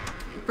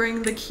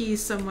bring the key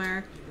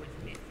somewhere.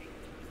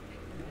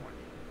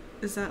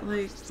 Is that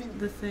like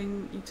the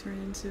thing you turn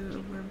into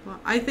a worm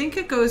blob? I think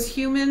it goes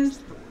human,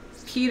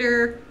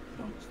 Peter,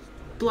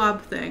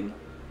 blob thing.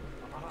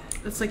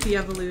 That's like the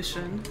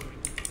evolution.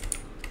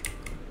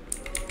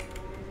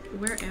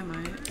 Where am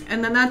I?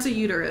 And then that's a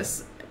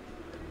uterus.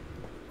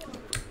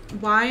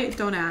 Why?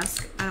 Don't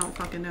ask. I don't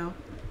fucking know.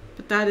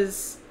 But that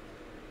is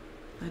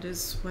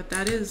what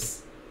that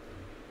is.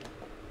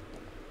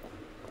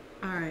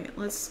 Alright,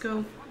 let's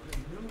go.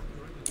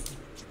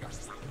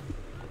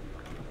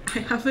 I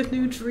have a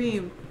new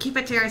dream. Keep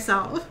it to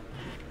yourself.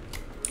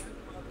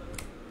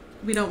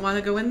 We don't want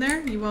to go in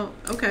there? You won't?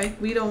 Okay,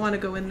 we don't want to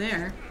go in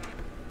there.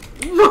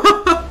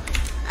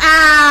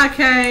 Ah,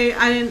 okay,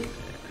 I didn't...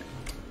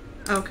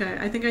 Okay,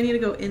 I think I need to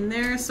go in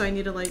there, so I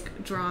need to,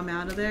 like, draw him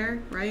out of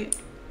there, right?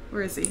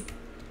 Where is he?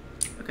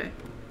 Okay.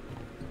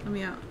 Let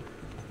me out.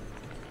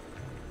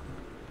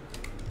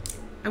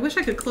 I wish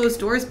I could close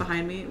doors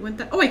behind me.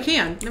 Oh, I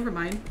can! Never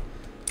mind.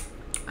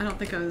 I don't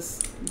think I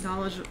was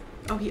knowledgeable.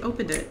 Oh, he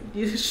opened it.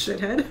 You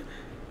shithead.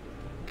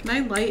 Can I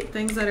light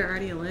things that are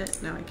already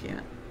lit? No, I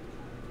can't.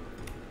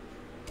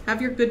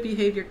 Have your good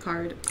behavior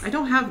card. I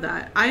don't have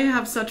that. I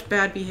have such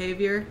bad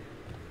behavior.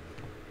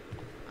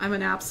 I'm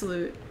an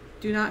absolute.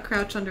 Do not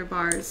crouch under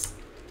bars.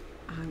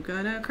 I'm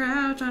gonna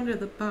crouch under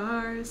the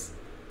bars.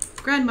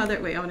 Grandmother.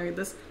 Wait, I want to read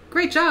this.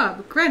 Great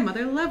job!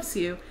 Grandmother loves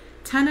you.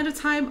 10 at a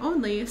time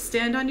only.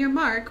 Stand on your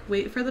mark.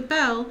 Wait for the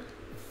bell.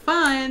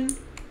 Fun!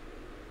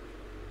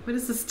 What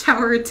is this?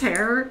 Tower of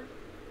Terror?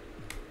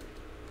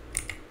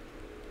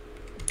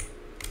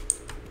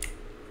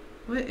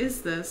 What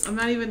is this? I'm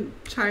not even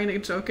trying to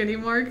joke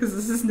anymore because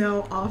this is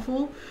now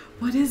awful.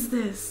 What is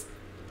this?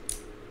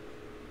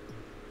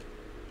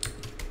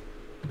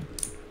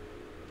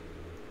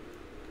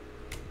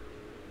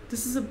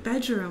 This is a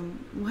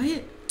bedroom.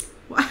 What?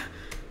 What?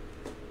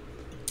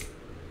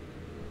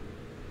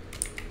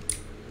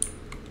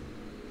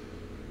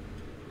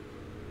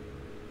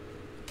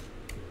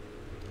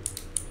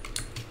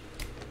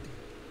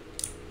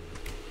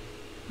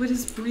 What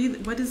is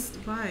breathe? What is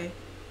why?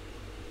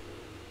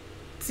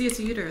 See, it's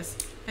a uterus.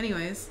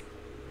 Anyways.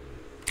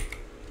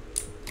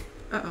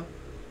 Uh-oh.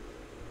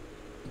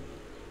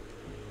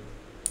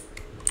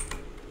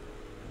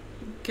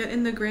 Get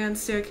in the grand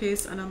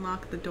staircase and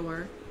unlock the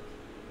door.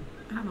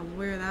 I don't know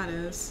where that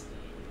is.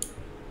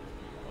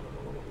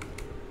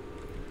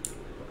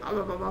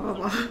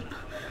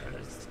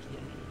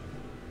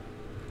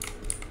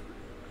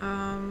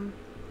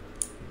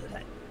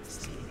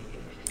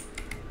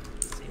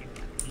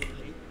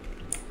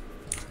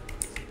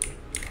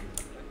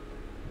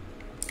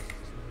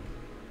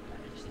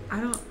 I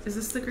don't... Is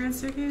this the grand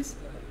staircase?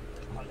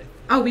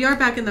 Oh, we are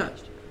back in the...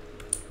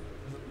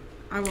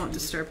 I won't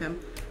disturb him.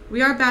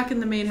 We are back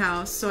in the main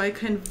house, so I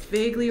can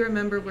vaguely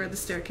remember where the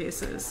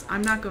staircase is.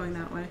 I'm not going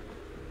that way.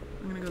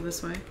 I'm gonna go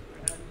this way.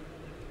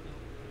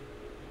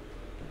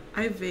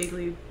 I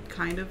vaguely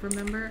kind of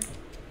remember.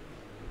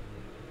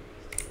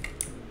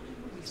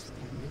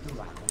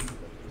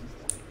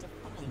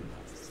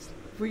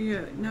 Were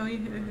you... No,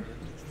 you...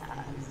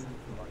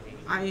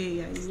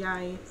 I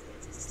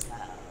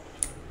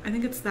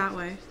think it's that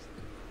way.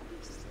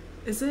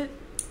 Is it?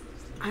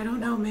 I don't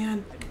know,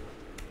 man.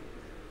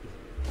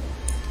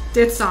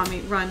 It saw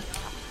me. Run.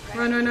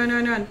 Run, run, run,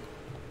 run, run.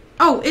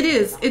 Oh, it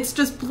is. It's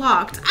just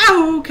blocked.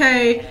 Oh,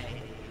 okay.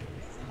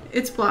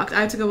 It's blocked.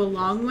 I have to go a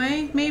long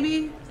way,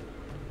 maybe?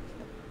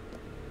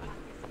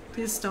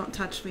 Please don't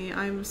touch me.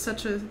 I'm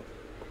such a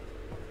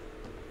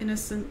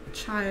innocent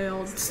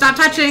child. Stop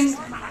touching!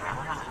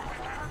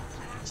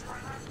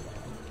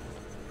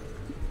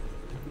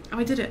 Oh,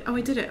 I did it. Oh,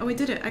 I did it. Oh, I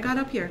did it. I got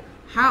up here.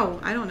 How?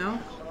 I don't know.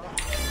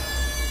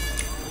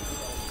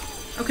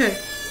 Okay.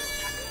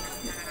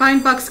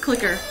 Find Buck's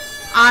clicker.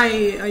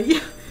 I'm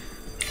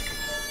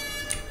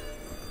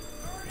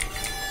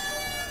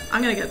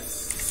gonna get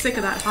sick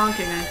of that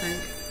honking, I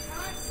think.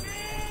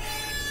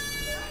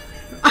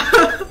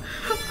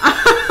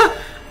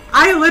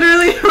 I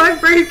literally, my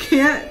brain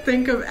can't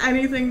think of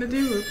anything to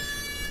do.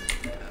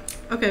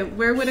 Okay,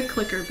 where would a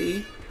clicker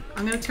be?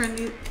 I'm gonna turn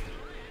the...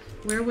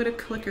 Where would a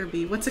clicker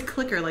be? What's a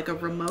clicker? Like a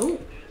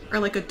remote? Or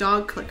like a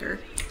dog clicker?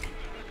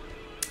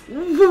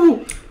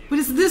 Ooh, what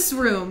is this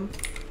room?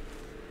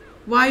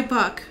 Why,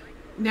 Buck?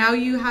 Now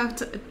you have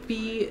to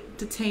be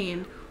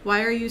detained.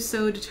 Why are you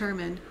so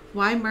determined?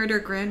 Why murder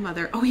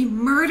grandmother? Oh, he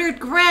murdered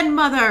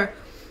grandmother!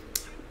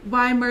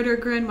 Why murder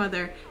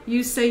grandmother?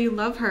 You say you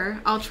love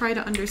her. I'll try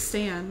to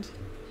understand.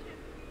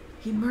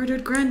 He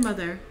murdered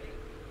grandmother.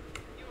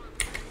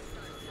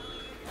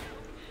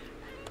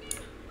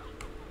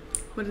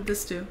 What did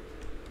this do?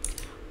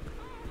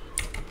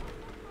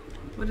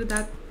 What did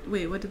that...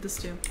 Wait, what did this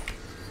do?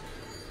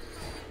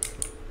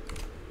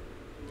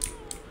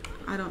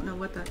 I don't know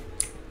what that...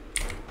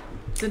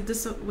 Did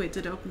this... Wait,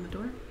 did it open the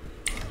door?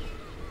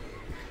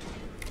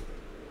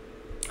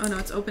 Oh no,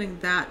 it's opening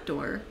that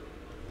door.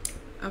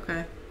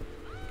 Okay.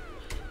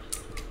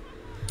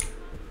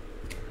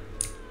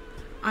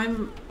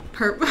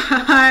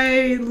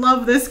 I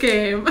love this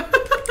game.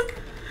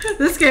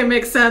 This game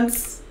makes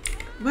sense.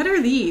 What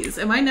are these?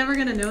 Am I never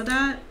gonna know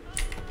that?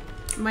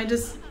 Am I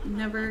just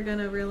never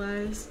gonna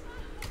realize?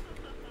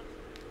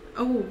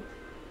 Oh.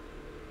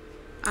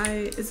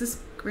 Is this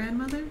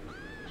grandmother?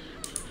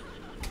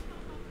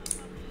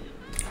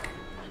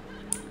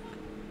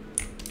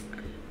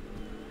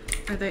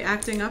 Are they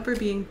acting up or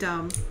being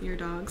dumb, your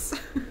dogs?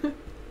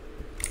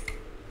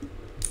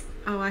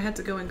 Oh, I had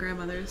to go in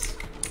grandmother's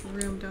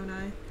room, don't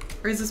I?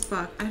 Or is this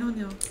Buck? I don't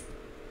know.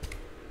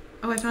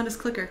 Oh, I found his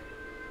clicker.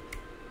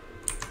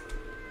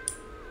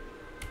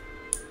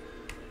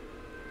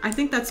 I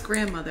think that's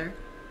grandmother.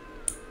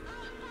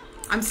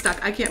 I'm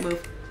stuck. I can't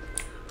move.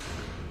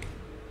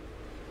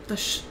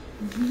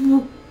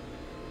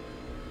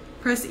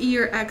 Press E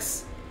or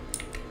X.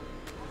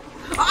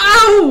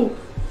 Oh!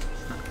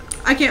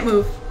 I can't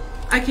move.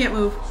 I can't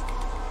move.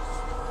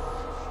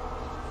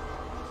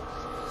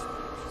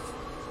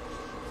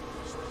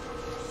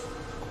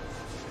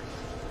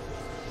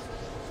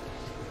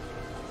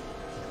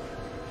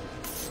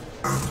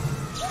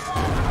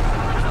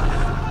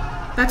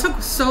 That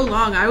took so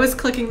long. I was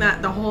clicking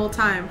that the whole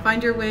time.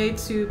 Find your way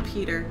to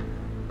Peter.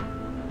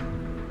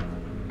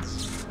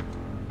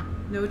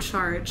 No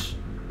charge.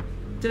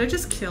 Did I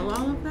just kill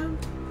all of them?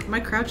 Am I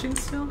crouching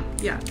still?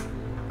 Yeah.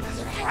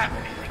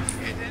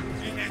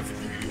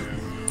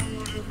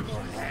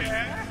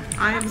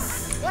 I am...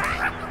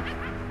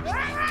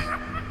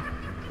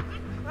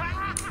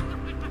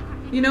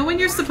 You know when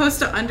you're supposed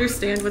to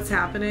understand what's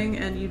happening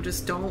and you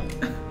just don't?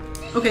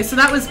 Okay, so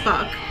that was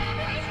Buck.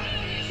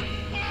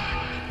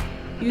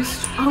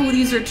 Oh,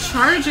 these are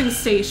charging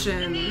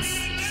stations.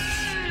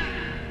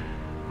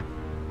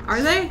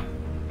 Are they?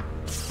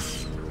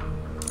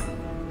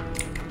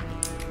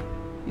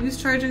 Use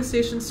charging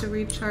stations to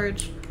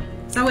recharge.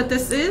 Is that what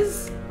this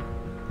is?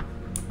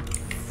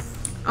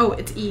 Oh,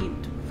 it's E.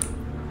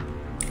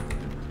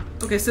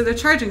 Okay, so they're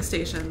charging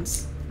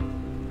stations.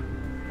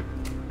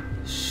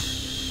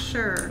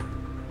 Sure.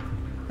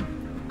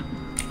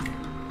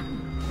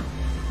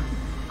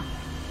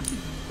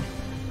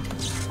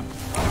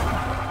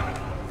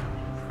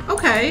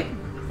 Okay.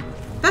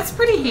 That's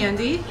pretty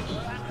handy.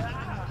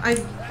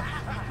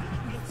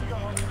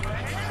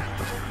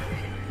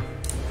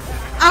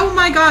 Oh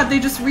my god, they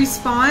just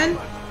respawn?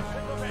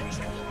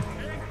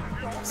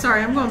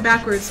 Sorry, I'm going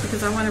backwards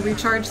because I want to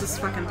recharge this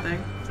fucking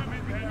thing.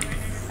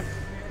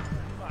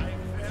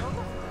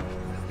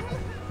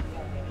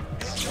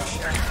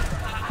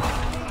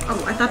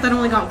 Oh, I thought that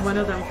only got one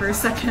of them for a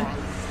second.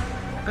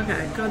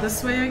 Okay, go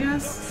this way, I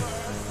guess?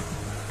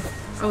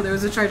 Oh, there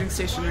was a charging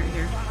station right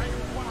here.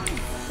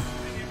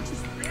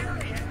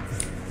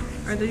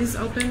 Are these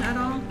open at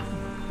all?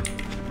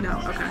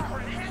 No, okay.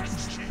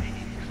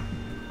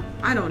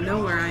 I don't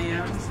know where I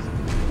am.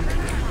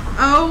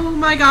 Oh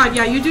my god,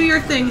 yeah, you do your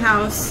thing,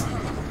 house.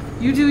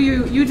 You do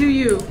you, you do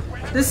you.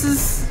 This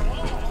is...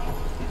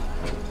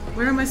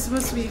 Where am I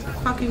supposed to be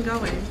fucking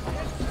going?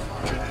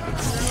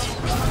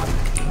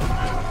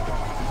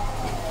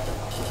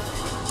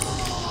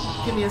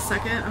 Give me a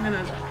second, I'm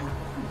gonna...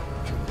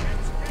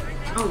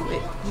 Oh,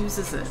 it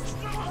uses it.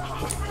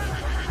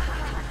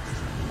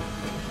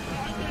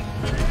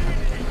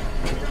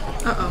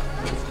 Uh-oh.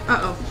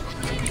 Uh-oh.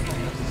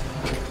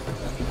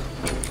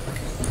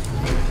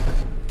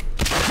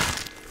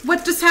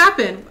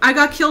 happened? I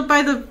got killed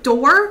by the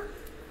door?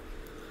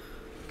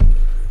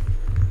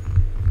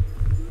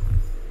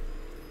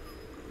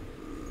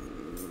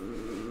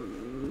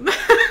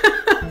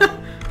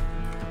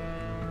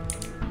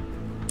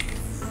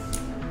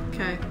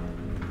 Okay.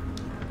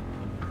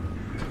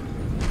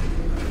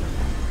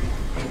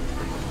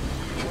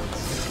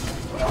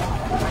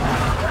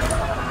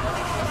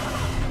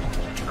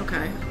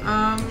 Okay.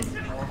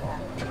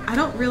 I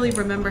don't really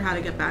remember how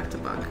to get back to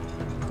Buck.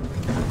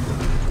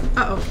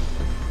 Uh-oh.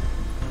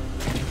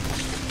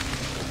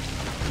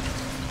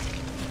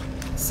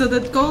 So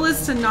the goal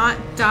is to not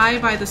die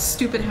by the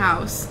stupid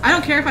house. I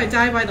don't care if I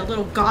die by the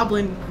little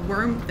goblin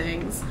worm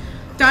things.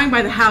 Dying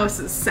by the house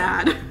is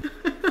sad.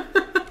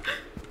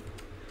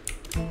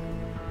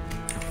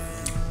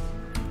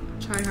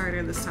 Try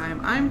harder this time.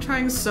 I'm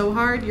trying so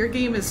hard. Your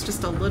game is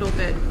just a little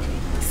bit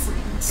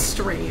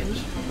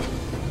strange.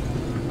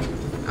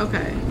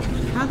 Okay.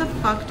 How the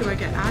fuck do I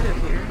get out of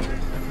here?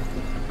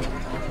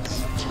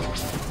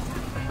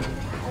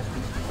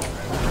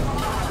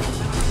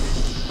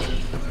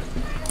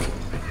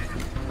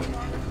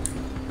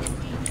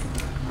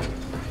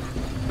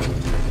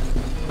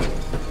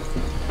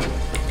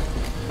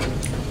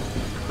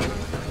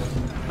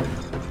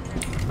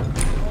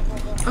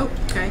 Oh,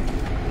 okay.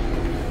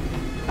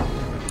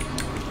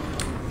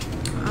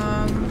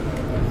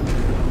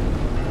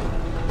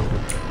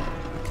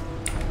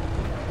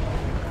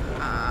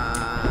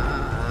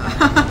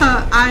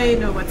 I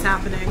know what's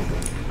happening.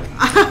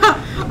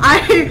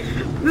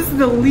 This is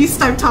the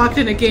least I've talked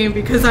in a game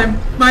because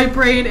my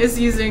brain is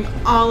using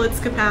all its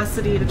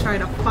capacity to try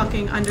to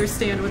fucking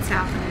understand what's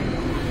happening.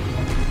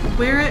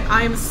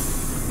 I'm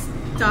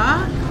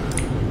stuck?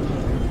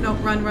 No,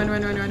 run.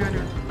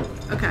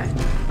 Okay.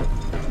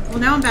 Well,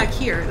 now I'm back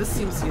here. This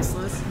seems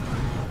useless.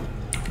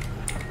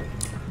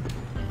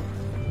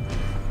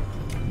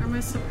 Where am I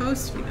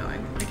supposed to be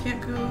going? I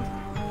can't go...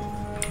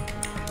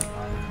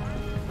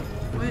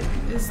 What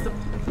is the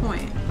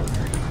point?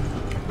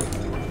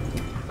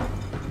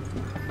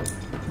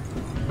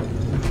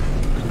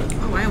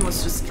 Oh, I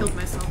almost just killed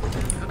myself.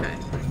 Okay.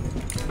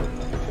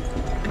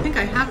 I think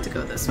I have to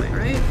go this way,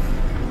 right?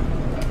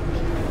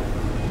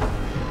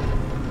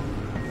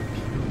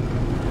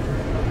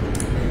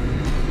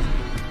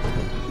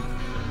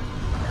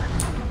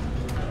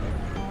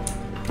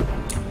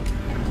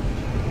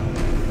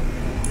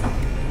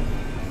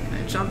 Can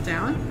I jump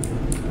down?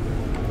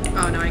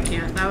 Oh, no, I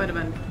can't. That would have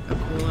been a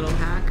cool little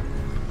hack.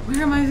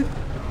 Where am I?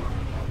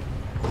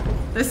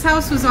 This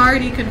house was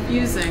already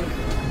confusing.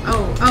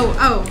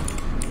 Oh.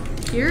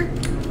 Here?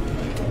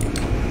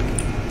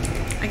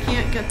 I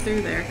can't get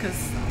through there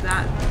because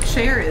that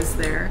chair is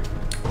there.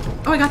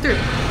 Oh, I got through.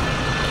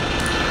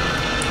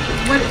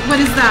 What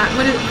is that?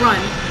 What is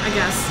run, I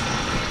guess.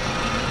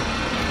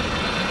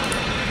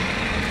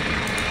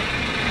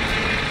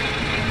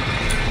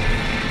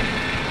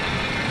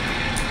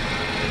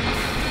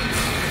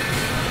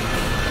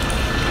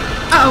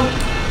 Uh-oh.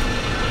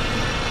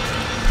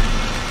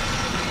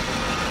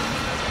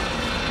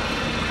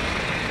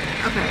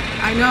 Okay,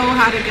 I know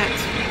how to get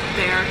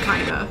there,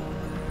 kinda.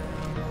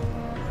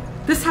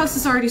 This house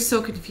is already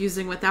so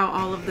confusing without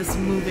all of this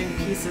moving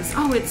pieces.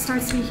 Oh, it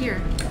starts me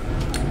here.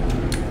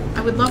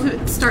 I would love it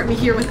to start me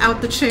here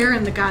without the chair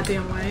in the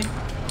goddamn way.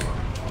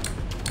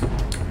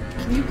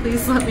 Can you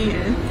please let me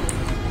in?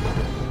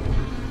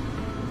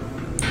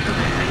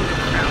 Okay, I need to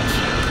crouch.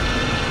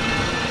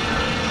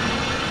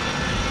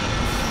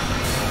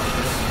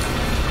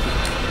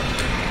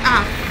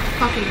 Ah,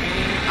 fucking A.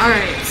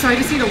 Alright, so I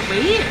just need to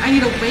wait? I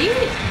need to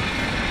wait?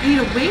 I need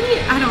to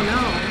wait? I don't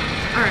know.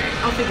 Alright,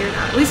 I'll figure it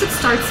out. At least it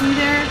starts me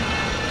there.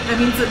 That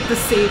means that the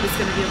save is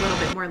going to be a little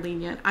bit more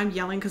lenient. I'm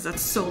yelling because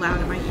that's so loud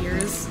in my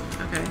ears.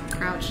 Okay,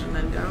 crouch and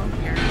then go.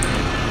 Here.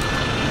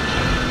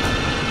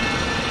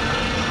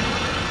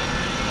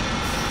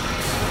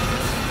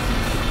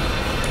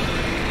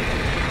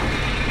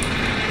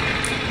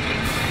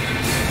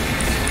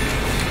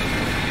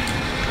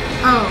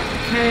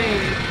 Okay,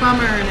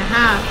 bummer and a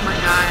half, my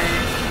guy.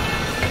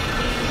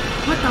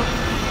 What the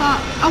fuck?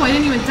 Oh, I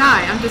didn't even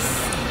die. I'm just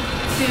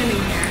standing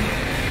here.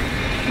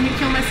 Can you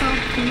kill myself?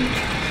 Can you?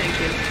 Thank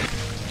you.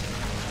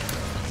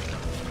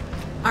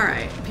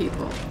 Alright,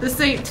 people. This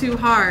ain't too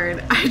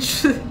hard. I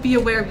just be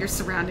aware of your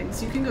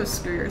surroundings. You can go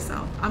screw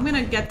yourself. I'm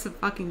gonna get to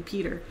fucking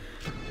Peter.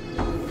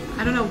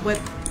 I don't know what...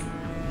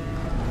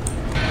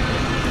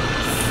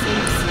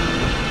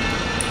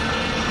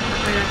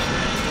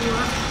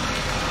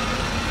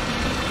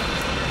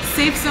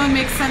 Safe zone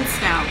makes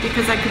sense now,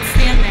 because I could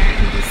stand there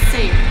and be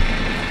safe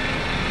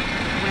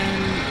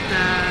when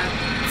the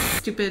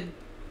stupid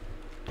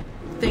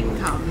thing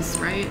comes,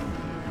 right?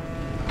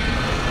 I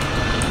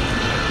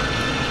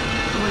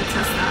want to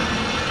test that.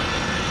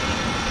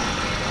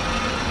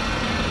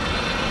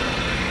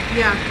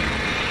 Yeah,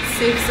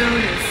 safe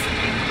zone is,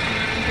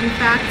 in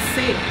fact,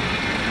 safe.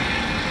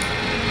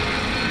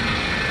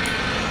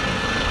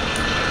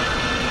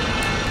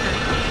 Okay.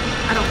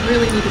 I don't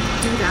really need to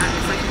do that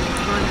because I can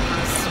run if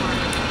I'm smart.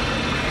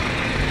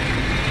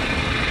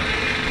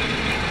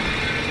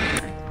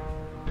 Okay.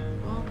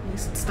 Well, at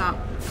least it stopped.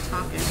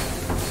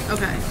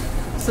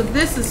 So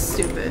this is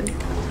stupid.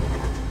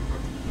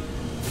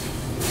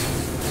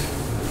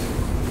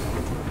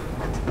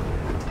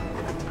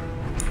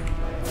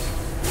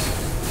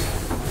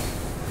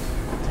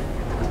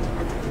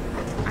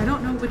 I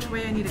don't know which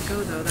way I need to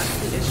go though, that's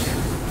the issue.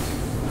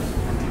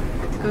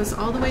 It goes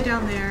all the way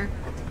down there,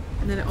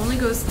 and then it only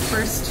goes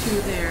first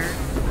to there.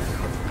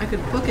 I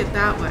could book it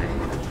that way.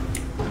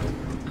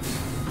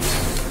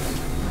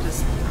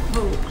 Just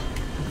hope.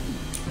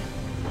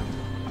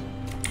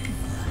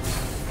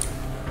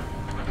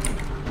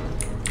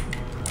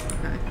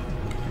 Okay.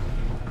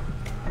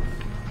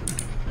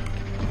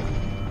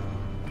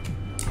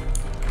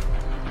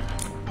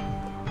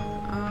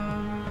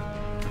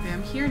 Okay,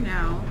 I'm here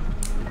now.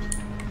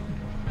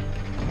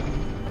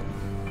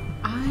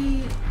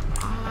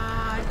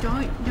 I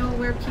don't know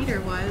where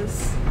Peter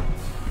was.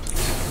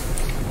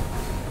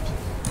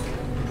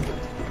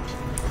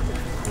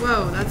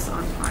 Whoa, that's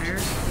on fire.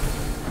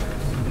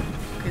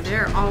 Okay,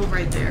 they're all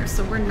right there,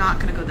 so we're not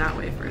gonna go that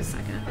way for a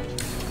second.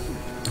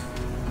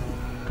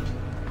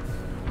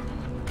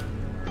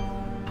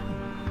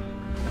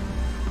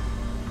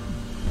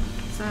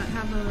 Does that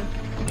have a...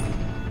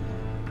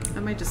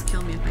 That might just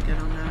kill me if I get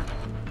on that.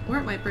 Or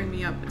it might bring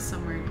me up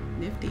somewhere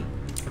nifty.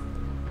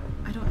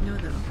 I don't know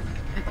though.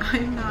 And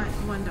I'm not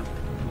one to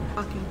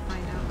fucking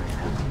find out right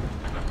now.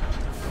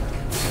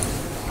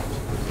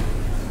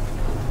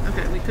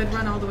 Okay, we could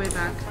run all the way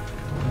back.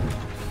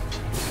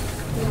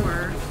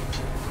 Or...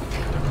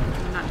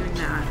 I'm not doing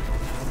that.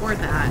 Or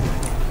that.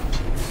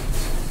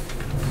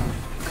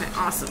 Okay,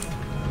 awesome.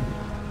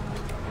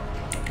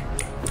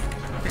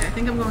 Okay, I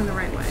think I'm going the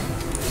right way.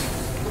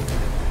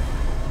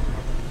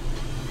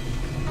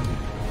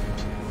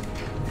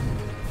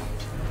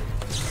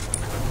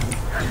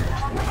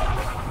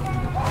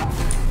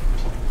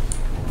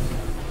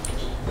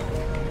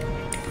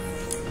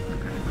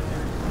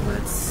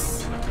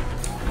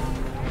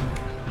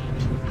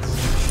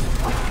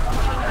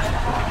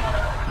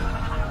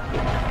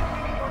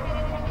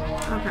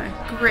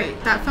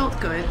 Great, that felt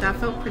good. That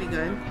felt pretty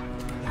good.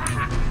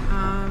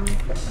 I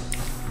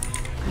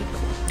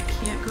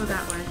can't go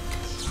that way.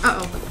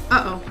 Uh-oh.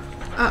 Uh-oh.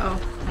 Uh-oh.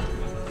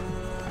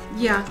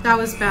 Yeah, that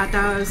was bad.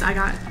 That was... I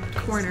got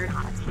cornered.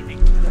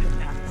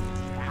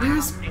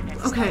 Where's...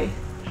 Okay.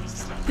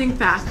 Think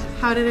back.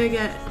 How did I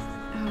get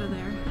out of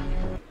there?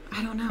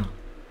 I don't know.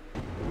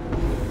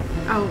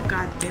 Oh,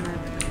 god damn it.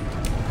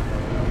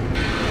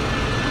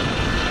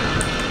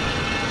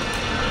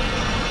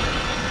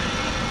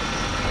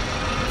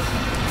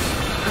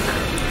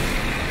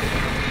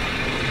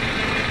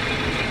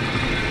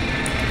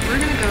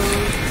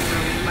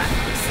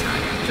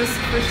 Just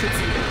for shits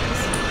and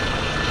giggles.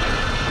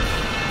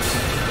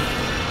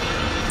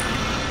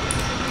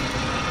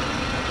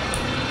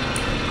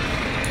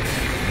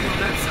 Well,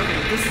 that's okay.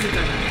 This is a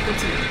dead end. Good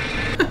to know.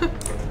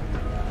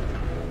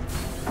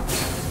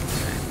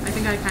 Okay, I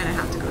think I kind of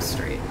have to go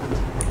straight.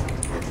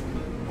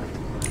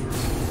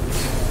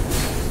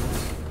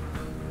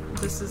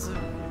 This is a...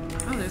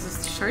 Oh, there's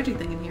this charging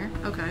thing in here.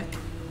 Okay.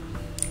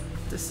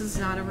 This is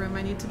not a room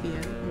I need to be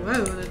in.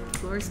 Whoa, the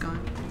floor's gone.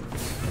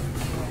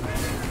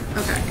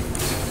 Okay.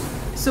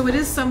 So it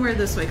is somewhere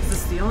this way, because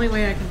this is the only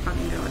way I can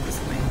fucking go at this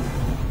point.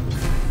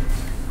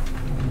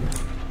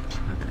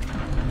 Okay.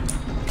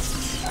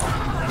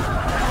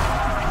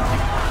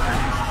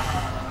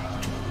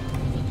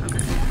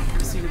 Okay. I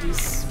just need to be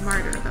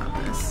smarter about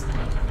this.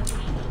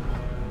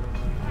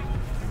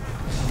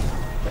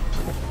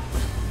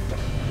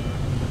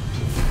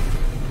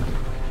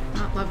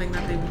 Not loving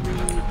that they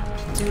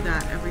redo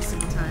that every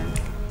single time.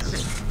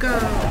 Okay, go!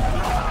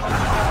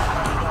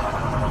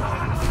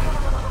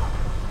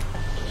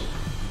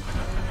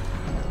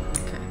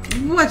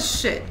 What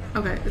shit?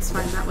 Okay, it's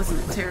fine. That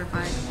wasn't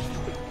terrifying.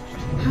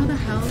 How the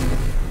hell?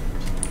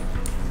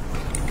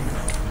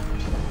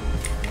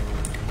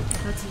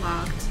 That's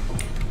locked.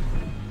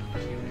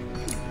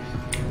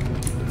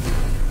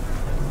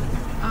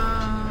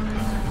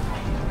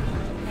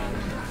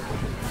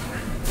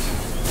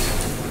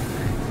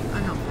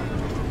 Unhelpful.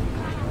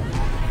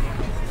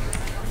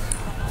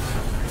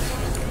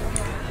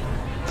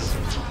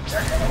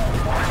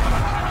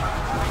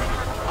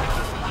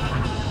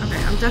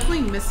 Okay, I'm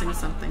definitely missing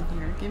something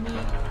here. Give me... I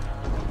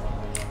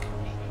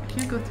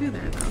can't go through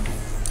there, though.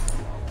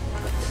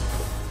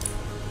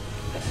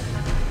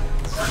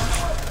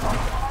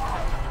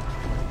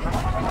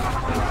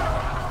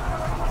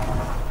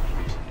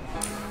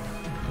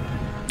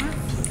 What?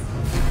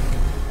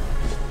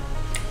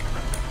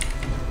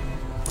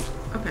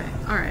 Okay,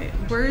 alright.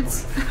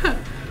 Words...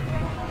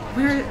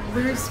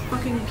 Where's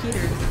fucking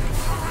Peter?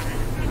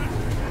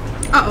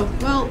 Uh-oh,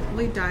 well,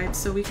 we died,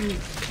 so we can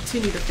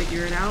continue to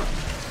figure it out.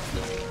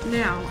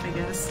 Now, I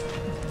guess.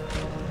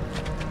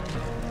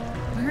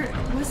 Where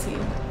was he?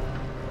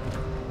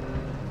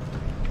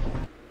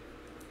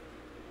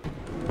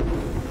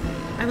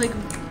 I, like,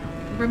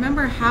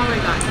 remember how I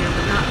got here,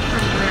 but not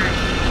from where I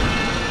came from.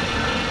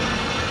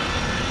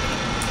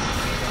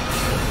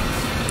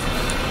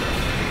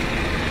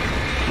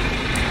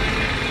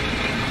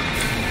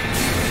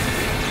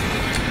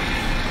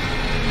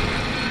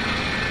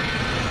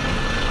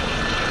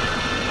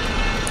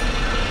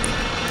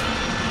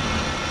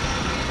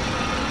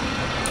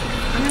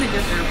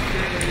 get there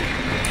purely.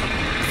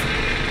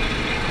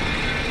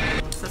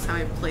 So that's how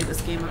I play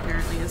this game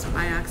apparently, is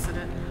by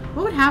accident.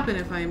 What would happen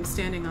if I'm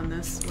standing on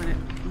this when it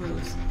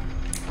moves?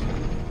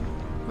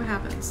 What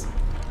happens?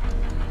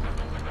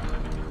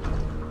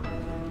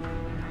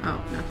 Oh,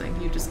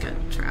 nothing. You just get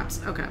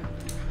traps. Okay.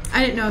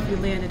 I didn't know if you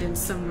landed in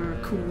somewhere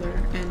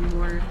cooler and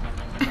more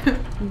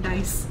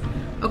nice.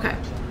 Okay.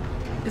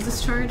 Is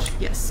this charged?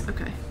 Yes.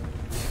 Okay.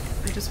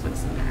 I just put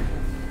some there.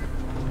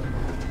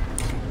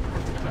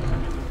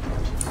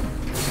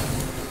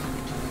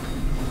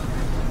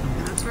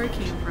 And that's where it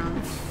came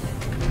from.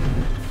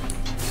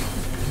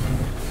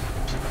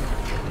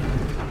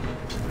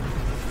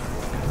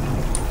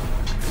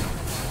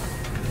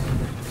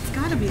 It's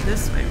gotta be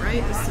this way,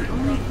 right? It's the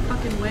only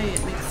fucking way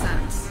it makes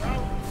sense.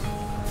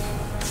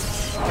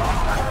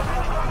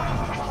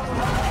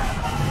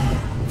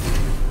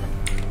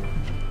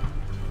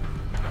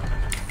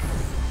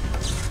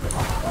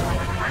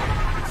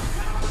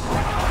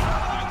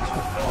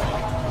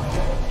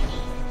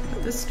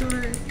 This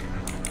door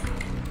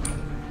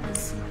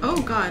is...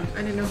 Oh god,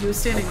 I didn't know he was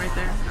standing right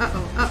there.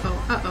 Uh-oh,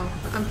 uh-oh, uh-oh.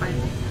 I'm fine.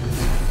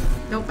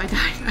 Nope, I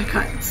died. I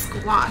got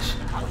squashed.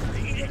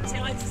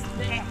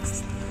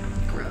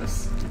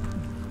 Gross.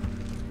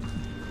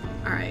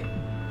 Alright.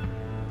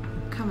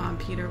 Come on,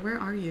 Peter, where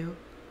are you?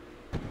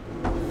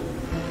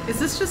 Is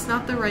this just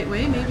not the right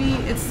way? Maybe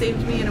it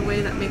saved me in a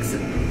way that makes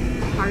it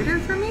harder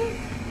for me?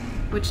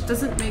 Which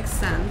doesn't make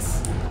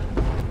sense.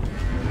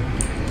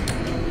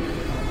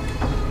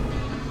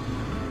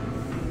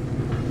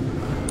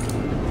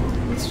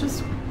 Let's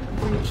just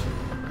reach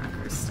back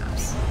our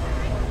steps.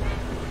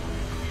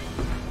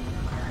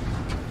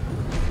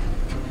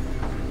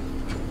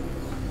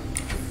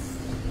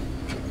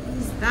 What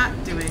is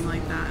that doing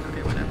like that?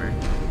 Okay, whatever.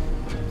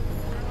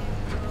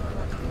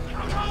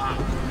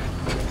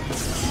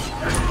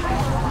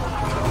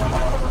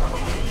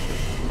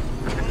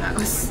 Okay, that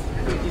was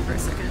spooky for a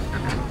second.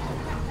 Okay.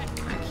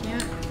 I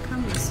can't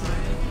come this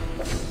way.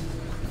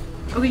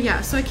 Okay,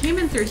 yeah, so I came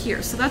in through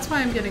here, so that's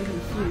why I'm getting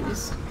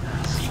confused.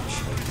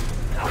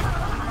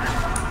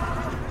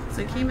 So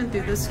I came in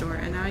through this door,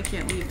 and now I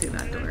can't leave through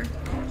that door.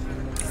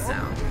 So,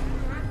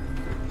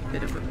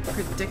 bit of a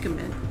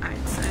predicament,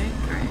 I'd say.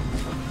 Alright.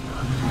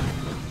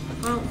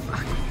 Well,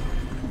 fuck.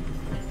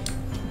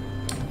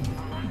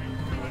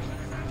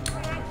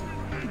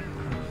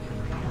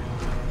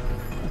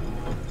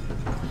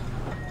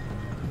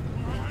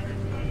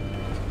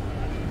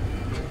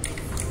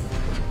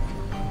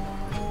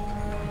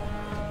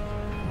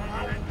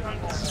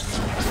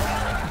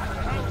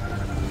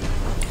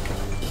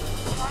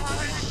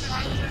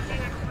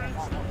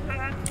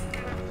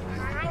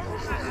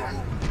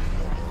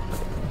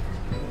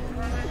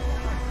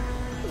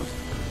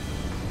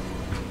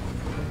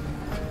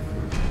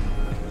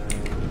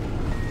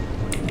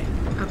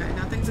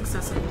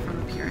 Accessible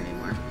from up here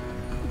anymore.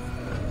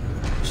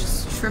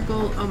 Just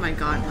triple. Oh my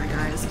god, my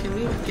guys. Can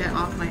we get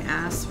off my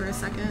ass for a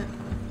second?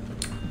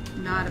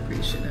 Not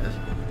appreciative of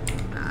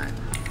that.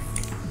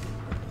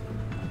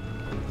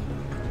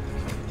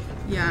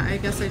 Yeah, I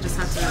guess I just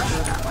have to go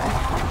that way.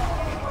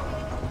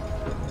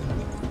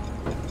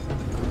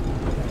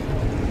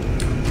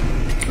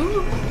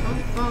 Ooh!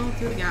 Don't fall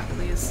through the gap,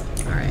 please.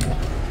 Alright.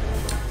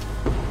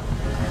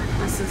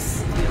 This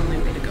is the only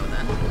way to go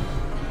then.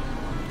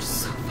 Which is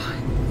so fun.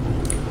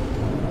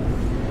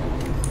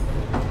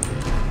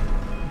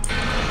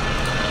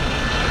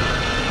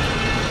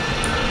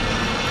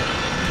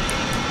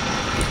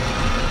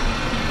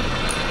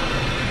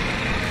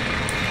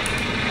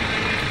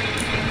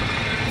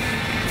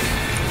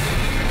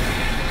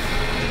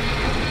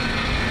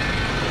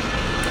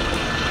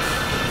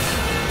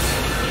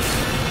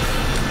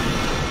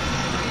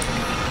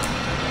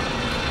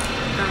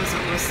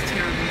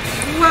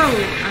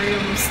 I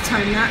almost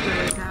timed that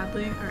really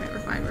badly. Alright, we're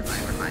fine, we're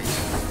fine, we're fine.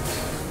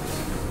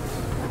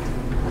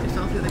 I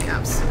fell through the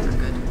gaps, so we're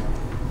good.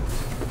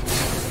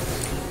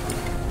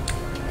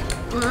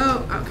 Whoa,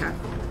 okay.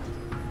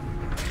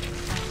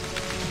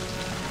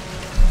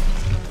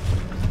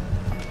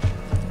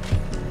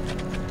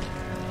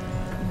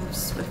 Move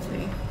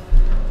swiftly.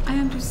 I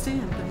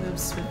understand the move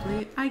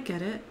swiftly. I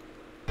get it.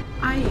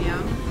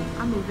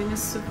 I'm moving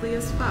as swiftly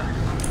as fuck.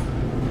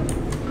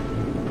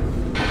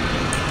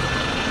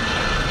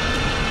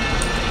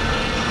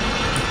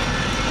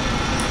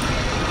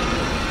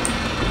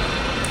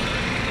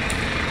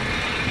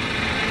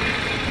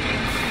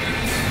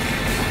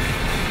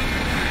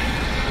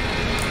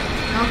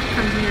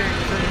 Come here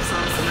and kill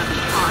yourselves, and that'd be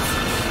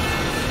awesome.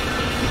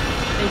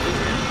 Thank you,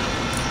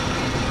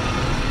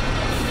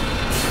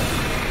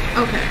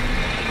 Okay.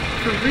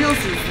 For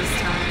realsies this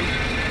time.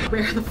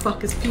 Where the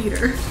fuck is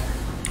Peter?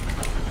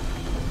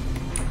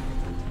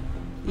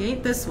 He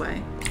ain't this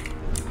way.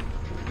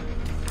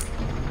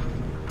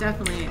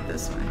 Definitely ain't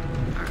this way.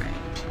 Alright.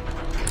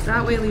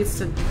 That way leads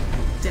to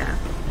death.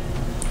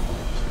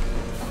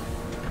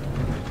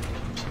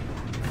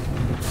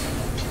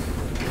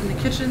 And the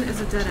kitchen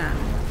is a dead end.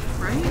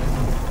 Right?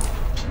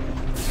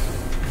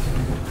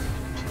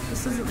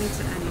 This doesn't lead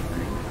to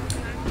anything.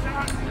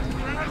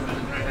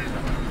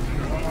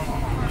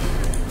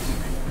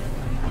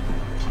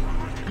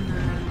 And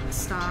then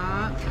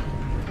stop.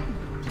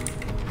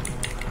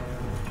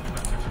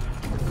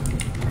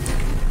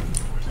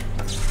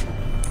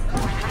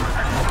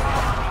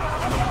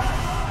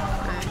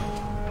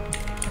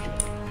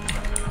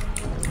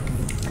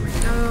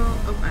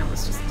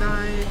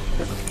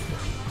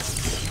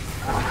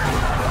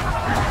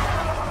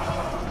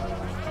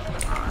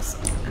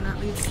 Awesome. And that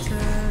leads to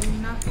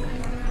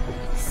nothing.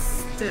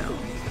 Still.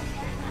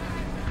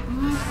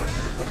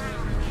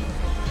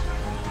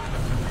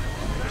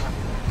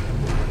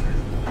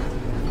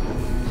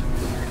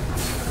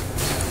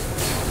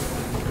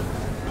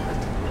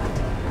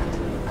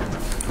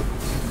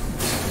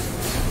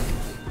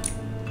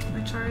 Am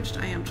I charged?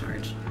 I am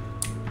charged.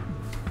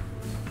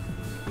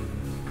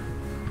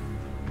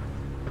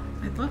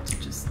 I'd love to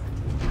just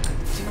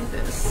do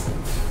this.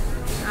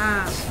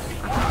 Ah,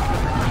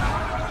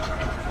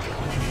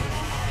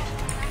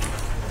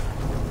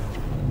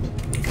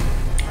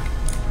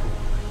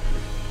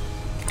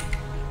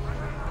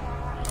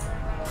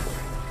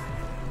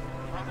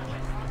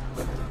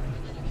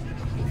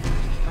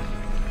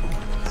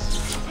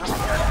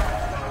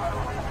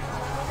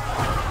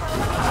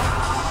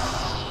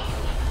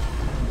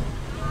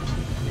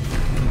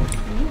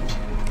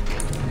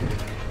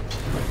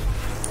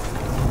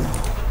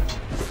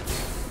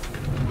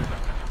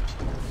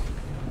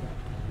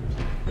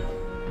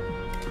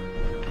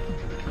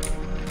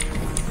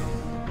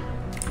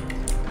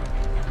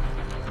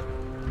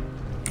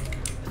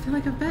 I feel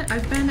like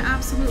I've been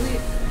absolutely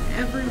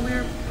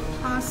everywhere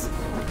possible.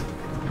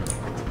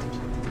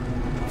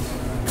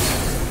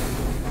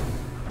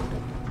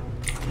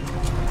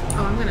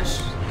 Oh, I'm gonna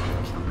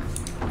kill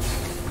myself.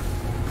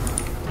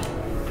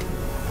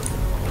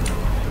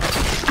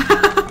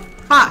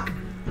 Fuck!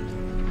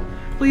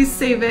 Please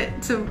save it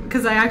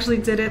because I actually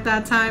did it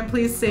that time.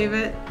 Please save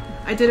it.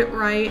 I did it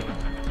right.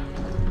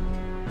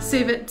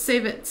 Save it,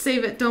 save it,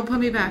 save it. Don't put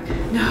me back.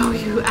 No,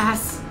 you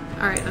ass.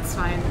 Alright, that's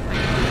fine.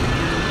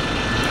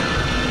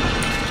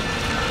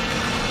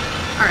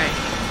 Alright.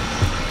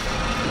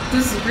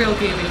 This is real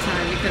gaming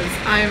time because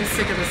I am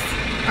sick of this.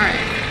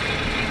 Alright.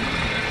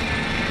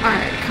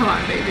 Alright, come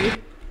on, baby.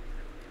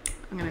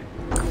 I'm gonna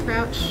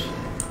crouch.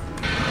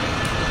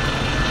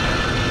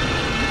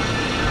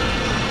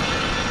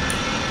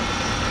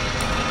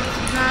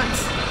 That.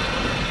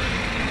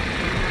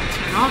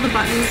 Turn all the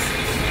buttons.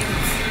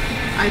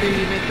 Either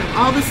you make them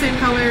all the same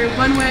color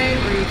one way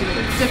or you do it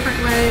a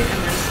different way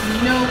and there's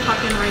no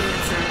fucking right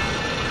answer.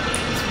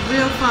 It's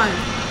real fun.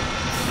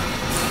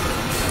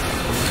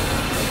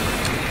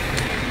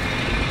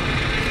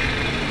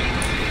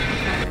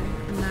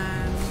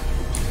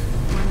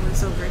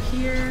 Over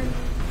here.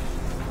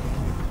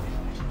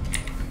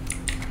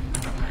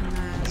 And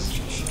then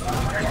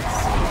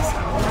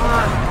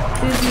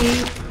busy.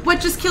 What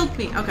just killed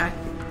me? Okay.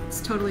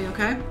 It's totally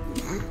okay.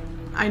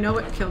 I know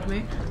what killed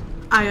me.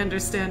 I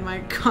understand my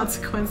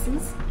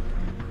consequences.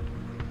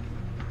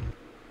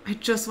 I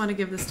just want to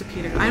give this to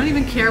Peter. I don't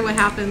even care what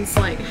happens,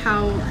 like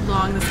how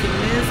long this game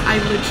is. I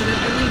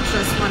legitimately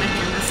just want to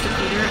hand this to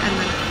Peter and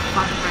then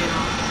fuck right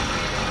off.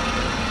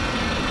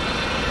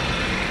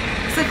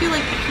 Because I feel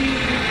like he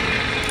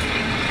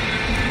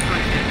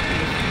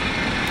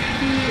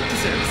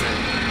deserves it.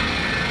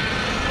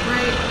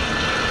 Right?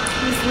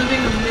 He's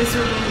living a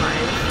miserable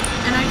life.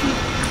 And I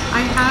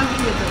have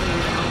the ability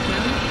to help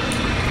him.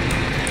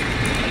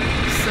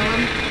 So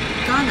I'm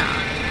gonna.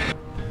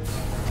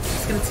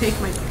 It's gonna take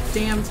my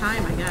damn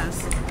time, I guess.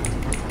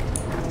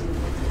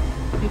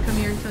 Can you come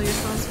here and kill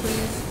yourselves,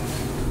 please?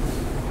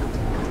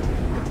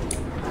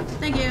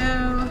 Thank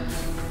you!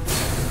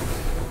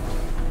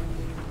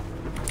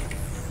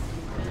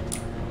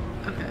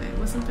 Okay,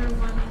 wasn't there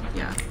one?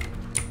 Yeah.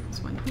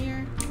 There's one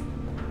here.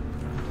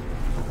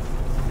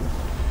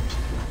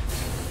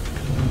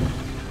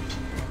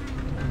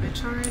 Am I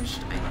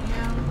charged? I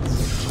am.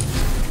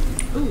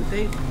 Ooh,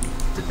 they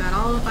did that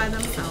all by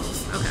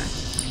themselves. Okay.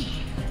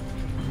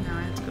 Now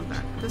I have to go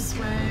back this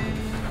way.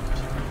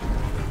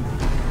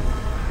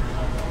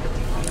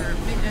 Or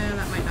maybe,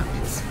 that might not be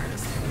the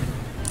smartest thing.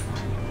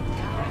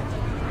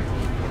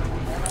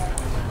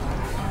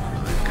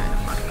 Oh, I kind of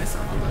fucked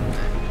myself a little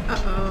bit.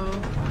 Uh-oh.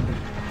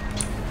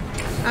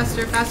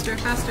 Faster, faster,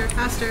 faster,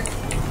 faster.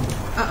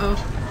 Uh-oh.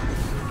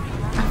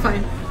 I'm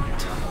fine.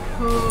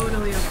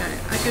 Totally okay.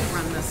 I could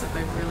run this if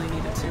I really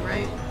needed to,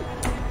 right?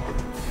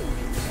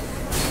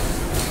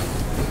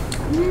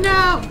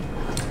 No!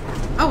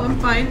 Oh, I'm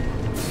fine.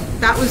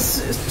 That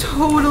was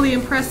totally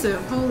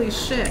impressive. Holy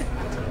shit.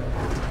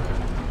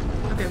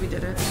 Okay, we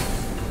did it.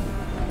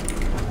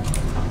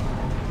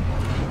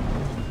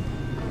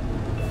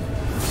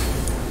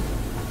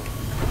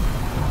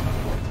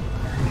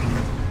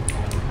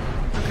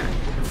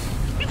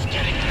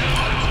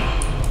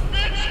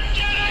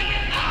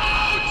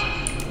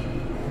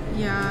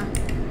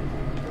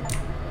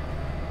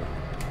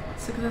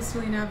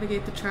 Successfully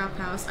navigate the trap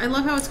house. I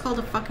love how it's called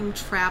a fucking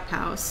trap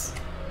house.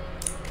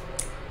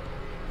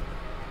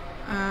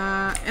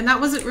 And that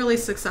wasn't really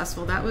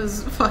successful. That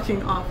was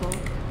fucking awful.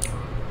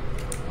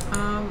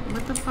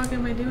 What the fuck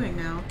am I doing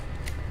now?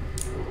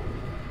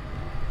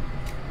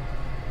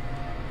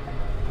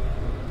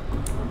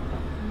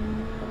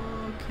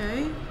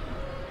 Okay.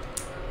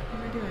 What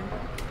am I doing?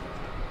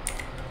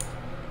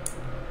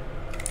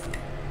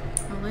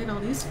 I'll light all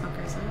these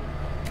fuckers up.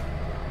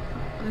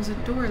 Oh, there's a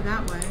door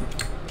that way.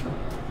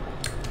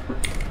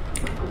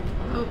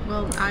 Oh,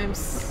 well, I'm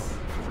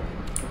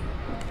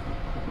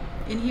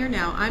in here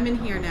now. I'm in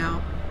here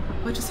now.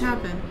 What just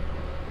happened?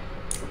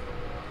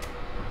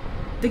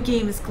 The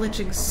game is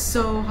glitching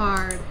so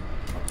hard.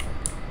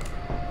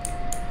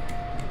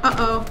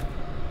 Uh-oh.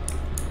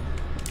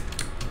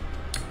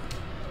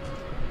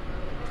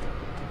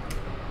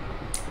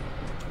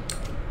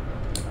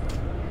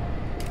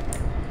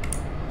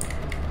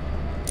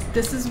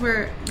 This is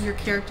where your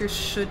character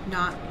should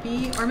not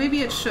be, or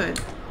maybe it should.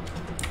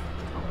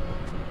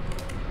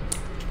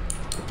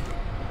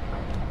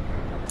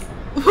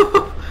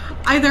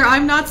 Either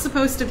I'm not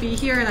supposed to be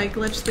here and I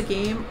glitched the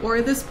game,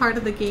 or this part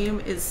of the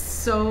game is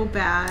so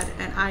bad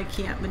and I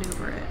can't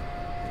maneuver it.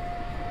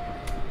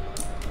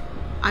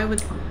 I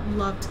would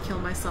love to kill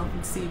myself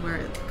and see where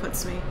it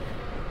puts me.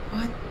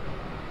 What?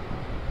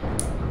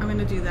 I'm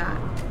gonna do that.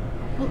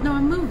 Well, no,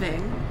 I'm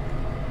moving.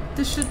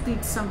 This should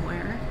lead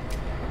somewhere.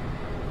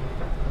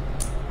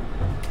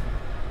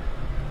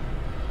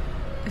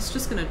 It's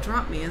just gonna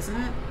drop me, isn't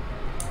it?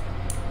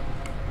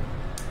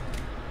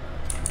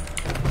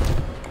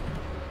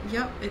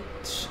 Yep,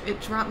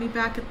 it dropped me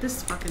back at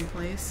this fucking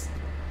place.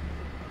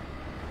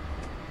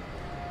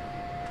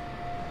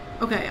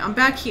 Okay, I'm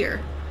back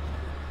here.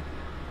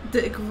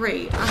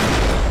 Great.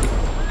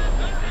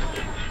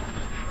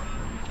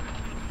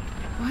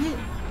 What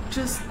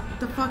just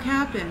the fuck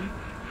happened?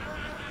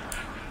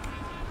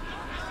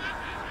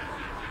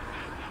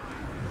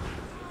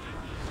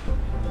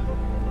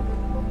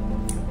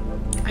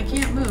 I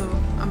can't move.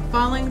 I'm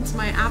falling to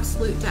my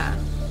absolute death.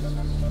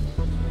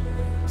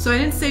 So I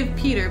didn't save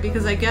Peter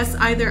because I guess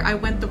either I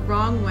went the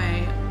wrong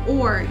way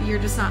or you're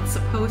just not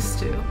supposed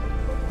to.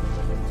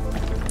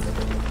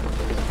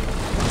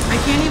 I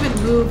can't even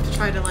move to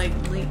try to like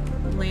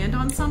land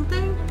on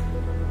something.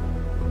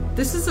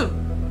 This is a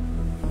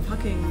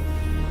fucking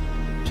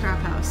trap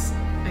house,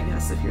 I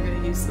guess, if you're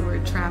gonna use the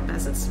word trap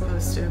as it's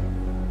supposed to.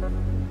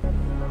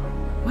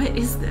 What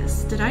is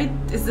this?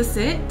 Is this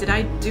it? Did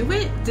I do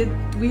it? Did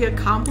we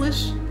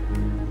accomplish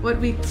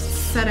what we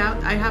set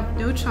out? I have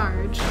no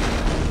charge.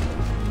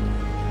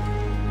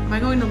 Am I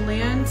going to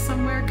land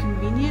somewhere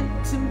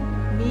convenient to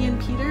me and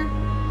Peter?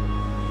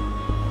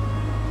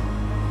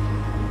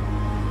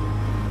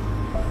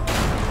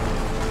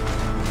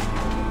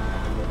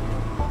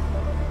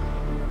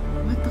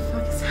 What the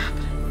fuck is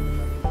happening?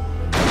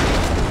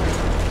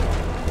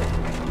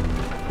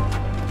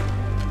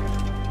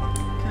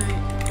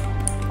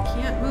 I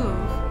can't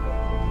move.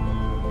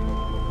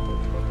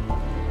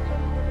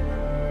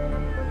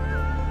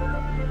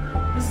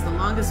 This is the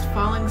longest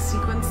falling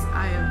sequence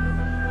I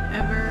have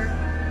ever...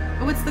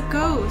 Oh, it's the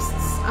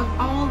ghosts of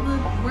all the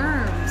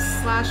worms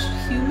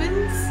 /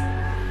 humans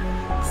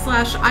 /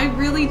 I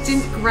really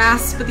didn't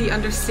grasp the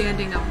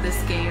understanding of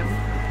this game.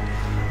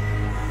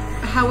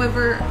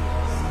 However,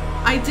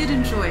 I did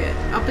enjoy it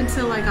up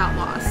until I got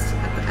lost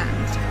at the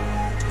end.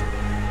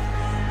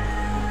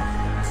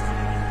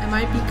 Am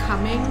I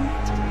becoming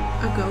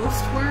a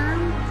ghost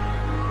worm?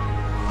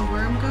 A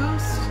worm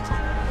ghost?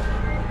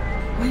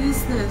 What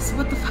is this?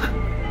 What the fuck?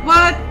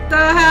 What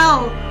the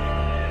hell?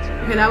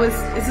 Okay, that was...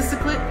 Is this a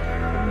clip?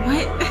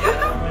 What?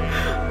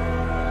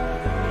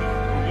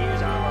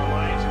 Years out of our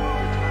lives all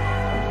the time.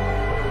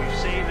 We've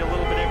saved a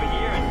little bit every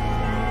year, and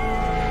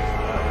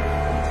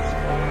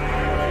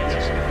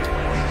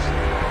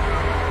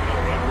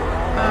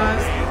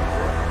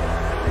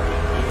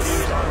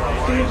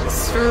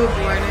strobe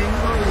warning.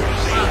 Holy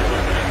shit.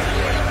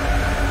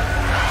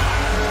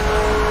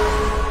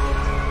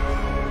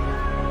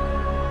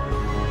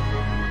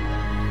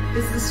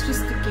 Is this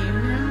just the game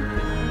now?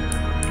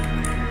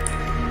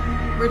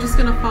 We're just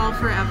gonna fall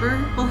forever?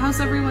 Well, how's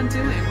everyone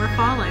doing? We're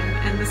falling,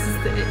 and this is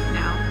the it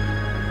now.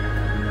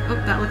 Oh,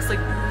 that looks like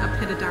a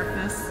pit of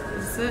darkness.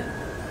 Is this it?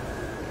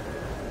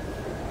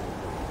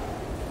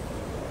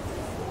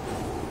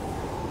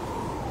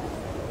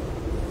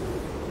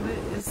 What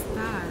is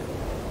that?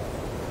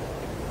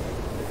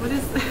 What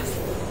is this?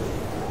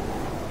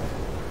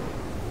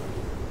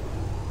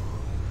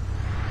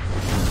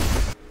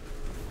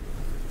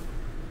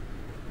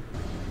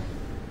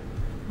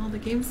 Well, the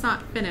game's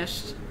not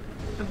finished.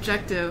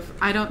 Objective,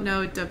 I don't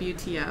know,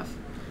 WTF.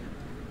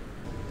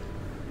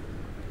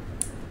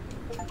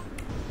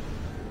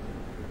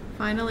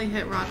 Finally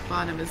hit rock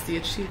bottom is the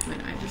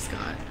achievement I just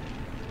got.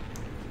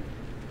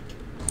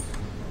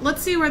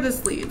 Let's see where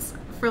this leads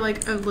for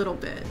like a little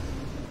bit,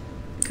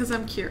 because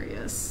I'm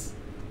curious.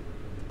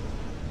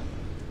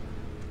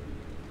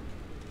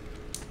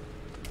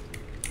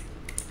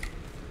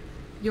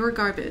 You're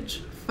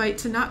garbage. Fight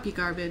to not be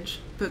garbage,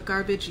 but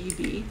garbage ye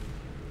be.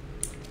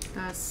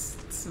 That's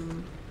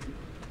some...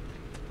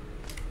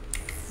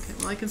 Okay,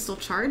 Well, I can still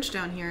charge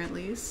down here at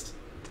least.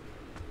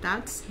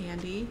 That's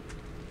handy.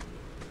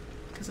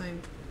 Because I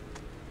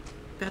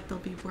bet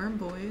there'll be worm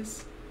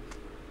boys.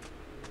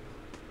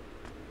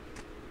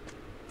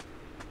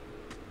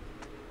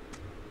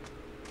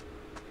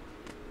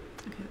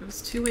 Okay, there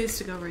was 2 ways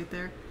to go right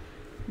there.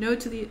 No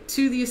to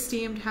the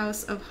esteemed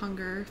House of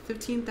Hunger,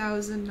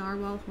 15,000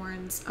 narwhal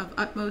horns of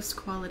utmost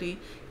quality,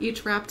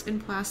 each wrapped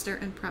in plaster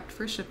and prepped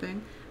for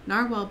shipping.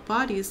 Narwhal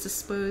bodies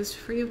disposed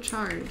free of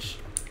charge.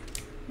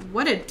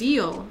 What a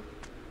deal!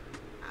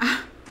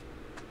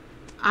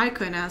 I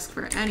couldn't ask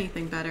for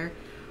anything better.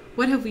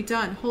 What have we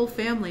done? Whole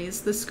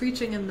families, the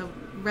screeching in the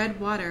red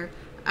water,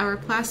 our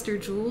plaster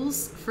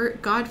jewels?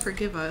 God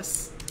forgive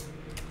us.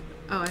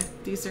 Oh,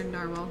 these are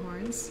narwhal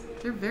horns.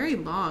 They're very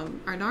long.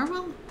 Are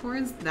narwhal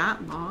horns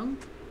that long?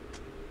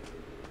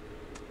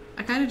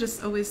 I kind of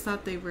just always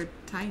thought they were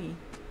tiny.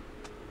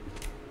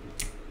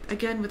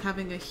 Again, with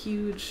having a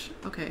huge...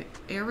 Okay,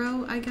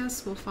 arrow, I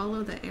guess. We'll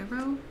follow the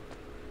arrow.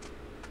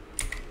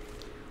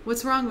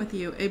 What's wrong with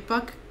you? A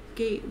buck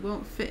gate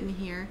won't fit in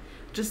here.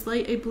 Just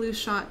light a blue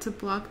shot to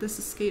block this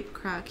escape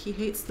crack. He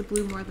hates the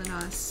blue more than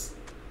us.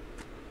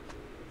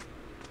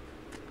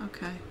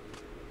 Okay.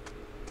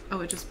 Oh,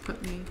 it just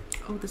put me...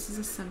 Oh, this is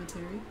a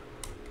cemetery.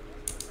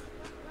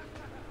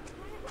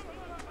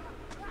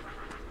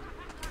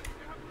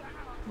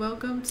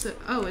 Welcome to...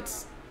 Oh,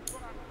 it's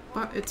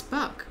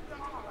Buck.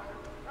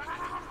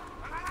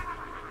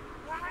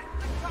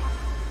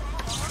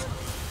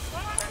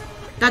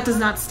 That does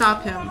not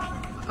stop him.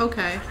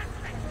 Okay.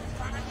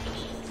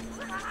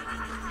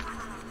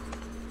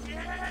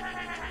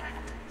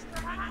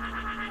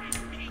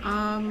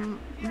 I'm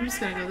just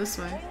gonna go this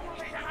way.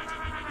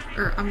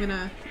 Or I'm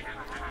gonna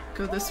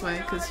go this way,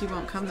 because he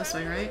won't come this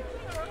way, right?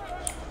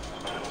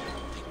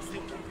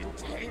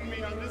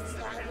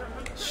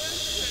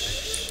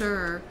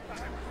 Sure.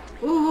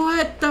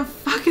 What the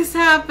fuck is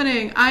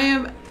happening? I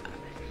am...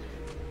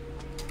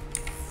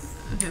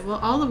 Okay, well,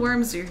 all the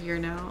worms are here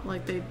now.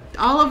 Like,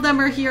 all of them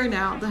are here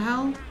now. The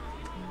hell?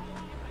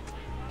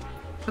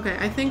 Okay,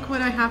 I think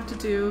what I have to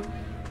do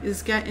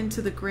is get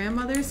into the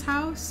grandmother's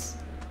house.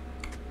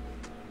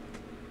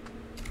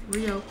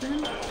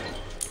 Reopen.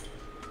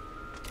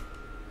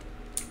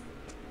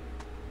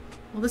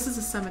 Well, this is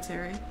a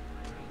cemetery.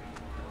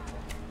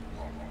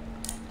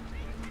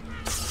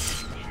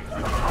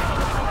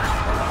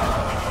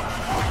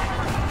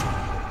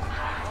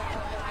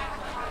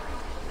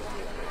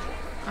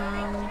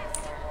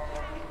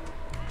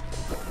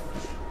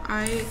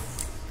 I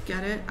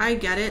get it. I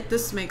get it.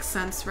 This makes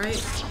sense, right?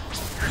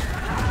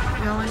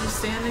 Y'all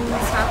understanding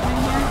what's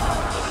happening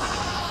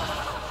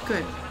here?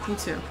 Good. Me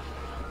too.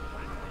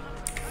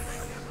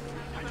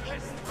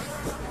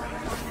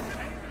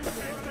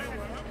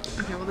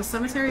 Okay, well the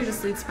cemetery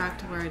just leads back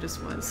to where I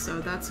just was, so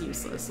that's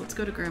useless. Let's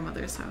go to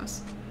grandmother's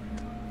house.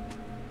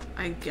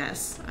 I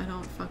guess. I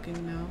don't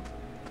fucking know.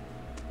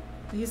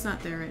 He's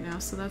not there right now,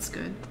 so that's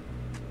good.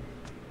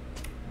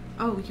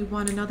 Oh, you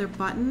want another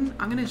button?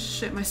 I'm gonna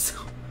shit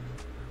myself.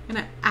 I'm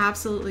gonna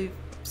absolutely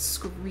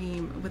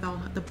scream with all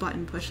the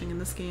button pushing in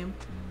this game.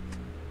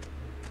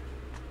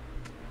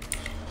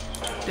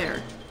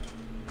 There.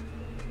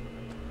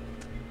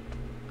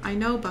 I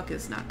know Buck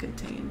is not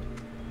contained.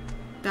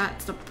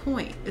 That's the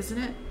point, isn't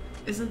it?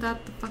 Isn't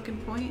that the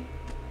fucking point?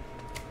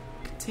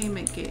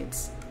 Containment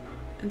gates.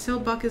 Until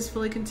Buck is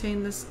fully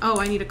contained this... Oh,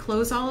 I need to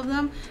close all of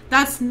them?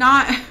 That's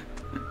not...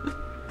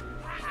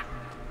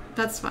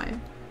 That's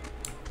fine.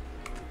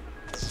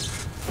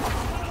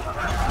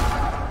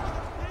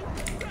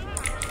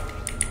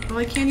 Well,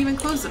 I can't even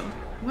close them.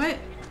 What?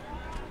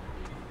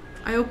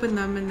 I opened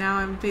them and now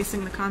I'm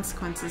facing the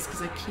consequences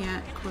because I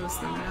can't close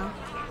them now.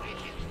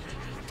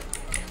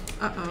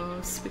 Uh-oh,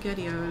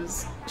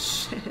 SpaghettiOs.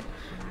 Shit.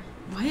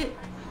 What?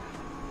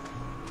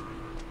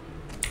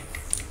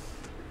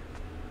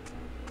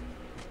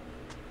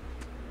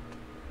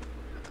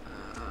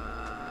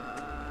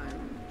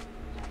 I'm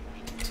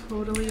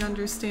totally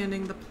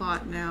understanding the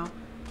plot now.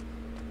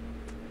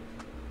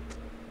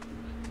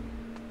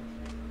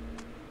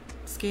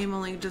 This game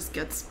only just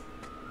gets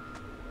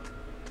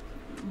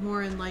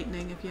more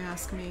enlightening if you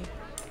ask me.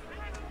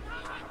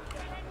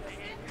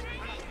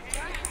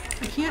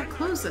 I can't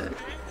close it.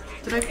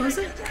 Did I close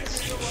it?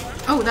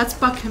 Oh, that's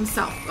Buck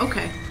himself.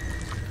 Okay.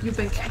 You've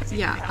been...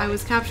 Yeah, I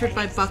was captured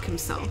by Buck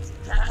himself.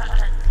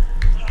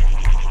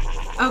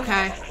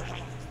 Okay.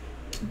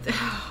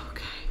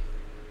 Okay.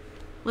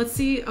 Let's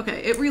see.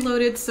 Okay, it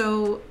reloaded,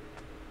 so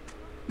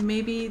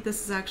maybe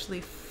this is actually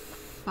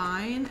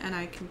fine and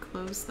I can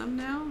close them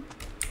now.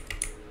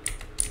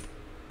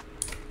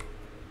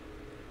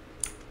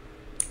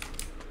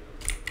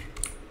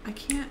 I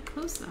can't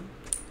close them.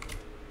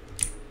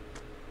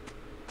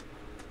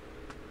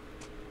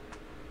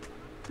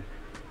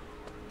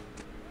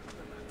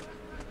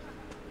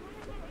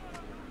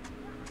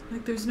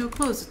 Like, there's no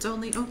close, it's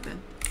only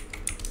open.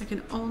 I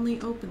can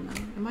only open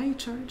them. Am I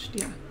charged?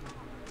 Yeah.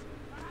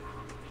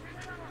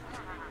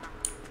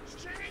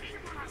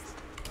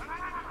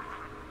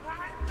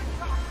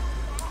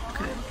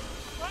 Okay.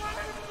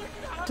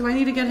 Do I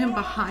need to get him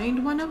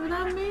behind one of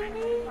them,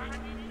 maybe?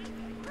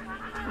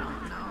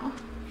 Oh no.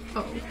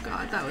 Oh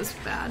god, that was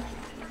bad.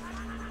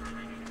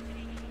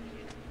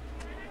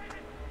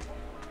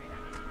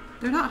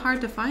 They're not hard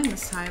to find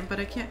this time, but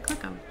I can't click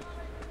them.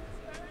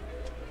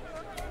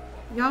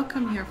 Y'all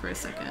come here for a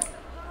second.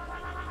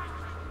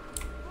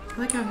 I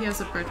like how he has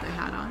a birthday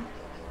hat on.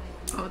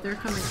 Oh, they're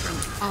coming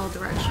from all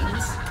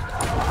directions.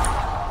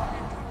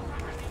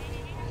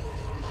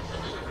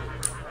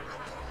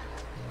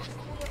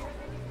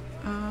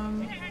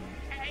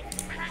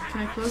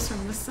 Can I close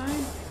from this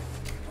side?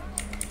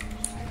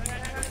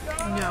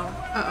 No.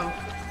 Uh-oh.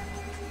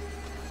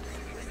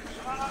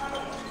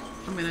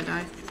 I'm gonna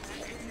die.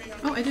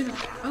 Oh, I didn't.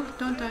 Oh,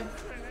 don't die.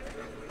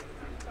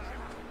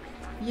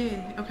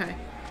 Yay. Okay.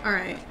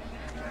 Alright.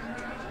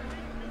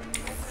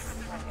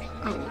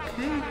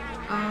 Okay.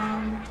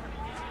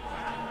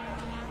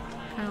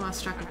 Kinda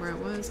lost track of where it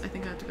was. I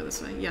think I have to go this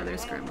way. Yeah,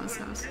 there's Grandma's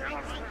house.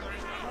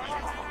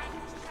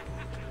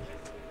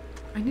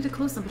 I need to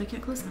close them, but I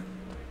can't close them.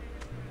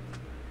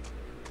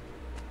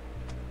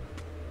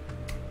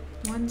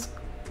 One's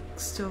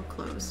still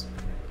closed.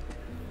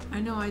 I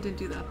know I didn't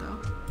do that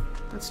though.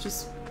 That's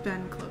just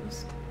been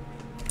closed.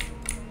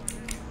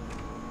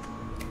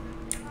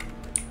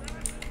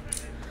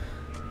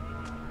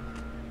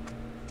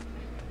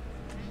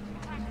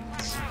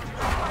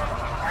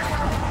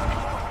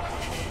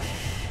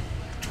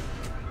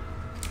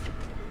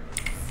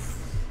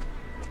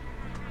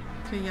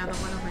 Okay, yeah, the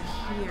one over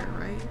here,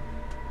 right?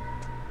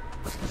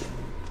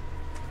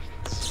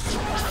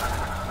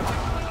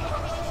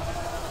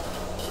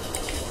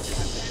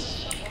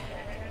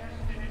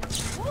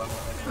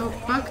 Oh,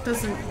 Buck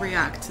doesn't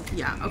react.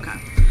 Yeah, okay.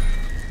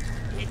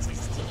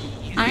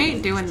 I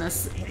ain't doing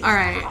this.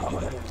 Alright.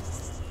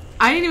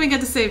 I didn't even get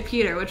to save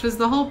Peter, which was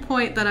the whole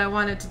point that I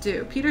wanted to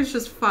do. Peter's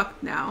just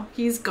fucked now.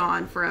 He's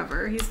gone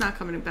forever. He's not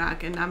coming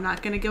back, and I'm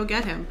not gonna go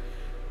get him.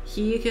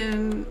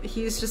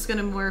 He's just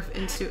gonna morph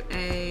into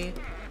a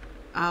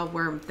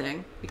worm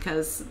thing,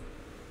 because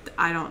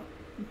I don't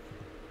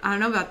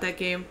know about that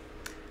game.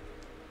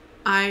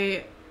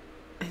 I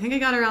think I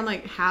got around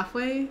like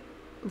halfway,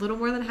 a little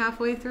more than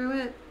halfway through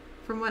it,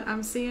 from what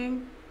I'm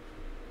seeing.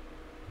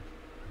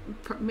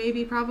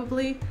 Maybe,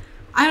 probably.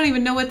 I don't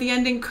even know what the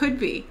ending could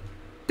be.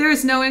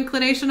 There's no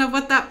inclination of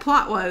what that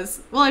plot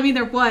was. Well, I mean,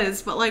 there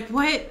was, but like,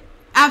 what?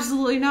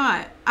 Absolutely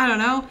not. I don't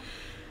know.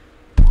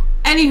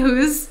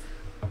 Anywho's,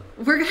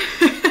 we're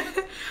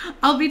gonna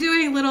I'll be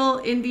doing little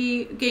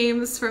indie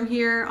games from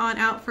here on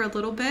out for a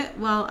little bit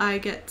while I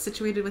get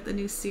situated with a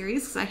new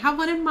series, because I have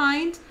one in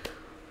mind,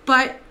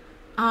 but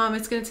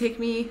it's going to take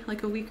me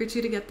like a week or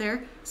two to get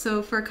there.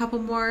 So for a couple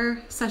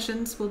more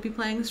sessions, we'll be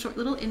playing short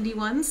little indie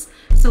ones.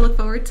 So look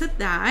forward to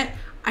that.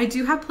 I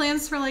do have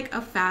plans for like a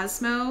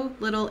Phasmo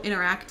little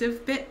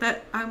interactive bit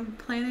that I'm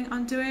planning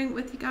on doing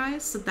with you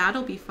guys. So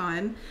that'll be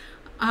fun.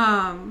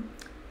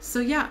 So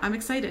yeah, I'm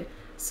excited.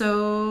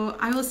 So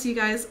I will see you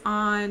guys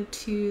on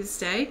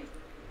Tuesday.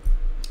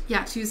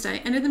 Yeah,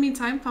 Tuesday. And in the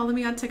meantime, follow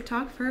me on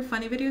TikTok for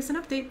funny videos and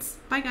updates.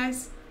 Bye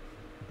guys.